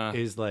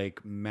 Is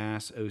like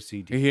mass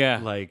OCD. Yeah.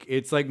 Like,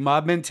 it's like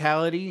mob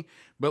mentality,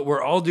 but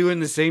we're all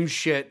doing the same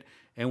shit,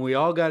 and we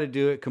all got to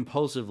do it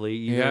compulsively,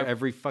 either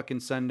every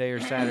fucking Sunday or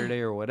Saturday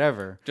or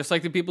whatever. Just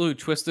like the people who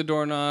twist the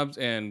doorknobs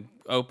and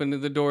open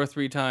the door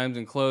 3 times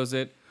and close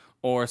it,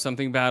 or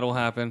something bad will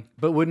happen.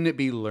 But wouldn't it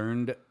be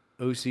learned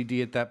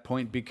OCD at that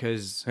point?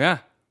 Because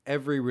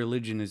every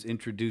religion is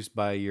introduced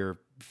by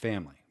your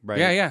family,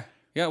 right?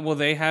 Yeah, well,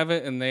 they have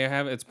it, and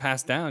it's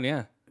passed down,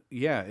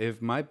 Yeah,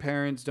 if my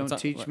parents don't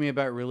teach me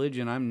about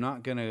religion, I'm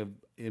not going to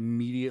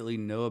immediately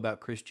know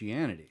about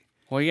Christianity.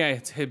 Well, yeah,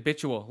 it's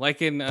habitual.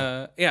 Like in,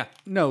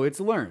 No, it's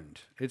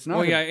learned. It's not.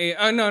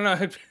 Well,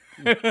 no.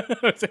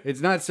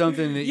 It's not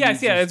something that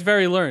Yes, it's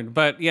very learned.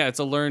 But, yeah, it's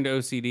a learned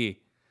OCD.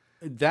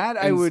 That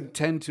I would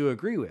tend to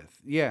agree with.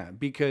 Yeah,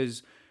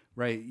 because,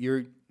 right,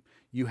 you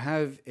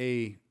have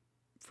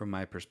from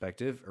my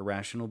perspective, a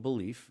rational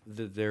belief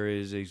that there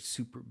is a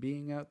super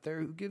being out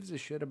there who gives a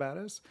shit about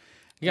us.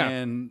 Yeah.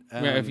 And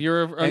if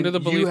you're under the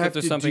belief that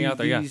there's something out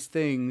there, you have to do these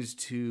things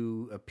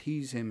to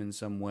appease him in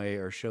some way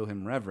or show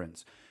him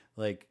reverence,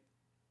 like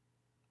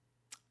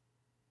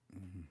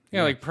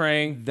like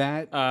praying.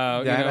 That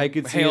I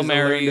could see Hail as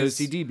Marys, a learned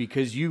OCD,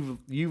 because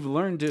you've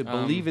learned to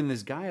believe in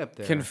this guy up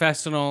there.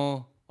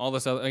 Confessional, all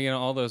this other,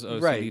 all those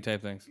OCD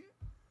type things.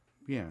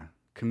 Yeah,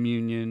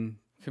 communion,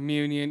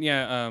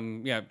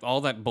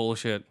 all that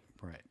bullshit.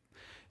 Right.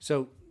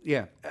 So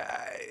yeah,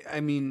 I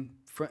mean,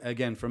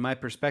 again, from my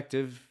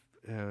perspective.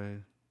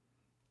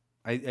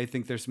 I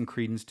think there's some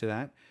credence to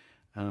that.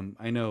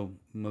 I know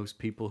most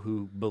people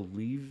who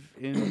believe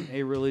in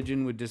a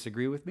religion would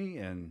disagree with me,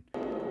 and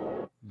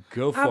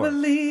go for it. I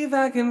believe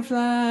I can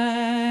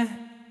fly.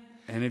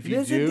 And if you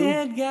There's do, a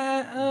dead guy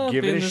up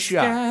give in it a the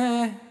shot.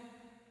 sky.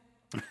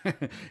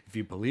 If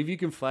you believe you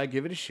can fly,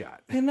 give it a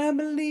shot. And I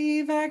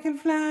believe I can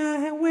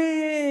fly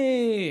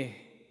away.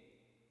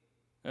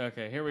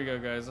 Okay, here we go,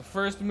 guys. The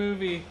first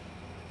movie.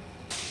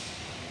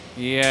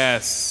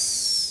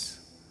 Yes.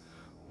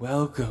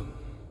 Welcome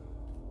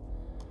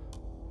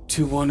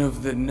to one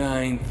of the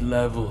 9th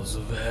levels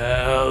of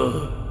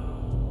hell.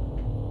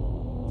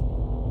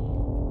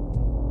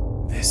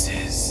 This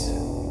is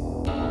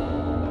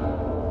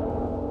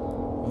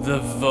the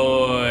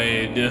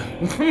Void. Let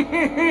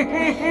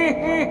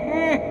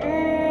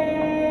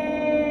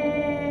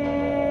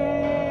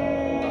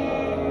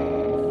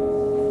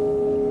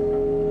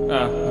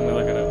me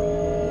look it up.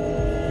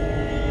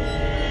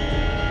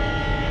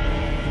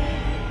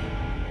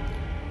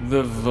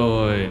 The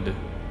Void.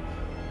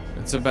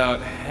 It's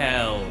about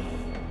hell,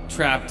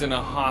 trapped in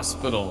a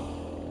hospital,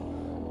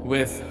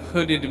 with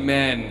hooded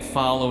men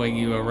following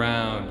you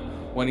around,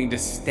 wanting to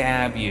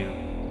stab you.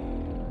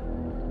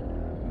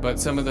 But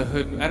some of the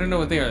I don't know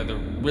what they are.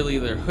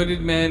 They're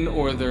hooded men,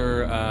 or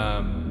they're,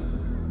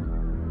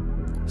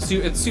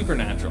 it's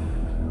supernatural.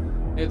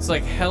 It's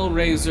like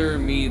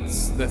Hellraiser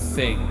meets The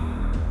Thing.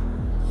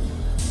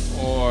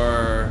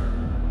 Or,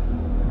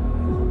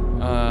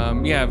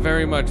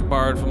 very much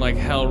borrowed from like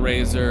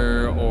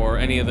Hellraiser or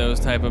any of those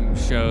type of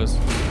shows.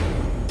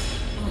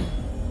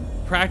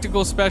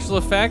 Practical special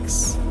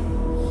effects.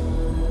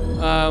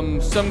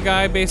 Some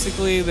guy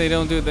basically, they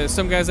don't do this.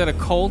 Some guy's at a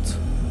cult.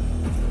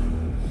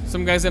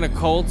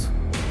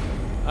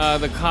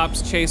 The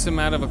cops chase him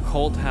out of a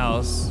cult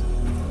house.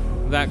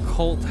 That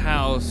cult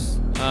house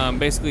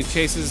basically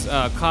chases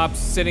cops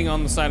sitting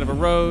on the side of a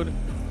road.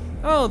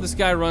 Oh, this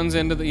guy runs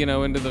into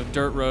the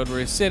dirt road where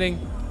he's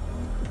sitting.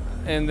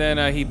 And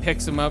then he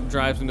picks him up,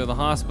 drives him to the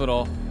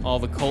hospital. All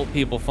the cult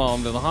people follow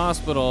him to the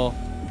hospital.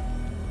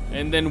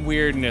 And then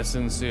weirdness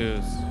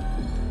ensues.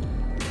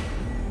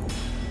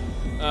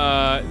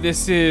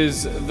 This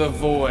is The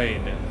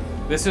Void.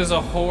 This is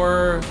a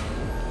horror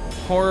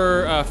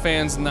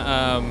fans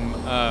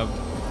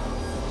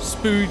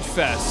spooge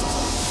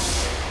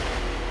fest.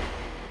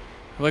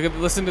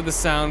 Listen to the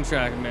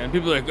soundtrack, man.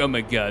 People are like, oh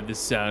my god, this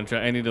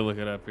soundtrack. I need to look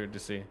it up here to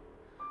see.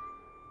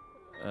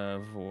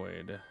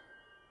 Void.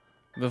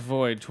 The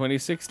Void,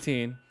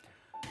 2016.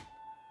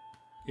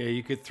 Yeah,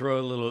 you could throw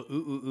a little ooh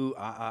ooh ooh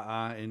ah ah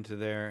ah into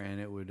there,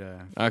 and it would.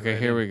 Okay,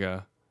 here we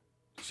go.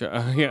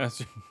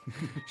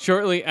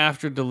 Shortly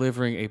after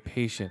delivering a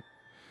patient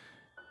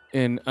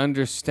an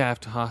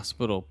understaffed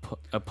hospital,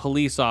 a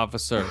police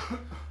officer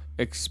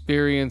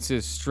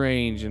experiences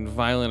strange and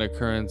violent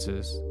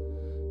occurrences,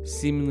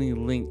 seemingly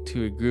linked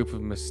to a group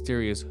of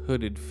mysterious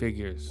hooded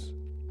figures.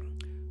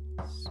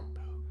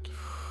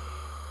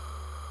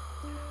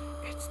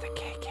 It's the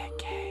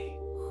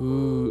KKK.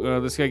 Ooh,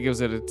 this guy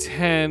gives it a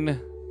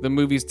 10. The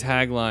movie's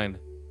tagline: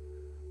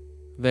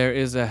 there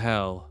is a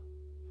hell,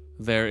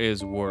 there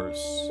is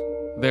worse.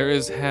 There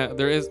is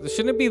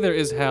shouldn't it be there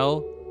is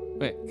hell?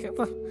 Wait,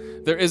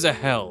 there is a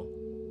hell,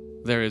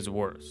 there is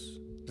worse.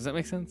 Does that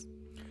make sense?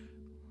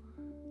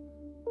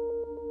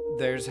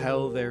 There's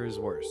hell, there is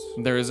worse.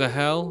 There is a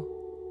hell,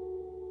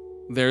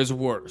 there's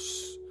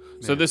worse.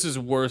 So this is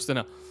worse than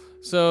hell.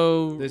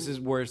 So this is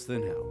worse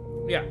than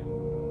hell. Yeah.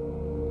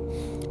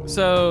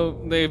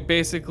 So they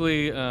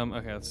basically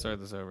okay, let's start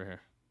this over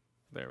here.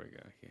 There we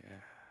go. Yeah.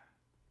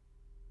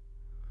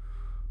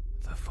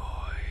 The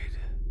void.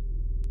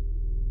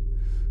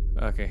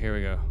 Okay, here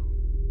we go.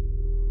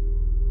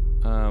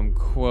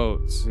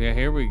 Quotes. Yeah,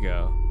 here we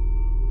go.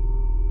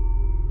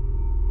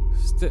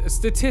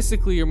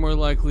 Statistically, you're more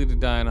likely to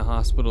die in a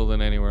hospital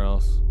than anywhere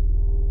else.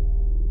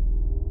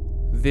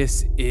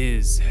 This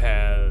is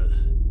hell.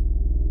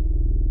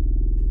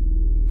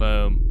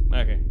 Boom.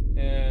 Okay.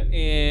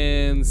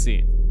 And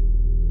scene.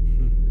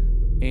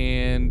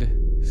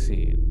 And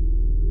scene.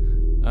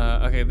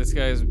 Okay, this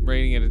guy's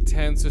rating it a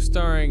 10. So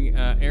starring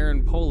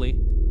Aaron Poley.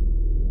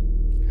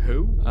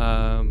 Who?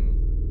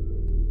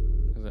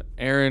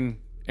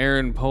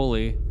 Aaron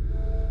Poley.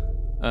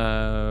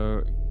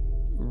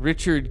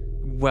 Richard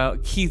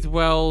Keith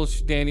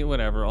Welsh, Daniel,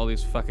 whatever, all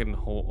these fucking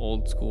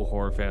old school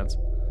horror fans.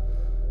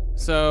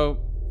 So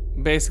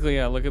basically,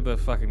 yeah, look at the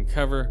fucking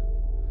cover.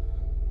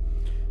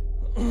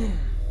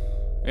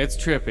 It's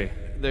trippy.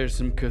 There's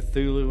some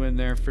Cthulhu in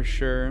there for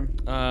sure.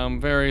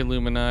 Very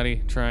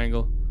Illuminati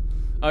triangle.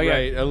 Oh yeah,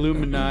 right,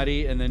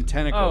 Illuminati and then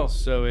tentacles.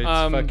 So it's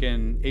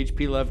fucking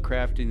H.P.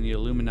 Lovecraft and the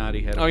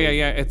Illuminati had.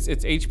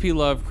 It's H.P.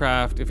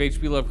 Lovecraft. If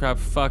H.P.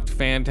 Lovecraft fucked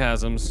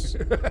phantasms,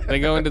 they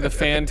go into the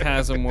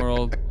phantasm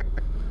world.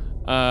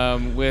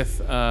 With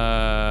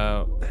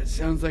that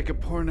sounds like a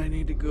porn I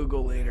need to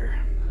Google later.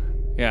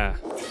 Yeah.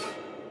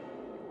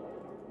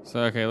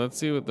 So okay, let's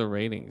see what the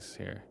ratings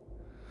here.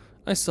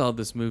 I saw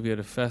this movie at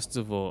a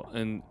festival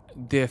in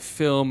De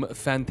Film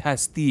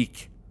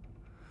Fantastique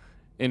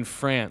in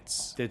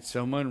France. Did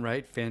someone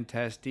write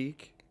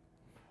Fantastique?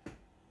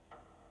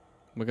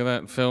 Look at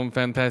that, Film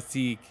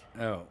Fantastique.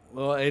 Oh,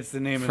 well, it's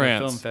the name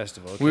France. of the film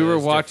festival. Okay, we were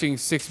watching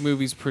 6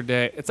 movies per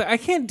day. It's like, I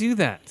can't do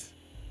that.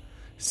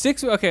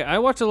 6. Okay, I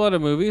watch a lot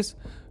of movies,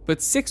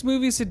 but 6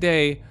 movies a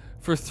day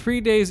for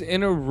 3 days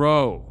in a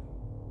row.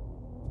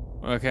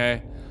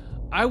 Okay,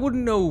 I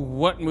wouldn't know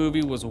what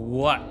movie was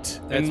what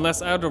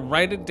unless I had to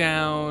write it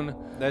down.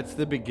 That's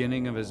the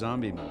beginning of a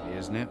zombie movie,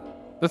 isn't it?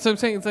 That's what I'm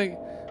saying. It's like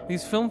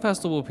these film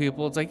festival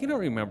people. It's like you don't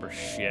remember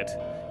shit.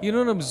 You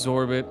don't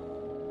absorb it.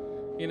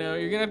 You know,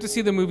 you're gonna have to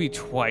see the movie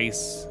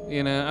twice.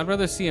 You know, I'd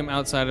rather see them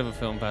outside of a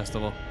film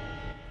festival,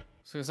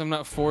 because I'm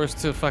not forced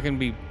to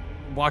fucking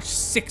watch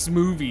 6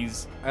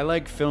 movies. I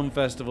like film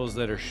festivals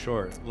that are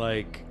short,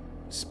 like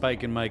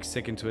Spike and Mike's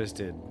Sick and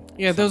Twisted.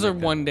 Yeah, those are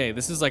one day.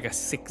 This is like a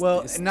 6.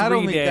 Well, not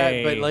only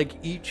day. that, but like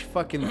each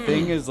fucking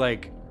thing is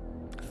like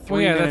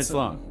 3 minutes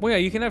long. Well, yeah,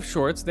 you can have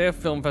shorts. They have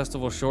film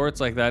festival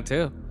shorts like that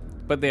too,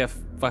 but they have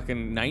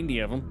fucking 90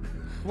 of them.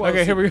 Well,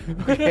 okay, here we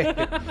go.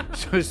 Okay.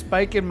 So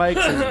Spike and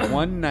Mike's is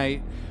one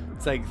night.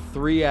 It's like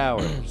 3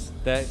 hours.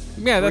 That's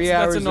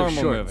a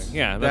normal movie.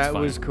 Yeah, that's that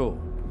fine. was cool.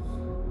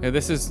 Yeah,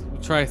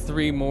 try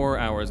 3 more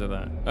hours of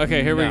that.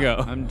 Okay, here we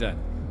go. I'm done.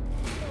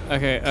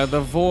 Okay,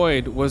 The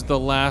Void was the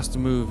last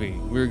movie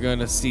we were going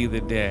to see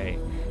the day,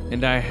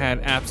 and I had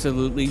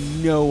absolutely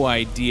no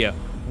idea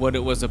what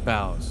it was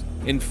about.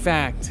 In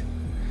fact,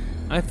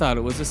 I thought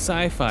it was a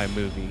sci-fi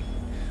movie.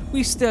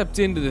 We stepped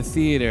into the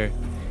theater,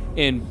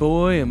 and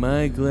boy, am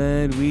I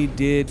glad we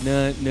did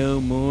not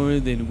know more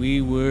than we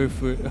were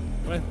for...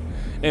 What?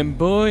 And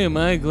boy, am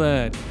I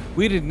glad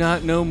we did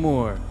not know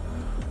more.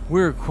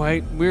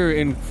 We're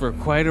in for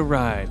quite a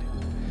ride.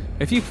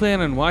 If you plan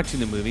on watching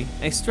the movie,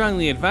 I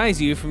strongly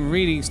advise you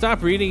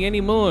stop reading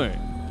anymore.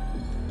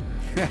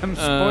 I'm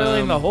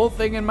spoiling the whole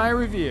thing in my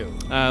review.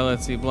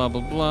 Let's see, blah,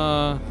 blah,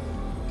 blah.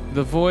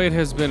 The Void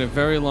has been a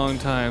very long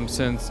time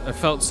since I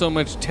felt so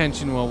much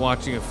tension while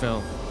watching a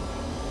film.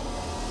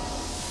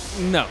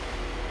 No.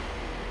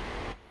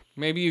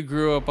 Maybe you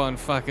grew up on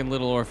fucking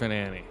Little Orphan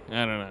Annie.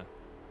 I don't know.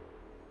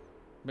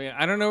 But yeah,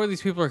 I don't know where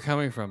these people are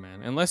coming from,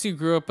 man. Unless you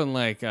grew up in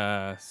like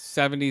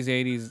 70s,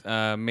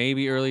 80s,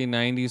 maybe early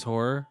 90s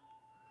horror.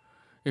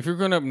 If you're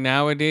growing up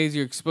nowadays,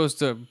 you're exposed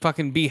to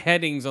fucking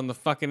beheadings on the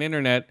fucking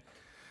internet.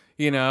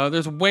 You know,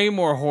 there's way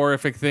more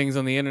horrific things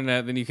on the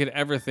internet than you could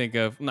ever think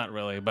of. Not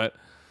really, but,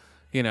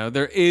 you know,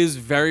 there is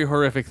very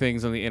horrific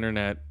things on the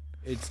internet.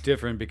 It's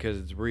different because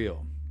it's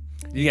real.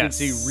 You can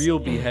see real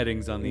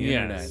beheadings on the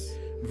internet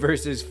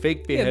versus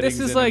fake beheadings. Yeah, this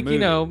is like, you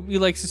know, you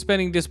like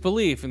suspending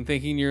disbelief and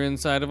thinking you're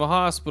inside of a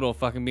hospital,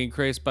 fucking being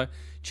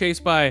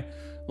chased by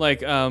like,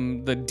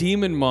 the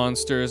demon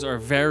monsters are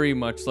very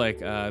much like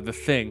The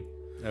Thing.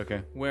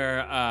 Okay.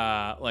 Where,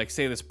 like,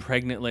 say this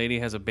pregnant lady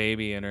has a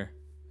baby in her.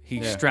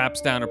 He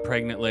straps down a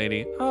pregnant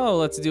lady. Oh,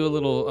 let's do a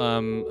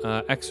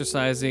little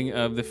exercising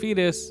of the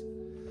fetus.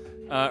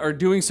 Or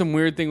doing some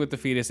weird thing with the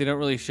fetus. They don't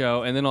really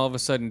show. And then all of a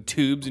sudden,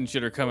 tubes and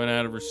shit are coming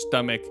out of her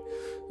stomach,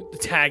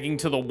 tagging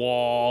to the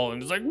wall.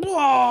 And it's like,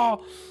 blah!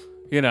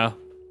 You know.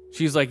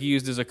 She's, like,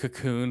 used as a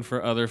cocoon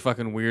for other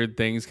fucking weird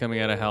things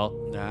coming out of hell.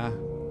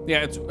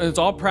 Yeah, it's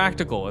all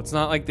practical. It's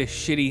not like the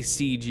shitty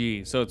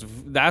CG. So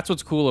that's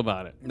what's cool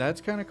about it.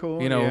 That's kind of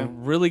cool. You know,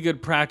 really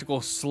good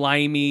practical,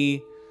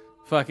 slimy,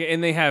 fucking,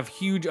 and they have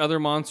huge other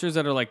monsters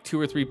that are like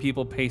 2 or 3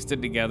 people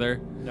pasted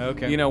together.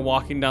 Okay. You know,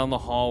 walking down the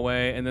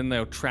hallway, and then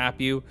they'll trap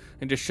you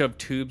and just shove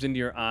tubes into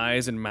your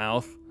eyes and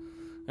mouth,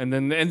 and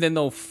then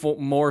they'll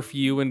morph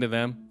you into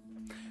them.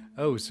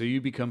 Oh, so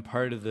you become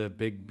part of the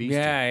big beast?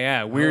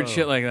 Yeah, weird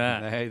shit like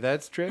that. Hey,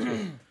 that's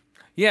trippy.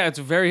 Yeah, it's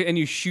and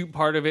you shoot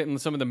part of it, and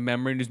some of the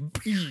memory just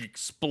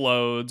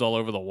explodes all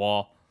over the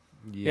wall.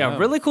 Yeah,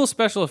 really cool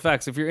special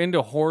effects. If you're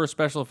into horror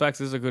special effects,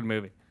 this is a good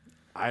movie.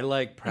 I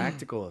like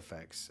practical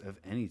effects of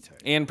any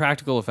type. And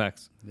practical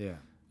effects. Yeah.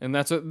 And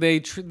that's what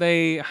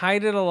they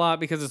hide it a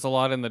lot because it's a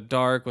lot in the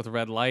dark with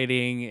red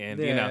lighting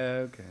and you know.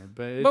 Okay,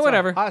 but it's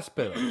whatever. A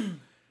hospital.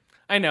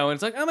 I know, and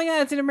it's like, oh my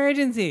god, it's an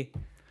emergency.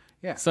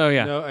 Yeah. So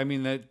yeah. No, I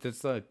mean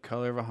that's the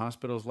color of a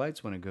hospital's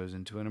lights when it goes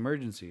into an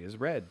emergency is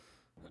red.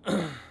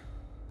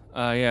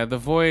 Yeah, The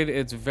Void.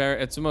 It's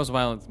the most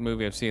violent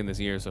movie I've seen this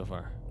year so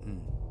far.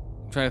 I'm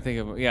trying to think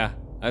of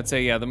I'd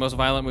say the most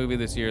violent movie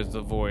this year is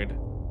The Void.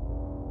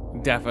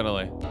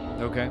 Definitely.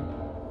 Okay.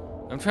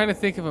 I'm trying to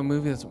think of a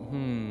movie that's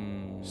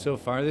So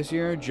far this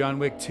year, John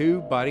Wick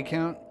 2, body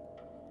count?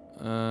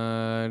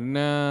 No.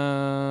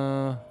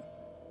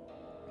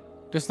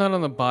 Just not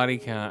on the body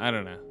count. I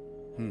don't know.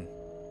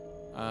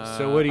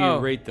 So what do you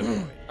rate The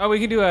Void? Oh, we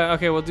can do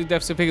we'll do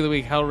Deficit Pick of the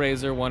Week,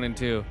 Hellraiser 1 and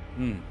 2.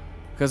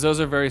 Because those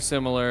are very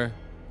similar.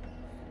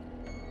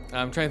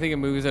 I'm trying to think of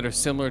movies that are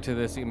similar to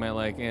this that you might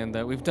like,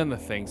 and we've done The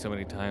Thing so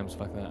many times.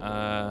 Fuck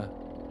that.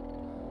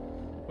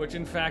 Which,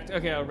 in fact,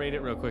 okay, I'll rate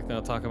it real quick, then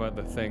I'll talk about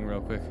The Thing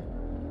real quick.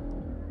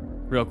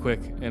 Real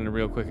quick, and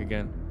real quick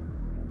again.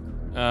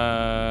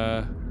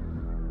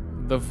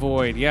 The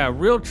Void. Yeah,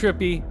 real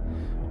trippy.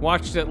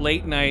 Watched it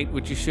late night,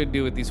 which you should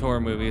do with these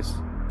horror movies.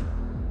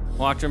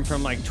 Watch them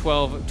from like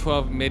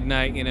 12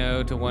 midnight,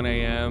 to 1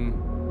 a.m.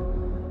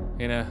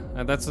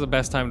 That's the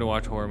best time to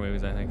watch horror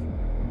movies, I think.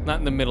 Not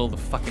in the middle of the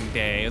fucking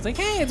day. It's like,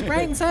 hey, it's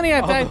bright and sunny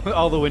outside.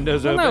 all the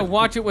windows open. No,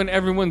 watch it when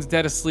everyone's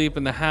dead asleep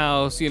in the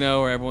house,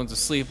 or everyone's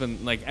asleep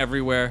and like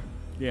everywhere.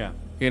 Yeah.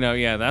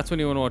 That's when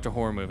you want to watch a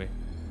horror movie.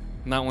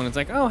 Not when it's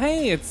like, oh,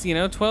 hey, it's,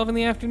 12 in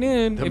the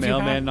afternoon. The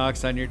mailman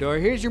knocks on your door.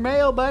 Here's your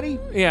mail, buddy.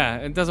 Yeah,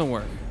 it doesn't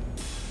work.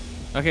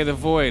 Okay, The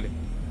Void.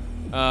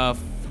 3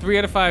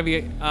 out of 5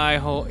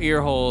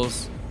 ear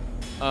holes.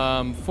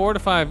 4 to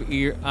 5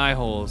 eye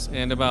holes.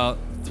 And about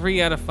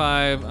 3 out of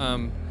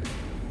 5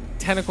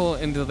 tentacle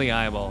into the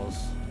eyeballs.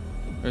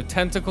 Or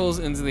tentacles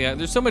into the eye.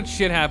 There's so much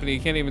shit happening, you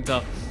can't even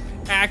tell.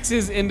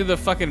 Axes into the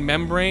fucking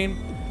membrane.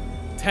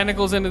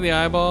 Tentacles into the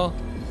eyeball.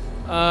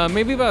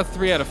 Maybe about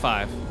 3 out of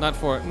 5. Not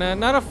 4. Nah,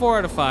 not a 4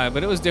 out of 5,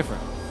 but it was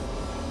different.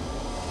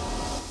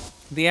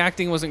 The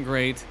acting wasn't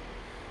great.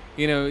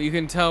 You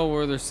can tell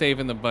where they're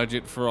saving the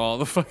budget for all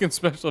the fucking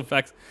special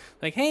effects.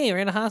 Like, hey, we're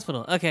in a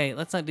hospital. Okay,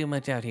 let's not do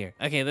much out here.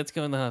 Okay, let's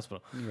go in the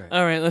hospital. Right.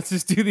 All right, let's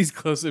just do these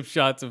close-up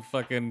shots of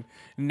fucking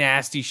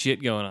nasty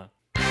shit going on.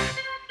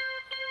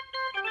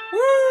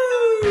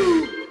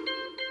 Woo!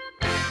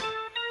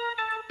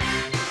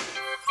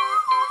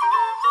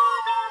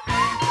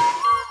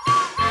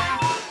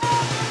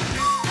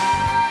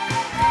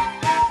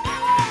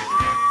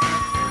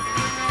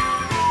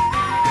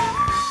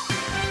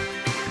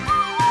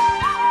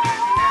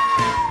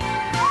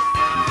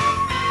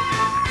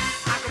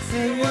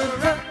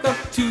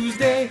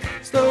 Tuesday,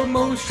 slow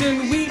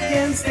motion,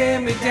 weekend,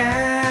 stand me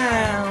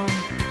down.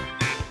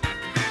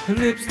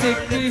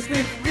 Lipstick,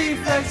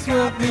 reflex,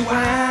 rub me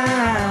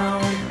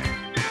wound.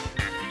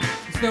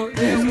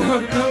 There's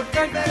no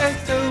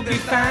reflex to be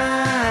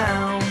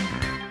found.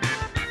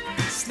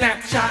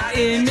 Snapshot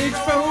image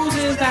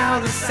frozen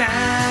without a sound.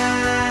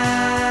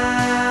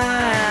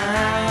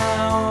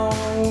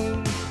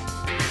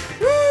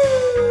 Woo!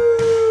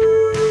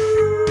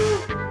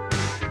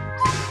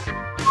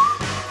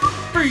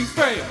 Freeze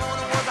frame.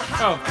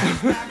 Oh.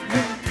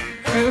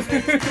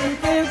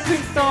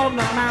 It's on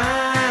my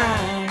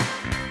mind.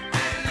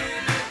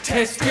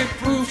 Tested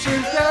proof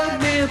she's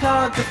love is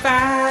hard to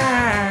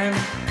find.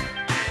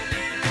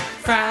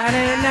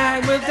 Friday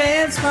night with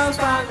dance from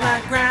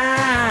spotlight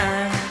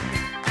grind.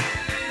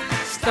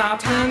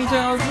 Stop and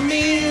tell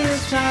me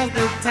it's just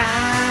the time.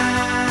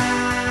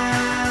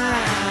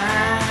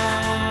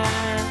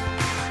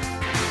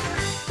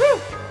 Woo!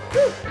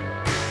 Woo!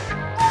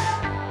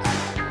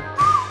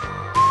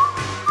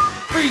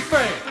 Freeze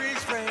frame!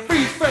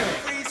 Freeze frame!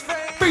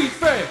 Freeze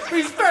frame!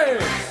 Freeze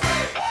frame!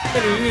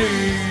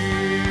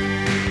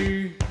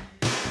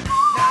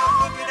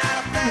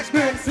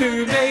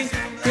 Today,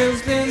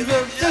 Christians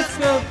will just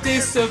will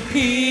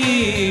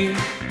disappear.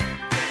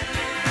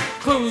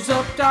 Close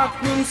up,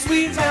 dark room,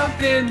 sweet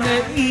out in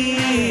the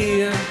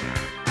ear.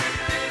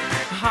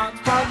 Hot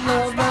spot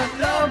love, but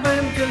love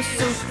and just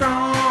so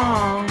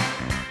strong.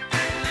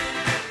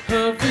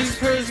 Her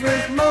first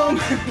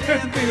moment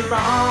can't be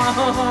wrong.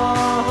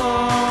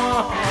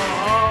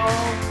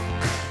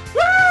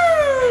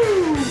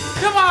 Woo!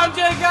 Come on,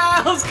 Jay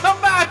Giles,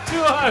 come back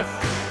to us.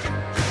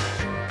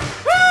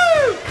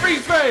 Woo!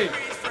 Freeze frame!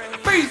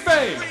 Freeze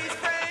frame!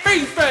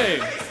 Freeze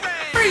frame!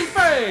 Freeze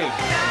frame!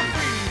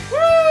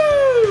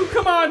 Woo!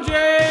 Come on,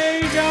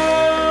 Jay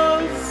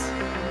Giles!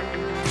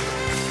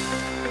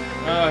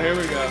 Oh, here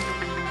we go.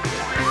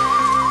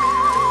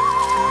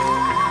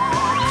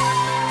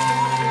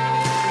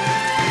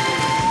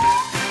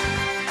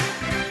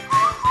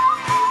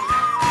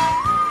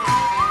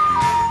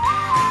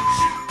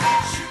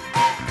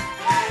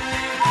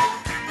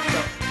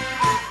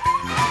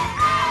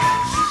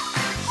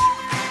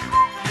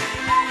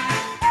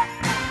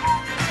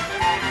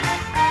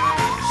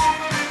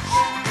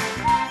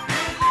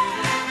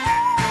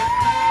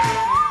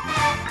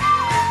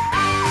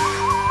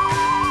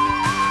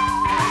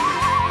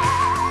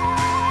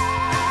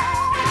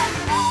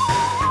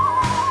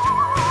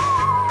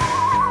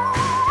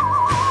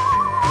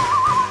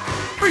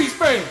 Freeze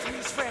frame!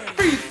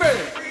 Freeze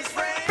frame!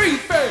 Freeze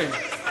frame!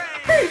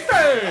 Freeze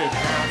frame!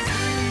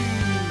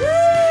 Woo!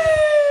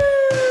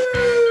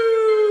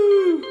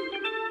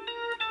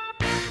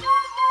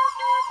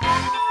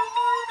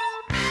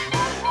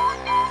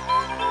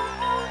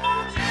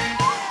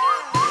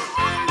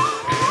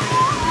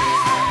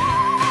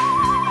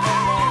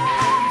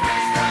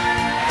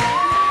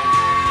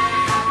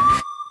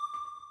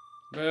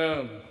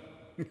 Boom.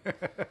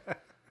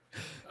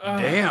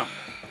 Damn.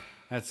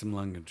 That's some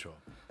lung control.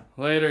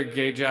 Later,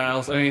 Gay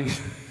Giles. I mean,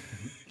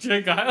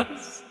 Jay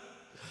Giles?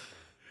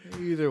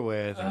 Either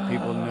way, I think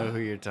people know who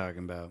you're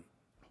talking about.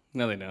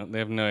 No, they don't. They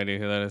have no idea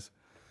who that is.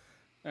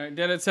 All right,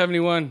 Dead at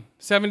 71.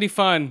 70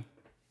 fun.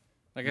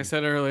 Like I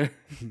said earlier.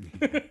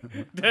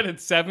 Dead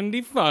at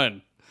 70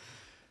 fun.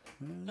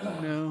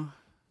 No.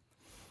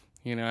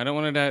 You know, I don't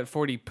want to die at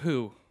 40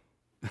 poo.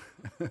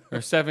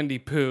 Or 70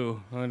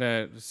 poo. I want to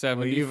die at 70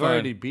 Well, you've fun.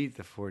 already beat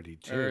the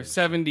 42. Or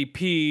 70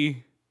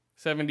 p.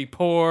 70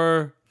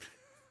 poor.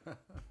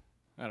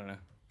 I don't know.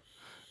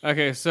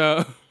 Okay,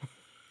 so...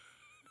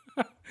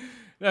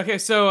 Okay,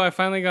 so I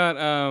finally got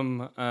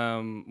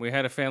we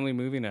had a family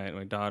movie night,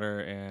 my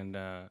daughter and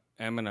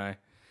Em and I,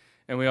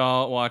 and we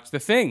all watched The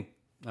Thing.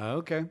 Oh,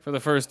 okay. For the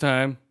first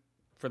time.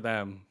 For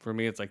them. For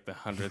me, it's like the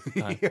 100th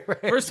time.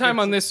 Right. First time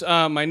on this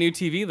my new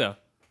TV though.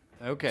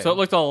 Okay. So it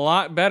looked a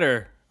lot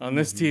better on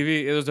this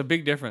TV. There's a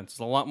big difference.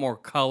 A lot more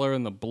color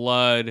in the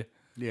blood.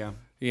 Yeah.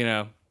 You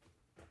know,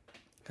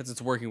 because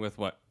it's working with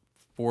what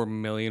 4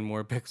 million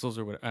more pixels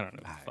or whatever. I don't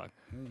know. Fuck.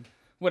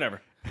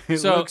 Whatever. It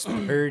So looks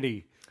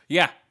pretty.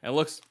 Yeah, it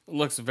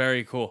looks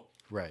very cool.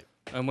 Right.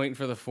 I'm waiting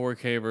for the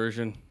 4K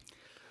version.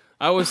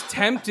 I was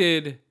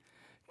tempted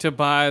to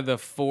buy the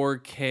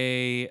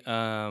 4K.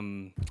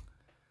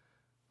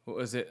 What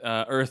was it?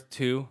 Earth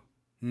 2.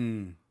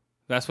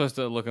 That's supposed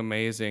to look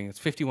amazing. It's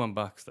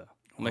 $51 though.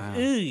 I'm like,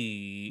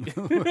 eee.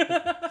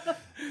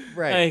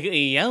 Right. Like,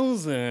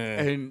 yowza.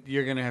 And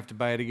you're going to have to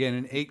buy it again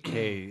in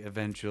 8K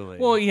eventually.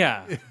 Well,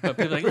 yeah. But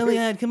people are like, oh my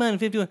God, come on,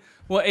 51.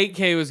 Well,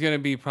 8K was going to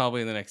be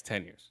probably in the next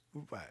 10 years.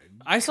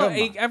 I saw Come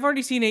on. I've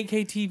already seen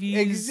 8K TVs.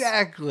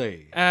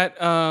 Exactly. At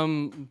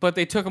but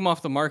they took them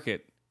off the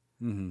market.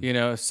 You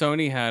know,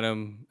 Sony had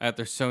them at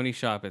their Sony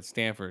shop at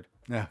Stanford.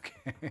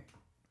 Okay.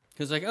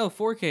 Because like, oh,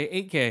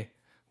 4K, 8K,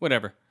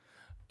 whatever.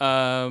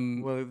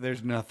 Well,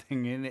 there's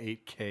nothing in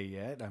 8K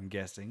yet, I'm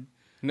guessing.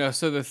 No,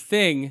 so the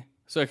thing.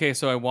 So okay,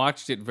 so I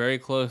watched it very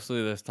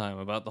closely this time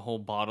about the whole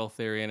bottle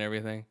theory and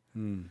everything.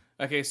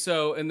 Okay,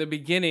 so in the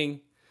beginning,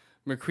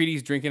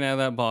 McCready's drinking out of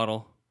that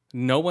bottle.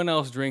 No one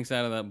else drinks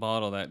out of that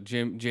bottle. That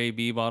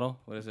JB bottle.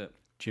 What is it?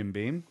 Jim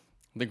Beam?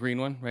 The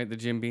green one, right? The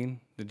Jim Beam.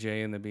 The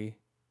J and the B.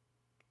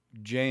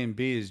 J and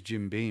B is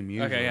Jim Beam,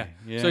 usually. Okay,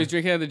 yeah. So he's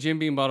drinking out of the Jim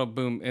Beam bottle,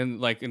 boom, and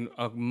like in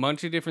a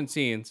bunch of different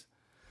scenes.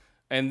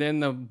 And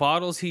then the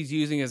bottles he's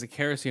using as a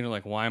kerosene are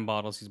like wine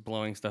bottles. He's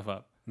blowing stuff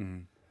up.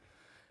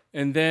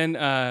 And then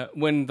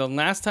when the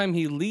last time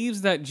he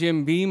leaves that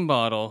Jim Beam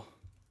bottle,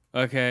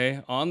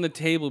 okay, on the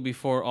table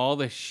before all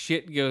the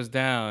shit goes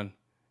down,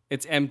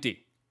 it's empty.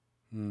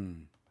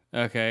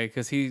 Okay,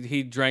 because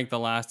he drank the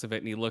last of it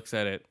and he looks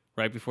at it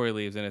right before he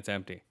leaves and it's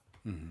empty.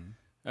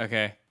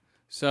 Okay,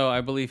 so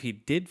I believe he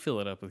did fill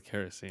it up with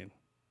kerosene.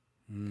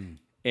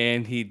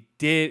 And he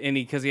did, and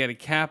because he had a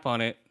cap on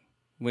it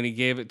when he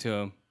gave it to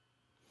him.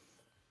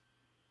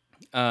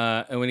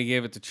 And when he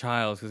gave it to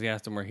Childs, because he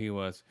asked him where he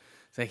was,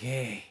 it's like,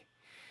 hey,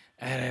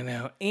 I don't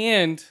know.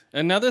 And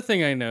another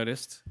thing I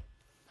noticed,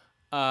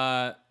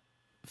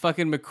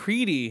 fucking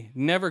McCready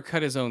never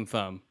cut his own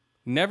thumb.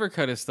 Never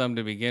cut his thumb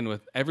to begin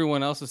with.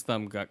 Everyone else's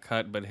thumb got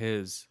cut but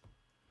his.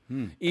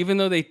 Even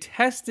though they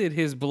tested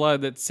his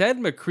blood that said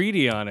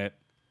McCready on it,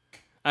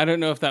 I don't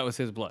know if that was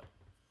his blood.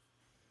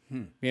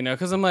 You know,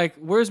 because I'm like,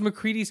 where's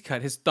McCready's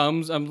cut? His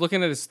thumbs, I'm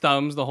looking at his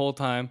thumbs the whole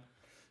time.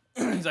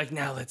 He's like,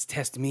 now let's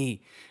test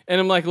me. And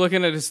I'm like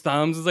looking at his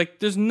thumbs. It's like,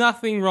 there's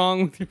nothing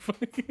wrong with your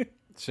fucking...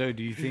 So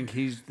do you think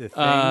he's the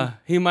thing?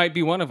 He might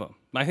be one of them.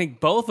 I think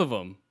both of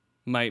them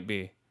might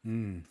be.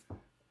 Mm.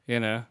 You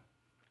know?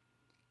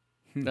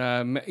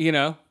 You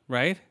know,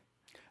 right?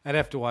 I'd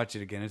have to watch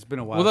it again. It's been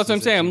a while. Well, that's what I'm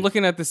since saying. I've I'm seen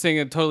looking at this thing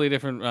in a totally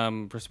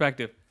different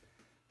perspective.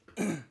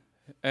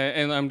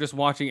 And I'm just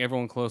watching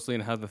everyone closely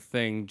and how the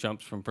thing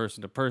jumps from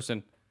person to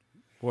person.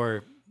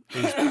 Or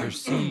is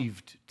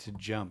perceived to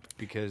jump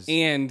because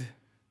And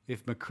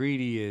if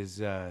McCready is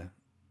a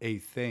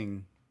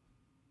thing,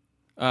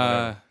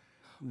 well,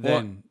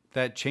 then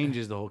that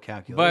changes the whole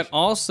calculation. but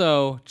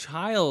also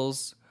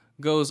Childs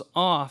goes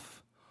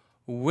off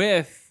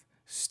with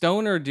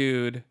Stoner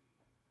Dude.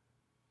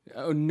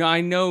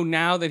 I know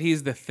now that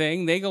he's the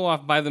thing. They go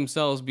off by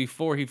themselves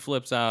before he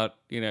flips out.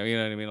 You know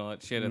what I mean? All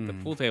that shit at the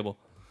pool table.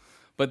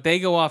 But they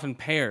go off in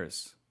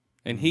pairs,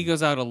 and he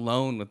goes out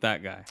alone with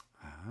that guy.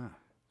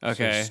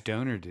 Okay. So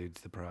Stoner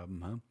Dude's the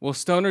problem, huh? Well,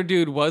 Stoner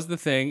Dude was the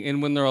thing,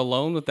 and when they're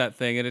alone with that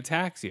thing, it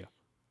attacks you.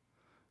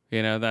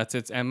 You know, that's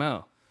its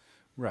MO.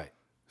 Right.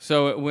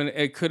 So when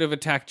it could have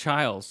attacked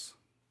Childs,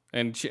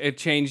 and it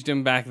changed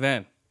him back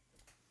then.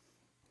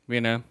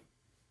 You know?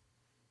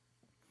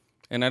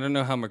 And I don't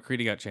know how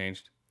McCready got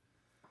changed.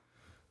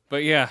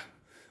 But yeah,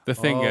 the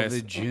thing, guys.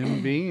 The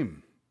Jim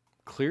Beam.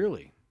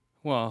 Clearly.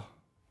 Well,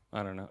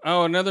 I don't know.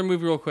 Oh, another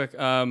movie real quick.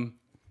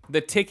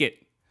 The Ticket.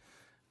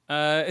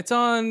 It's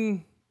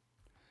on...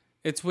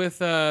 It's with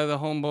the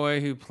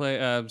homeboy who played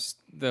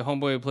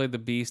the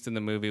Beast in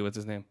the movie. What's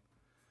his name?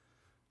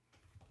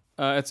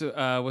 What's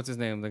his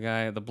name?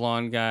 The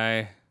blonde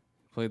guy who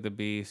played the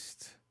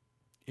Beast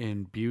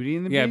in Beauty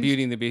and the Beast. Yeah,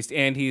 Beauty and the Beast,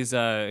 and he's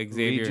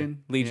Xavier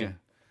Legion.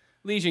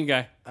 Legion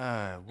guy.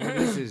 What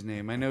is his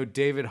name? I know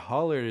David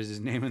Haller is his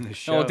name in the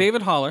show. Oh,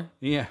 David Haller.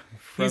 Yeah,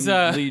 from He's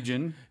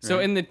Legion. So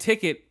right? in The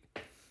Ticket,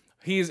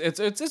 it's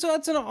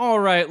an all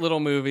right little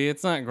movie.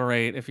 It's not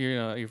great if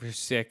you're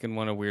sick and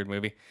want a weird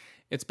movie.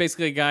 It's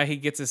basically a guy, he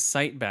gets his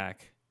sight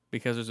back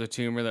because there's a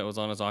tumor that was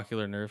on his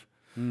ocular nerve.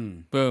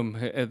 Boom.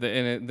 And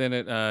then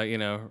it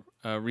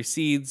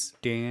recedes.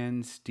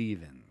 Dan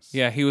Stevens.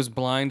 Yeah, he was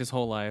blind his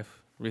whole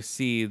life.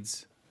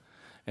 Recedes.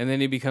 And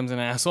then he becomes an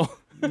asshole.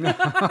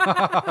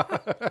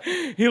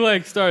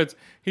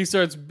 He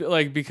starts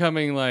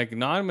becoming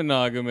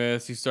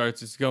non-monogamous. He starts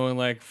just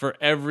going for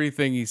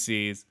everything he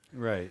sees.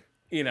 Right.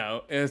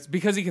 It's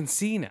because he can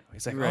see now.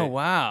 He's like, right. Oh,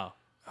 wow.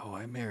 Oh,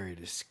 I married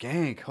a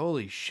skank.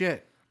 Holy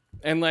shit.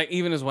 And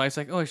even his wife's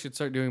like, oh, I should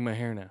start doing my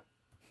hair now.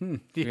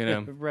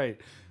 Yeah, right.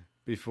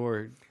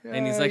 Before.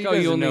 And he's like, he oh,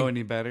 you'll know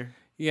any better.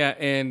 Yeah,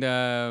 and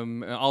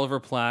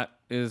Oliver Platt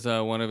is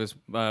one of his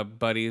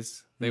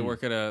buddies. They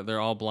work at they're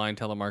all blind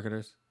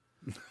telemarketers.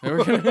 They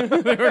work at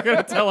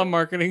a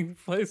telemarketing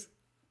place.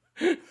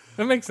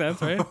 That makes sense,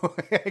 right?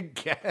 I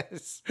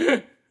guess.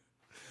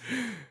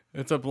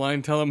 It's a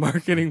blind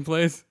telemarketing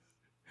place.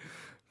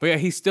 But yeah,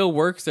 he still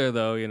works there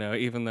though,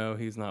 even though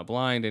he's not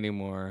blind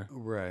anymore.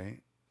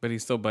 Right. But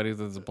he's still buddies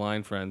with his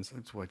blind friends.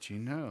 That's what you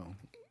know.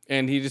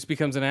 And he just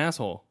becomes an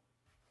asshole.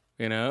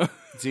 Is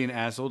he an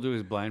asshole to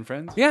his blind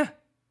friends? Yeah.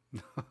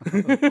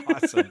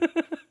 Awesome.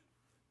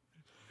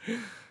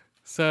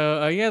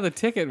 So, The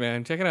Ticket,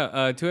 man. Check it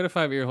out. 2 out of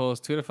 5 ear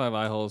holes, 2 out of 5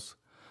 eye holes,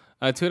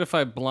 2 out of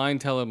 5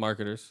 blind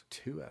telemarketers.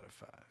 2 out of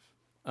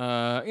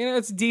 5.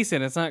 It's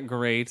decent. It's not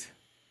great.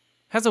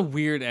 Has a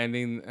weird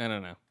ending. I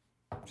don't know.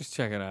 Just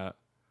check it out.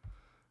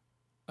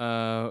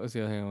 What's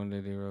the other thing I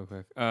wanted to do real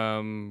quick?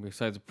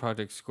 Besides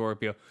Project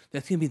Scorpio.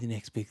 That's going to be the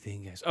next big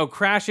thing, guys. Oh,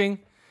 Crashing.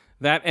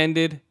 That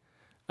ended.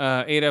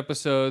 8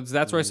 episodes.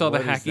 That's where I saw the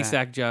hacky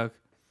sack joke.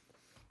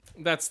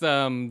 That's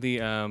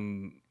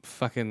the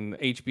fucking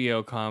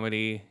HBO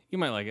comedy. You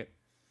might like it.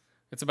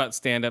 It's about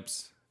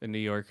stand-ups in New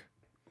York.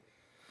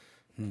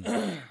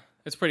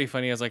 It's pretty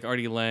funny. It has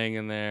Artie Lang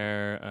in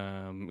there.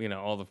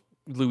 All the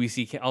Louis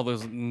C.K., all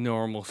those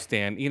normal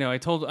stand.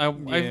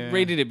 I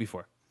rated it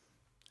before.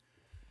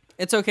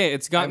 It's okay.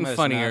 It's gotten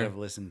funnier. I must not have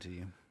listened to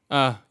you.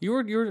 You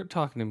were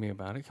talking to me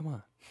about it. Come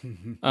on.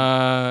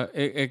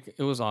 It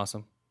was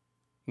awesome.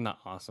 Not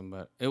awesome,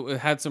 but it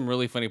had some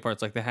really funny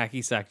parts. Like the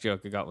hacky sack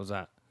joke I got was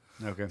that.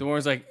 Okay. The one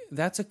was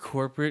that's a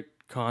corporate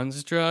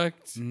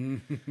construct.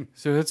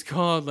 So it's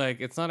called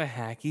it's not a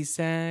hacky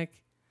sack.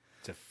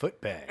 It's a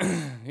foot bag.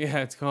 Yeah,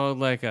 it's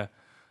called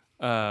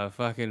a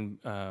fucking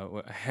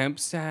hemp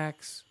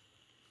sacks.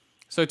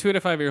 So 2 out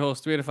of 5 ear holes,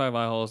 3 out of 5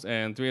 eye holes,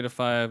 and 3 out of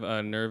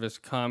 5 nervous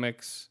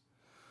comics.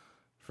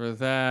 For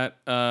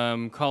that,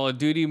 Call of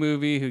Duty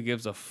movie. Who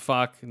gives a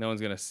fuck? No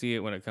one's gonna see it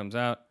when it comes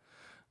out.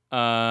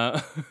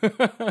 It's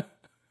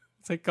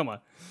come on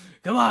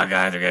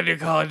guys, we're gonna do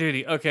Call of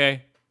Duty.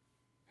 Okay,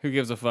 who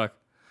gives a fuck?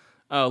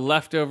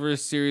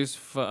 Leftovers series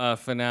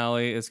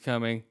finale is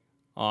coming.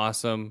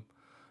 Awesome.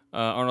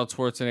 Arnold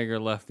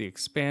Schwarzenegger left the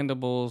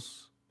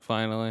Expendables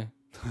finally.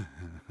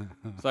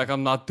 It's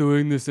I'm not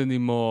doing this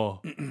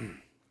anymore.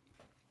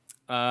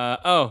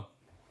 The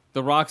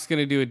Rock's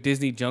gonna do a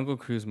Disney Jungle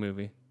Cruise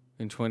movie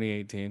in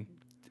 2018.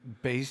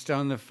 Based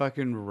on the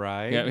fucking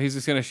ride. Yeah, he's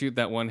just gonna shoot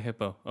that one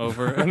hippo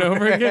over and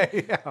over again.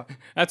 Yeah.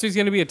 That's what he's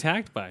gonna be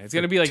attacked by. It's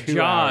gonna be like 2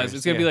 Jaws. hours,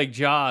 It's gonna be yeah. like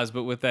Jaws,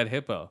 but with that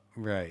hippo.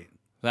 Right.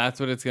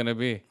 That's what it's gonna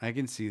be. I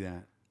can see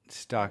that.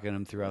 Stalking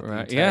him throughout the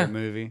Right, entire yeah.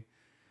 movie.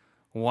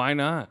 Why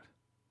not?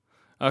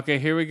 Okay,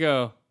 here we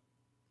go.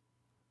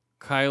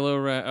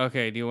 Kylo Ren.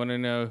 Okay, do you want to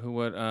know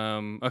what?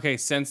 Okay,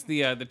 since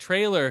the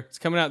trailer, it's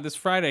coming out this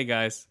Friday,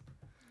 guys.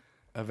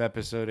 Of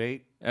episode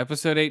 8.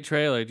 Episode 8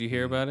 trailer. Did you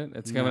hear about it?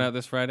 It's coming out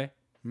this Friday.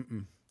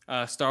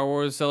 Star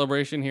Wars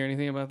Celebration. Hear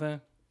anything about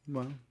that?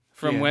 Well,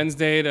 From yeah.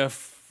 Wednesday to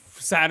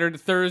Saturday,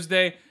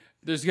 Thursday,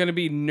 there's gonna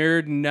be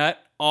nerd nut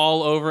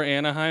all over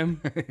Anaheim.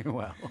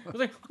 Well. It's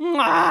like,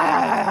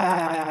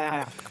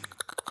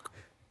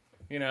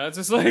 you know, it's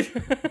just like,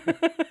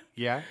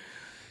 Yeah.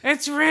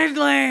 it's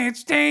Ridley,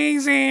 it's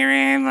Daisy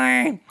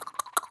Ridley.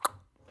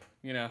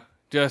 You know,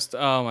 just,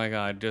 oh my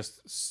God,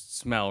 just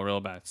smell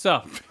real bad.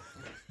 So,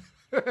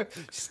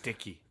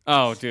 Sticky.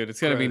 oh, dude, it's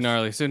going to be Gross.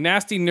 gnarly. So,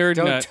 nasty nerd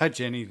Don't nut.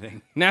 touch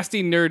anything.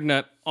 Nasty nerd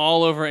nut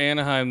all over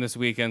Anaheim this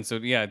weekend. So,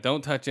 yeah,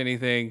 don't touch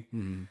anything.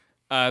 Mm-hmm.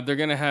 They're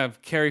going to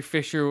have Carrie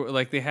Fisher,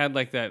 like they had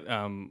like that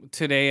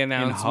Today In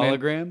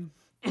announcement. hologram?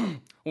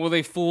 Well,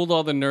 they fooled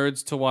all the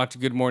nerds to watch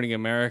Good Morning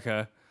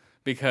America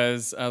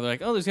because they're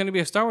like, oh, there's going to be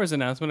a Star Wars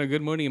announcement on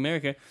Good Morning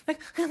America.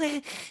 Like,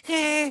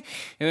 and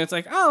it's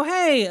like, oh,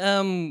 hey,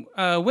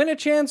 win a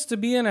chance to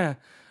be in a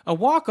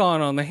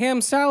walk-on the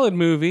Ham Salad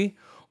movie,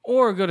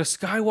 or go to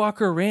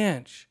Skywalker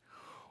Ranch,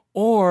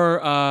 or,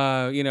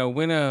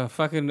 win a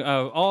fucking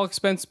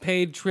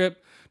all-expense-paid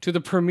trip to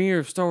the premiere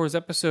of Star Wars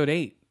Episode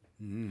 8.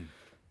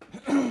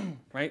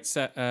 Right?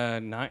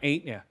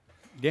 8? Yeah.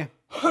 Yeah.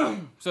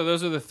 So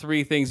those are the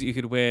 3 things that you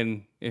could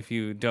win if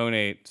you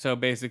donate. So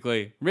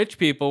basically, rich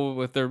people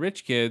with their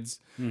rich kids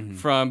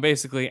from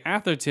basically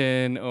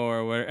Atherton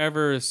or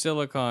wherever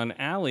Silicon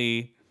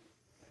Alley.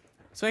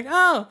 It's like,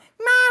 oh,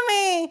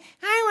 mommy,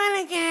 I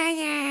want to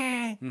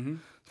go.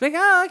 It's like,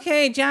 oh,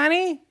 okay,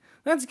 Johnny,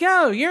 let's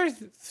go. You're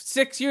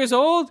 6 years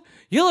old.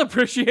 You'll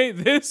appreciate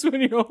this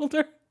when you're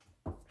older.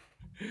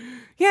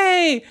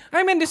 Yay!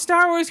 I'm into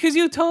Star Wars because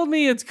you told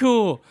me it's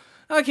cool.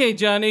 Okay,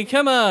 Johnny,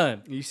 come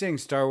on. Are you saying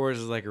Star Wars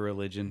is like a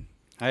religion?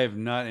 I have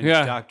not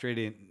Yeah.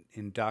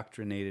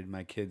 indoctrinated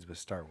my kids with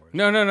Star Wars.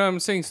 No. I'm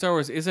saying Star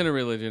Wars isn't a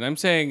religion. I'm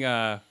saying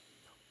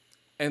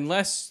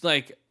unless,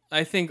 like,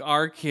 I think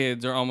our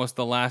kids are almost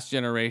the last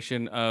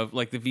generation of,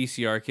 like, the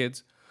VCR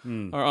kids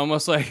are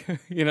almost like,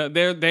 you know,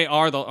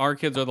 our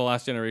kids are the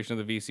last generation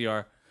of the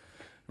VCR,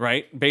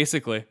 right?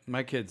 Basically.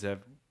 My kids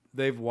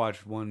they've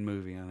watched one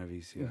movie on a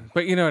VCR.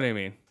 But you know what I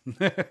mean.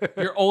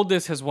 Your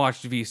oldest has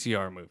watched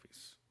VCR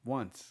movies.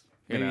 Once.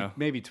 You know.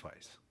 Maybe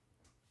twice.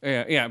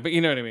 Yeah, but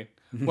you know what I mean.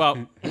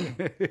 Well,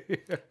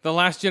 the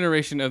last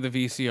generation of the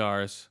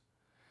VCRs,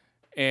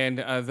 and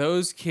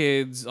those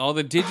kids, all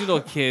the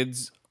digital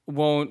kids,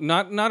 won't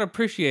not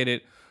appreciate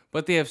it,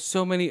 but they have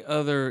so many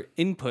other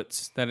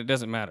inputs that it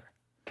doesn't matter.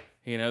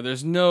 You know,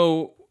 there's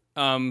no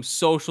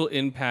social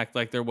impact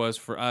like there was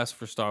for us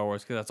for Star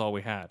Wars because that's all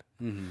we had.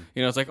 You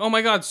know, it's like, oh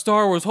my God,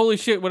 Star Wars! Holy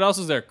shit! What else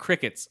is there?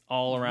 Crickets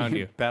all around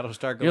you.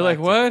 Battlestar Galactica. You're like,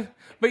 what?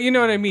 But you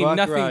know what I mean.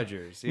 Buck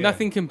Rogers, yeah.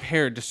 Nothing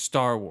compared to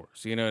Star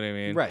Wars. You know what I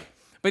mean? Right.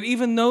 But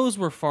even those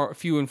were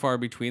few and far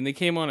between. They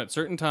came on at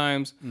certain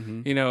times.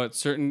 You know, at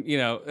certain. You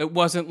know, it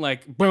wasn't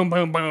like boom,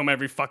 boom, boom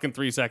every fucking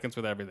 3 seconds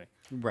with everything.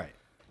 Right.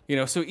 You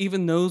know, so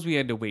even those we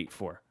had to wait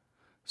for.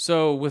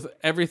 So with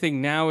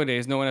everything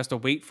nowadays, no one has to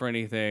wait for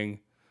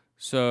anything.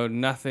 So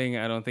nothing,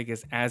 I don't think,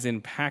 is as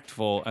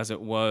impactful as it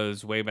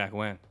was way back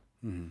when.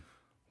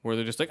 Where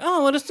they're just like,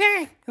 oh, what is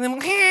that? And then,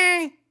 you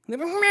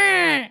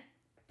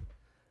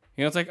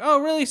know, it's like,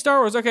 oh, really? Star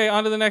Wars? Okay,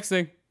 on to the next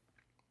thing.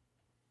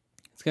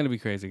 It's going to be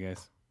crazy,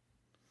 guys.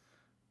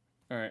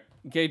 All right.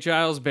 Gay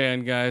Giles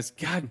band, guys.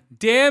 God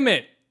damn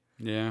it.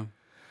 Yeah.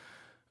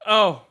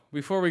 Oh,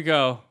 before we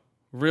go,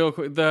 real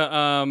quick,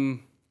 God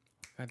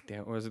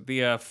damn, what was it?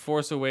 The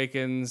Force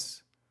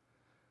Awakens.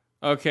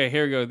 Okay,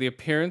 here we go. The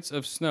appearance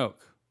of Snoke.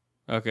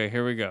 Okay,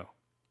 here we go.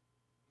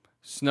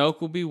 Snoke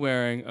will be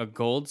wearing a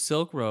gold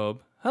silk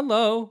robe.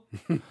 Hello.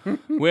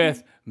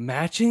 With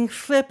matching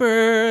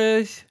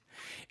flippers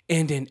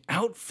and an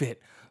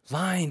outfit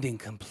lined in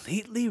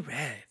completely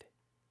red.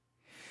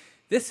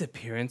 This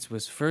appearance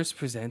was first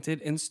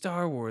presented in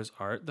Star Wars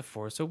art The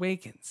Force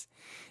Awakens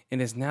and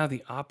is now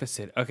the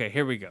opposite. Okay,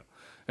 here we go.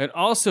 It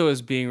also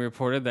is being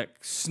reported that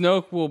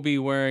Snoke will be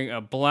wearing a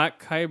black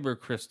kyber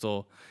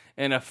crystal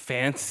and a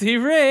fancy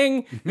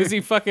ring. Is he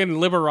fucking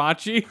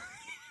Liberace?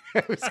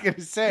 I was going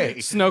to say.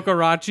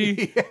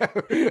 Snokerachi?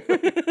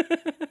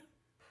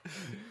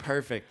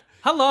 Perfect.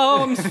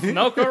 Hello, I'm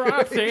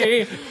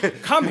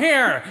Snokerachi. Come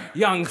here,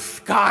 young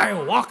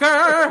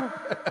Skywalker.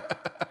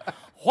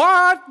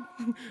 What?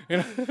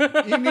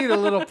 You need a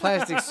little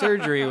plastic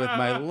surgery with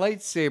my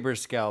lightsaber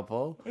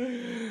scalpel.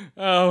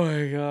 Oh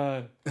my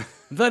God.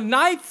 The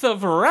Knights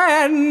of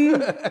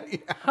Ren.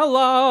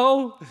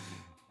 Hello.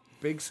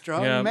 Big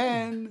strong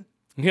men.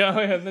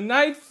 Yeah,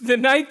 the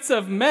Knights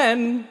of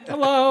Men.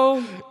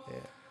 Hello.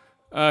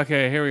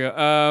 Okay, here we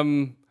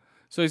go.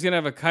 So he's gonna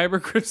have a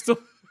kyber crystal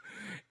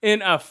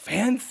in a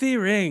fancy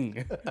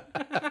ring.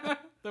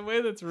 The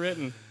way that's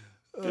written.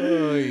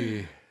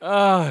 Oy.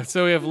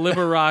 So we have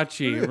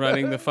Liberace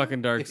running the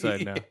fucking dark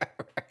side now.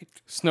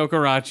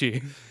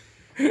 Snokarachi.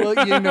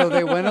 Well, you know,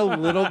 they went a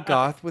little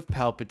goth with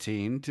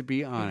Palpatine, to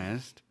be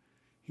honest.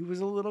 He was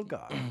a little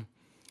goth.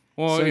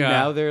 Well, so yeah.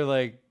 now they're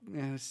like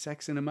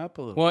sexing him up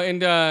a little. Well,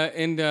 and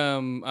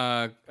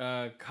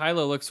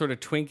Kylo looks sort of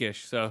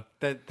twinkish, so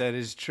that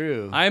is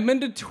true. I'm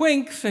into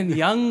twinks and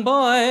young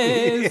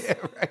boys. Yeah,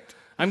 right.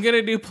 I'm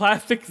gonna do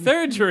plastic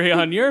surgery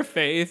on your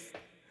face.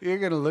 You're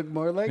gonna look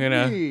more like You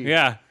know? me.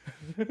 Yeah.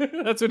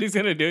 That's what he's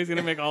gonna do. He's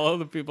gonna make all of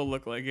the people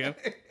look like him.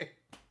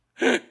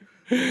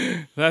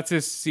 That's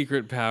his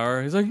secret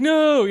power. He's like,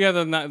 no. Yeah,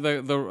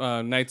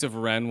 the Knights of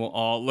Ren will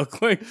all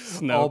look like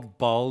Snoke. All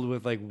bald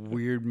with like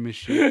weird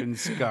misshapen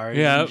scars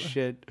Yeah. and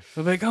shit.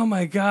 They're like, oh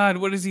my god,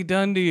 what has he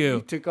done to you?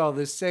 He took all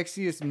the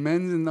sexiest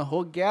men in the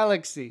whole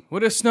galaxy.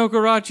 What has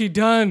Snokarachi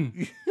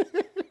done?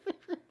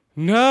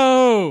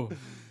 No.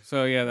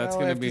 So yeah, that's Now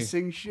I gonna have be to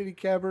sing shitty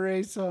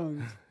cabaret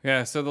songs.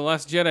 Yeah, so The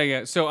Last Jedi.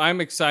 Yeah, so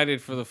I'm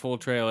excited for the full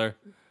trailer.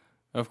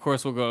 Of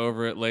course, we'll go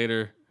over it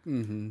later.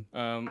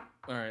 Mm-hmm.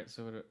 All right.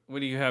 So what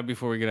do you have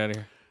before we get out of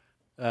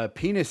here?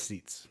 Penis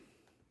seats.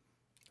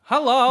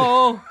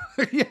 Hello.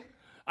 Yeah.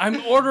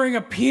 I'm ordering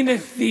a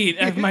penis seat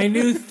as my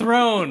new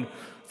throne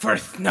for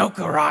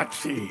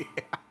Snokarachi.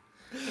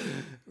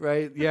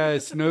 Right? Yeah,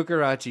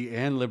 Snokarachi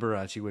and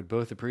Liberace would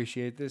both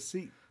appreciate this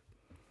seat.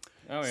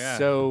 Oh yeah.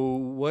 So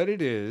what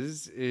it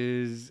is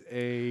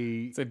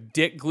it's a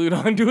dick glued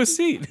onto a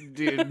seat.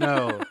 Dude,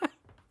 no.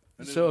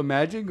 So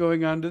imagine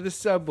going onto the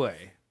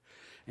subway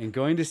and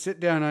going to sit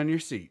down on your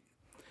seat.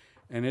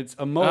 And it's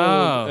a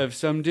mold of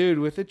some dude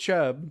with a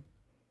chub.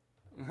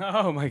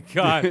 Oh my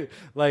god.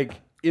 Like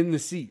in the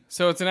seat.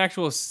 So it's an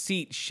actual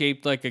seat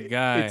shaped like a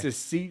guy. It's a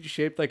seat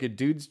shaped like a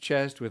dude's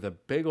chest with a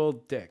big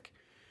old dick.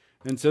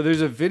 And so there's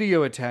a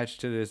video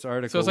attached to this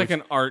article. So it's like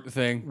an art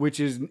thing.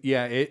 Which is,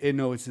 yeah,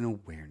 no, it's an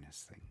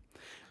awareness thing.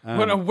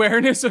 What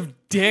awareness of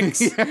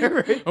dicks? Yeah,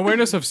 right.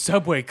 Awareness of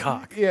subway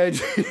cock. Yeah,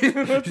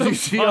 do you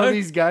see all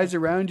these guys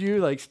around you,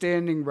 like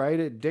standing right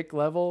at dick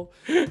level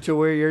to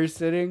where you're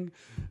sitting?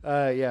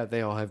 Yeah,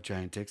 they all have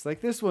giant dicks, like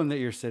this one that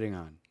you're sitting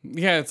on.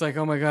 Yeah, it's like,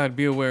 oh my god,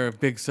 be aware of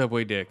big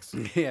subway dicks.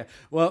 Yeah,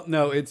 well,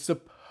 no, it's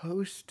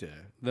supposed to.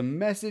 The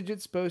message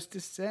it's supposed to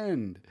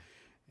send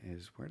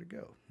is where to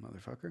go,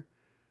 motherfucker.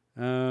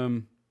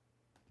 Let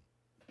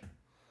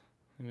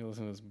me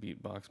listen to this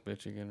beatbox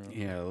bitch again.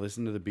 Yeah,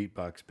 listen to the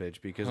beatbox bitch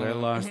because I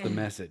lost the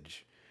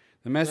message.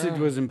 The message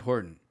was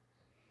important.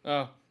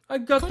 Oh, I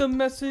got the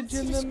message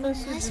and the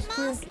message is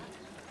clear.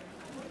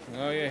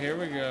 Oh yeah, here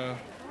we go.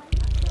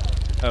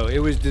 Oh, it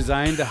was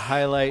designed to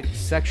highlight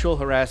sexual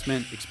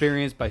harassment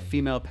experienced by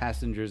female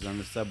passengers on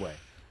the subway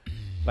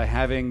by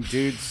having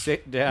dudes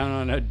sit down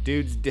on a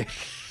dude's dick.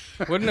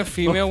 Wouldn't a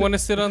female want to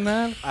sit on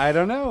that? I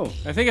don't know.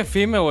 I think a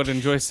female would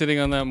enjoy sitting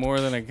on that more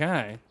than a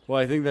guy. Well,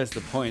 I think that's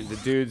the point. The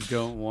dudes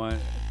don't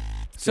want.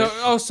 So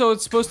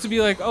it's supposed to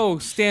be like,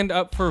 stand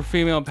up for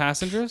female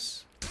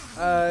passengers?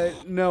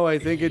 No, I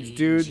think it's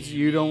dudes.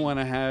 You don't want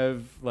to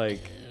have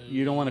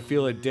you don't want to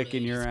feel a dick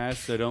in your ass,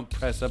 so don't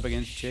press up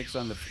against chicks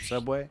on the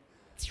subway.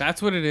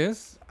 That's what it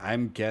is?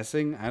 I'm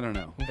guessing. I don't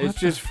know. It's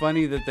just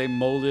funny that they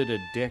molded a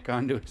dick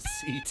onto a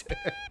seat.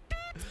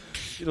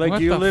 Like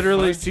What you the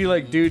literally fuck? see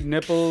like dude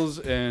nipples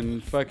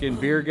and fucking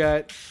beer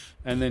gut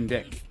and then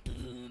dick.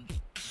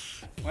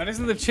 Why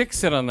doesn't the chick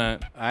sit on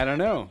that? I don't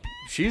know.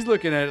 She's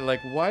looking at it like,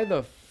 why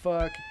the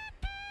fuck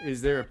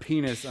is there a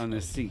penis on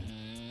this seat?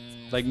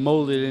 Like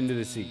molded into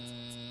the seat.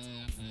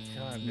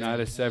 God, Not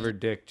a severed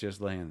dick just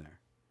laying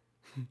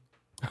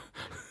there.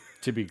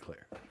 To be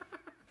clear.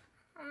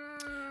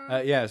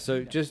 Yeah,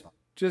 so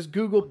just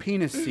Google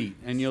penis seat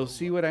and you'll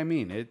see what I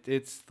mean.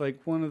 It's like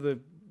one of the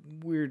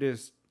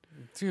weirdest.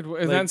 Dude,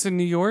 is that in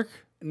New York?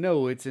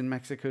 No, it's in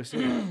Mexico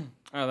City.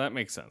 Oh, that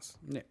makes sense.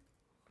 Yeah.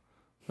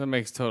 That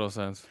makes total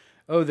sense.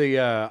 Oh, the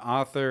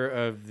author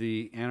of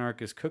the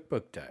Anarchist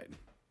Cookbook died.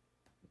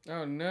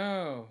 Oh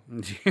no!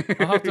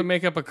 I'll have to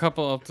make up a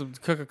couple. I'll have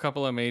to cook a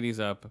couple M80s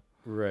up.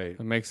 Right.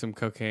 And make some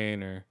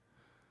cocaine or.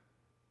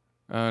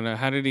 Oh no!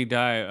 How did he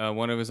die?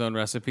 One of his own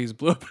recipes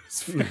blew up in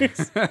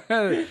his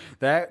face.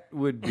 That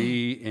would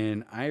be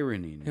an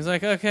irony. He's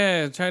like,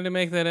 okay, trying to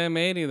make that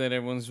M80 that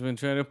everyone's been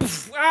trying to.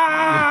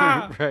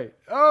 Ah! Right.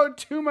 Oh,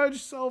 too much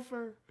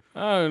sulfur.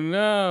 Oh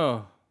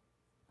no!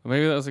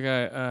 Maybe that was a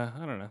guy.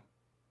 I don't know.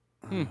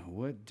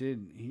 What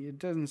did he? It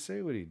doesn't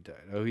say what he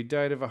died. Oh, he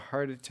died of a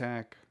heart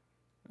attack.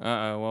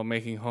 While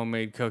making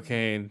homemade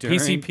cocaine. During-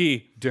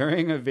 PCP.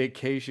 During a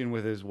vacation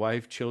with his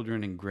wife,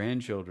 children, and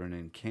grandchildren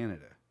in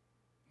Canada.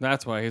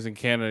 That's why he's in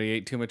Canada. He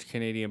ate too much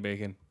Canadian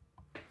bacon.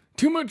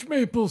 Too much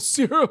maple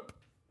syrup.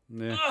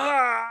 Yeah.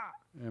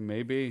 Yeah,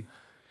 maybe.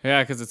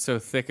 Yeah, because it's so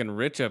thick and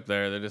rich up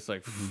there. They're just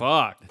like,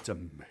 fuck. It's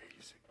amazing.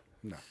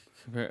 No.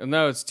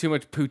 No, it's too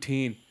much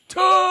poutine.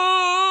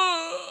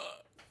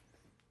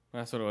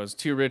 That's what it was.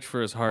 Too rich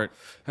for his heart.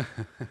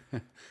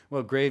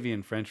 Well, gravy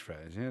and French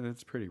fries. Yeah,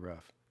 that's pretty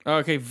rough.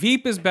 Okay,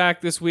 Veep is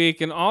back this week,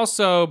 and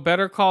also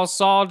Better Call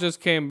Saul just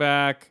came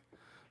back.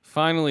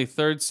 Finally,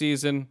 3rd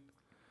season.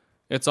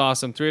 It's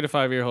awesome. 3 to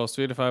 5 ear holes,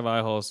 3 to 5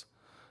 eye holes,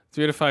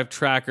 3 to 5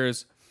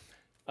 trackers.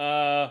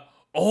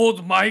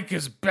 Old Mike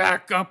is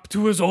back up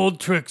to his old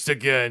tricks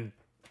again.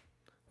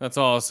 That's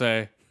all I'll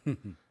say.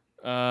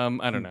 I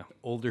don't know.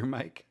 Older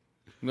Mike?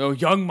 No,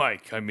 young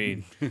Mike, I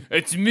mean.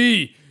 It's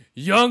me,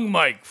 young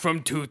Mike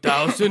from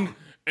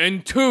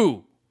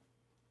 2002.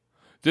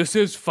 This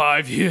is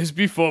 5 years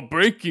before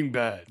Breaking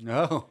Bad.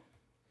 No.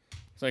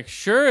 It's like,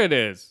 sure it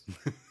is.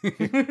 You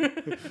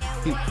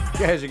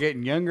guys are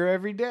getting younger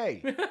every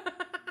day.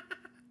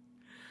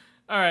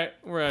 All right,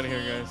 we're out of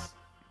here, guys.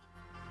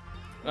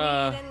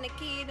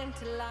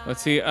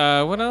 Let's see.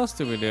 What else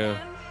did we do?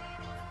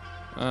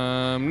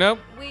 Nope.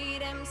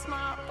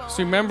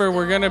 So remember,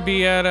 we're gonna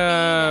be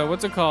at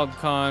what's it called?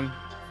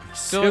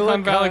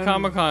 Silicon Valley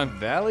Comic Con.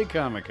 Valley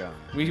Comic Con.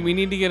 We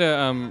need to get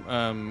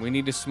we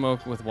need to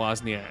smoke with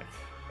Wozniak.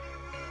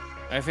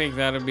 I think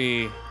that'll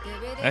bring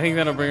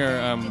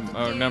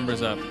our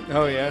numbers up.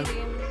 Oh yeah.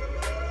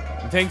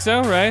 You think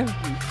so, right?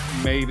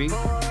 Maybe.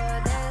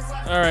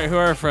 All right, who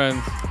are our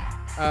friends?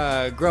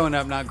 Growing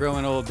Up, Not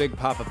Growing Old, Big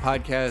Papa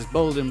Podcast,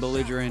 Bold and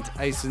Belligerent,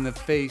 Ice in the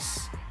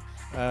Face,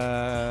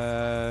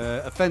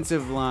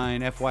 Offensive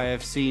Line,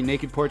 FYFC,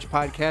 Naked Porch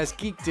Podcast,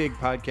 Geek Dig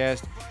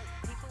Podcast,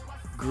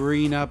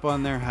 Green Up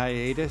on their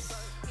hiatus.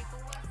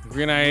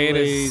 Green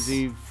hiatus.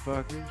 Lazy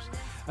fuckers.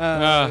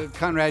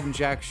 Conrad and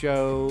Jack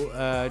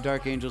Show,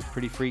 Dark Angels,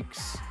 Pretty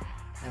Freaks,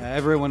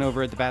 everyone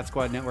over at the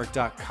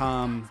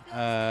BatSquadNetwork.com,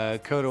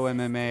 Kodo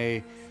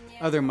MMA,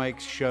 Other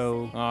Mike's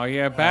Show. Oh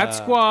yeah, Bat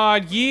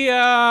Squad,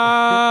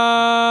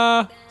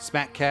 yeah.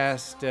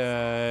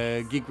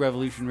 Smackcast, Geek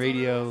Revolution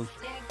Radio.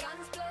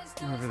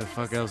 Whatever the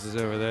fuck else is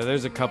over there.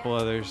 There's a couple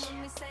others.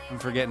 I'm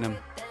forgetting them.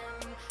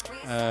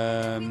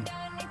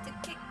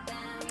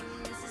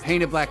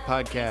 Painted Black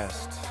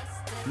Podcast.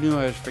 Knew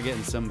I was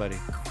forgetting somebody.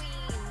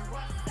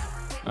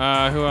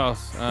 Who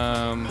else?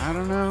 I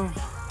don't know.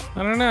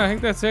 I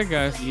think that's it,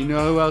 guys. You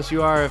know who else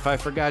you are if I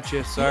forgot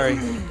you. Sorry.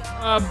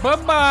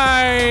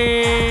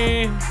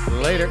 Bye-bye.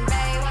 Later.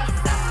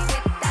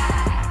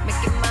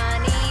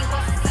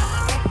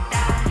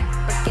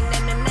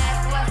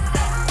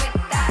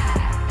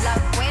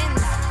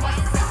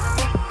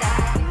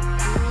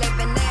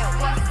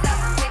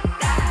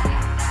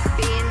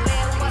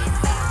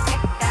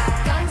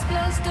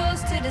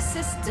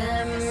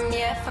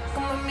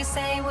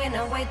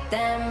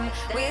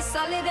 We're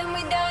solid and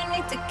we don't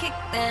need to kick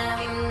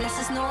them. This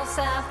is north,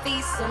 south,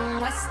 east,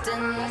 and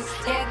western.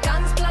 Yeah,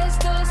 guns close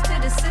doors to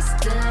the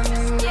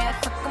system. Yeah,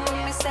 fuck 'em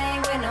when we say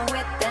we're not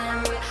with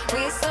them.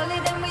 We're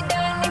solid and we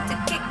don't need to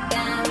kick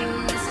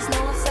them. This is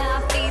north,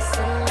 south, east,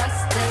 and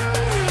western.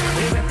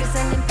 We're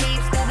representing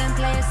peeps, got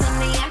players on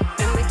the act.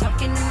 And we're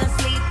talking in our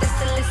sleep, just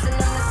to listen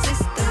on the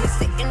system. We're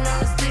sitting on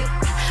the stoop,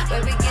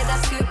 where we get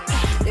our scoop.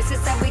 This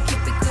is how we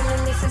keep it cool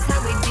and this is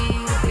how we do.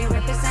 We're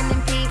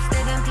representing peeps,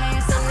 they don't play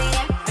us on the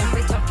act.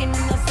 In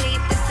our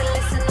sleep, just to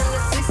listen on the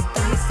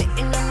system. We're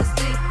sitting on the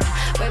stoop,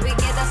 where we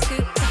get our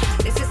scoop.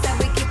 This is how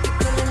we keep it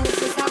cool and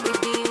this is how we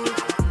do.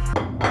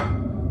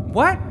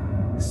 What?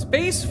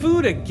 Space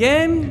food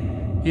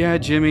again? Yeah,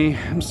 Jimmy.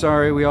 I'm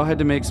sorry. We all had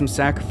to make some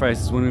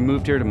sacrifices when we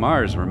moved here to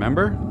Mars,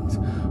 remember?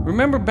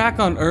 Remember back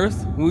on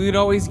Earth, we would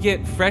always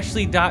get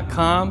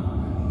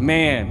Freshly.com?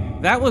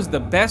 Man, that was the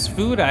best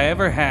food I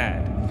ever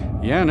had.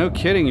 Yeah, no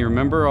kidding. You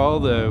remember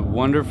all the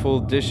wonderful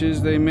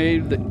dishes they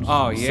made?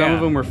 Oh, yeah. Some of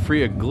them were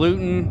free of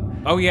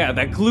gluten. Oh, yeah,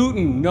 that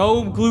gluten.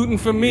 No gluten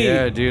for me.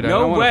 Yeah, dude, I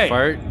don't want to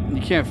fart.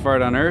 You can't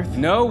fart on Earth.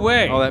 No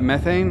way. All that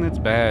methane, that's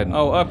bad.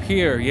 Oh, up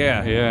here,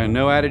 yeah. Yeah,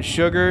 no added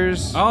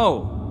sugars.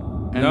 Oh,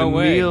 and no the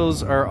way.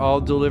 meals are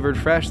all delivered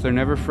fresh. They're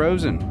never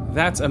frozen.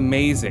 That's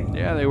amazing.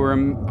 Yeah, they were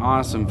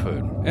awesome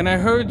food. And I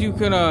heard you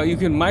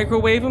can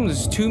microwave them.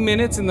 There's 2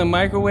 minutes in the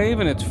microwave,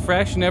 and it's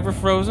fresh, never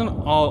frozen,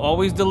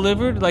 always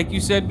delivered, like you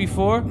said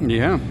before.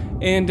 Yeah.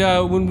 And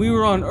when we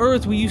were on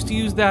Earth, we used to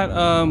use that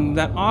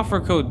offer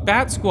code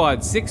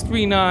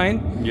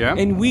BATSQUAD639. Yeah.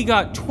 And we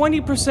got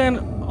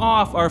 20%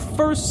 off our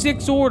first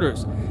 6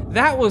 orders.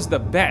 That was the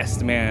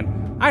best,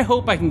 man. I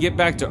hope I can get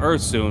back to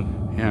Earth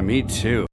soon. Yeah, me too.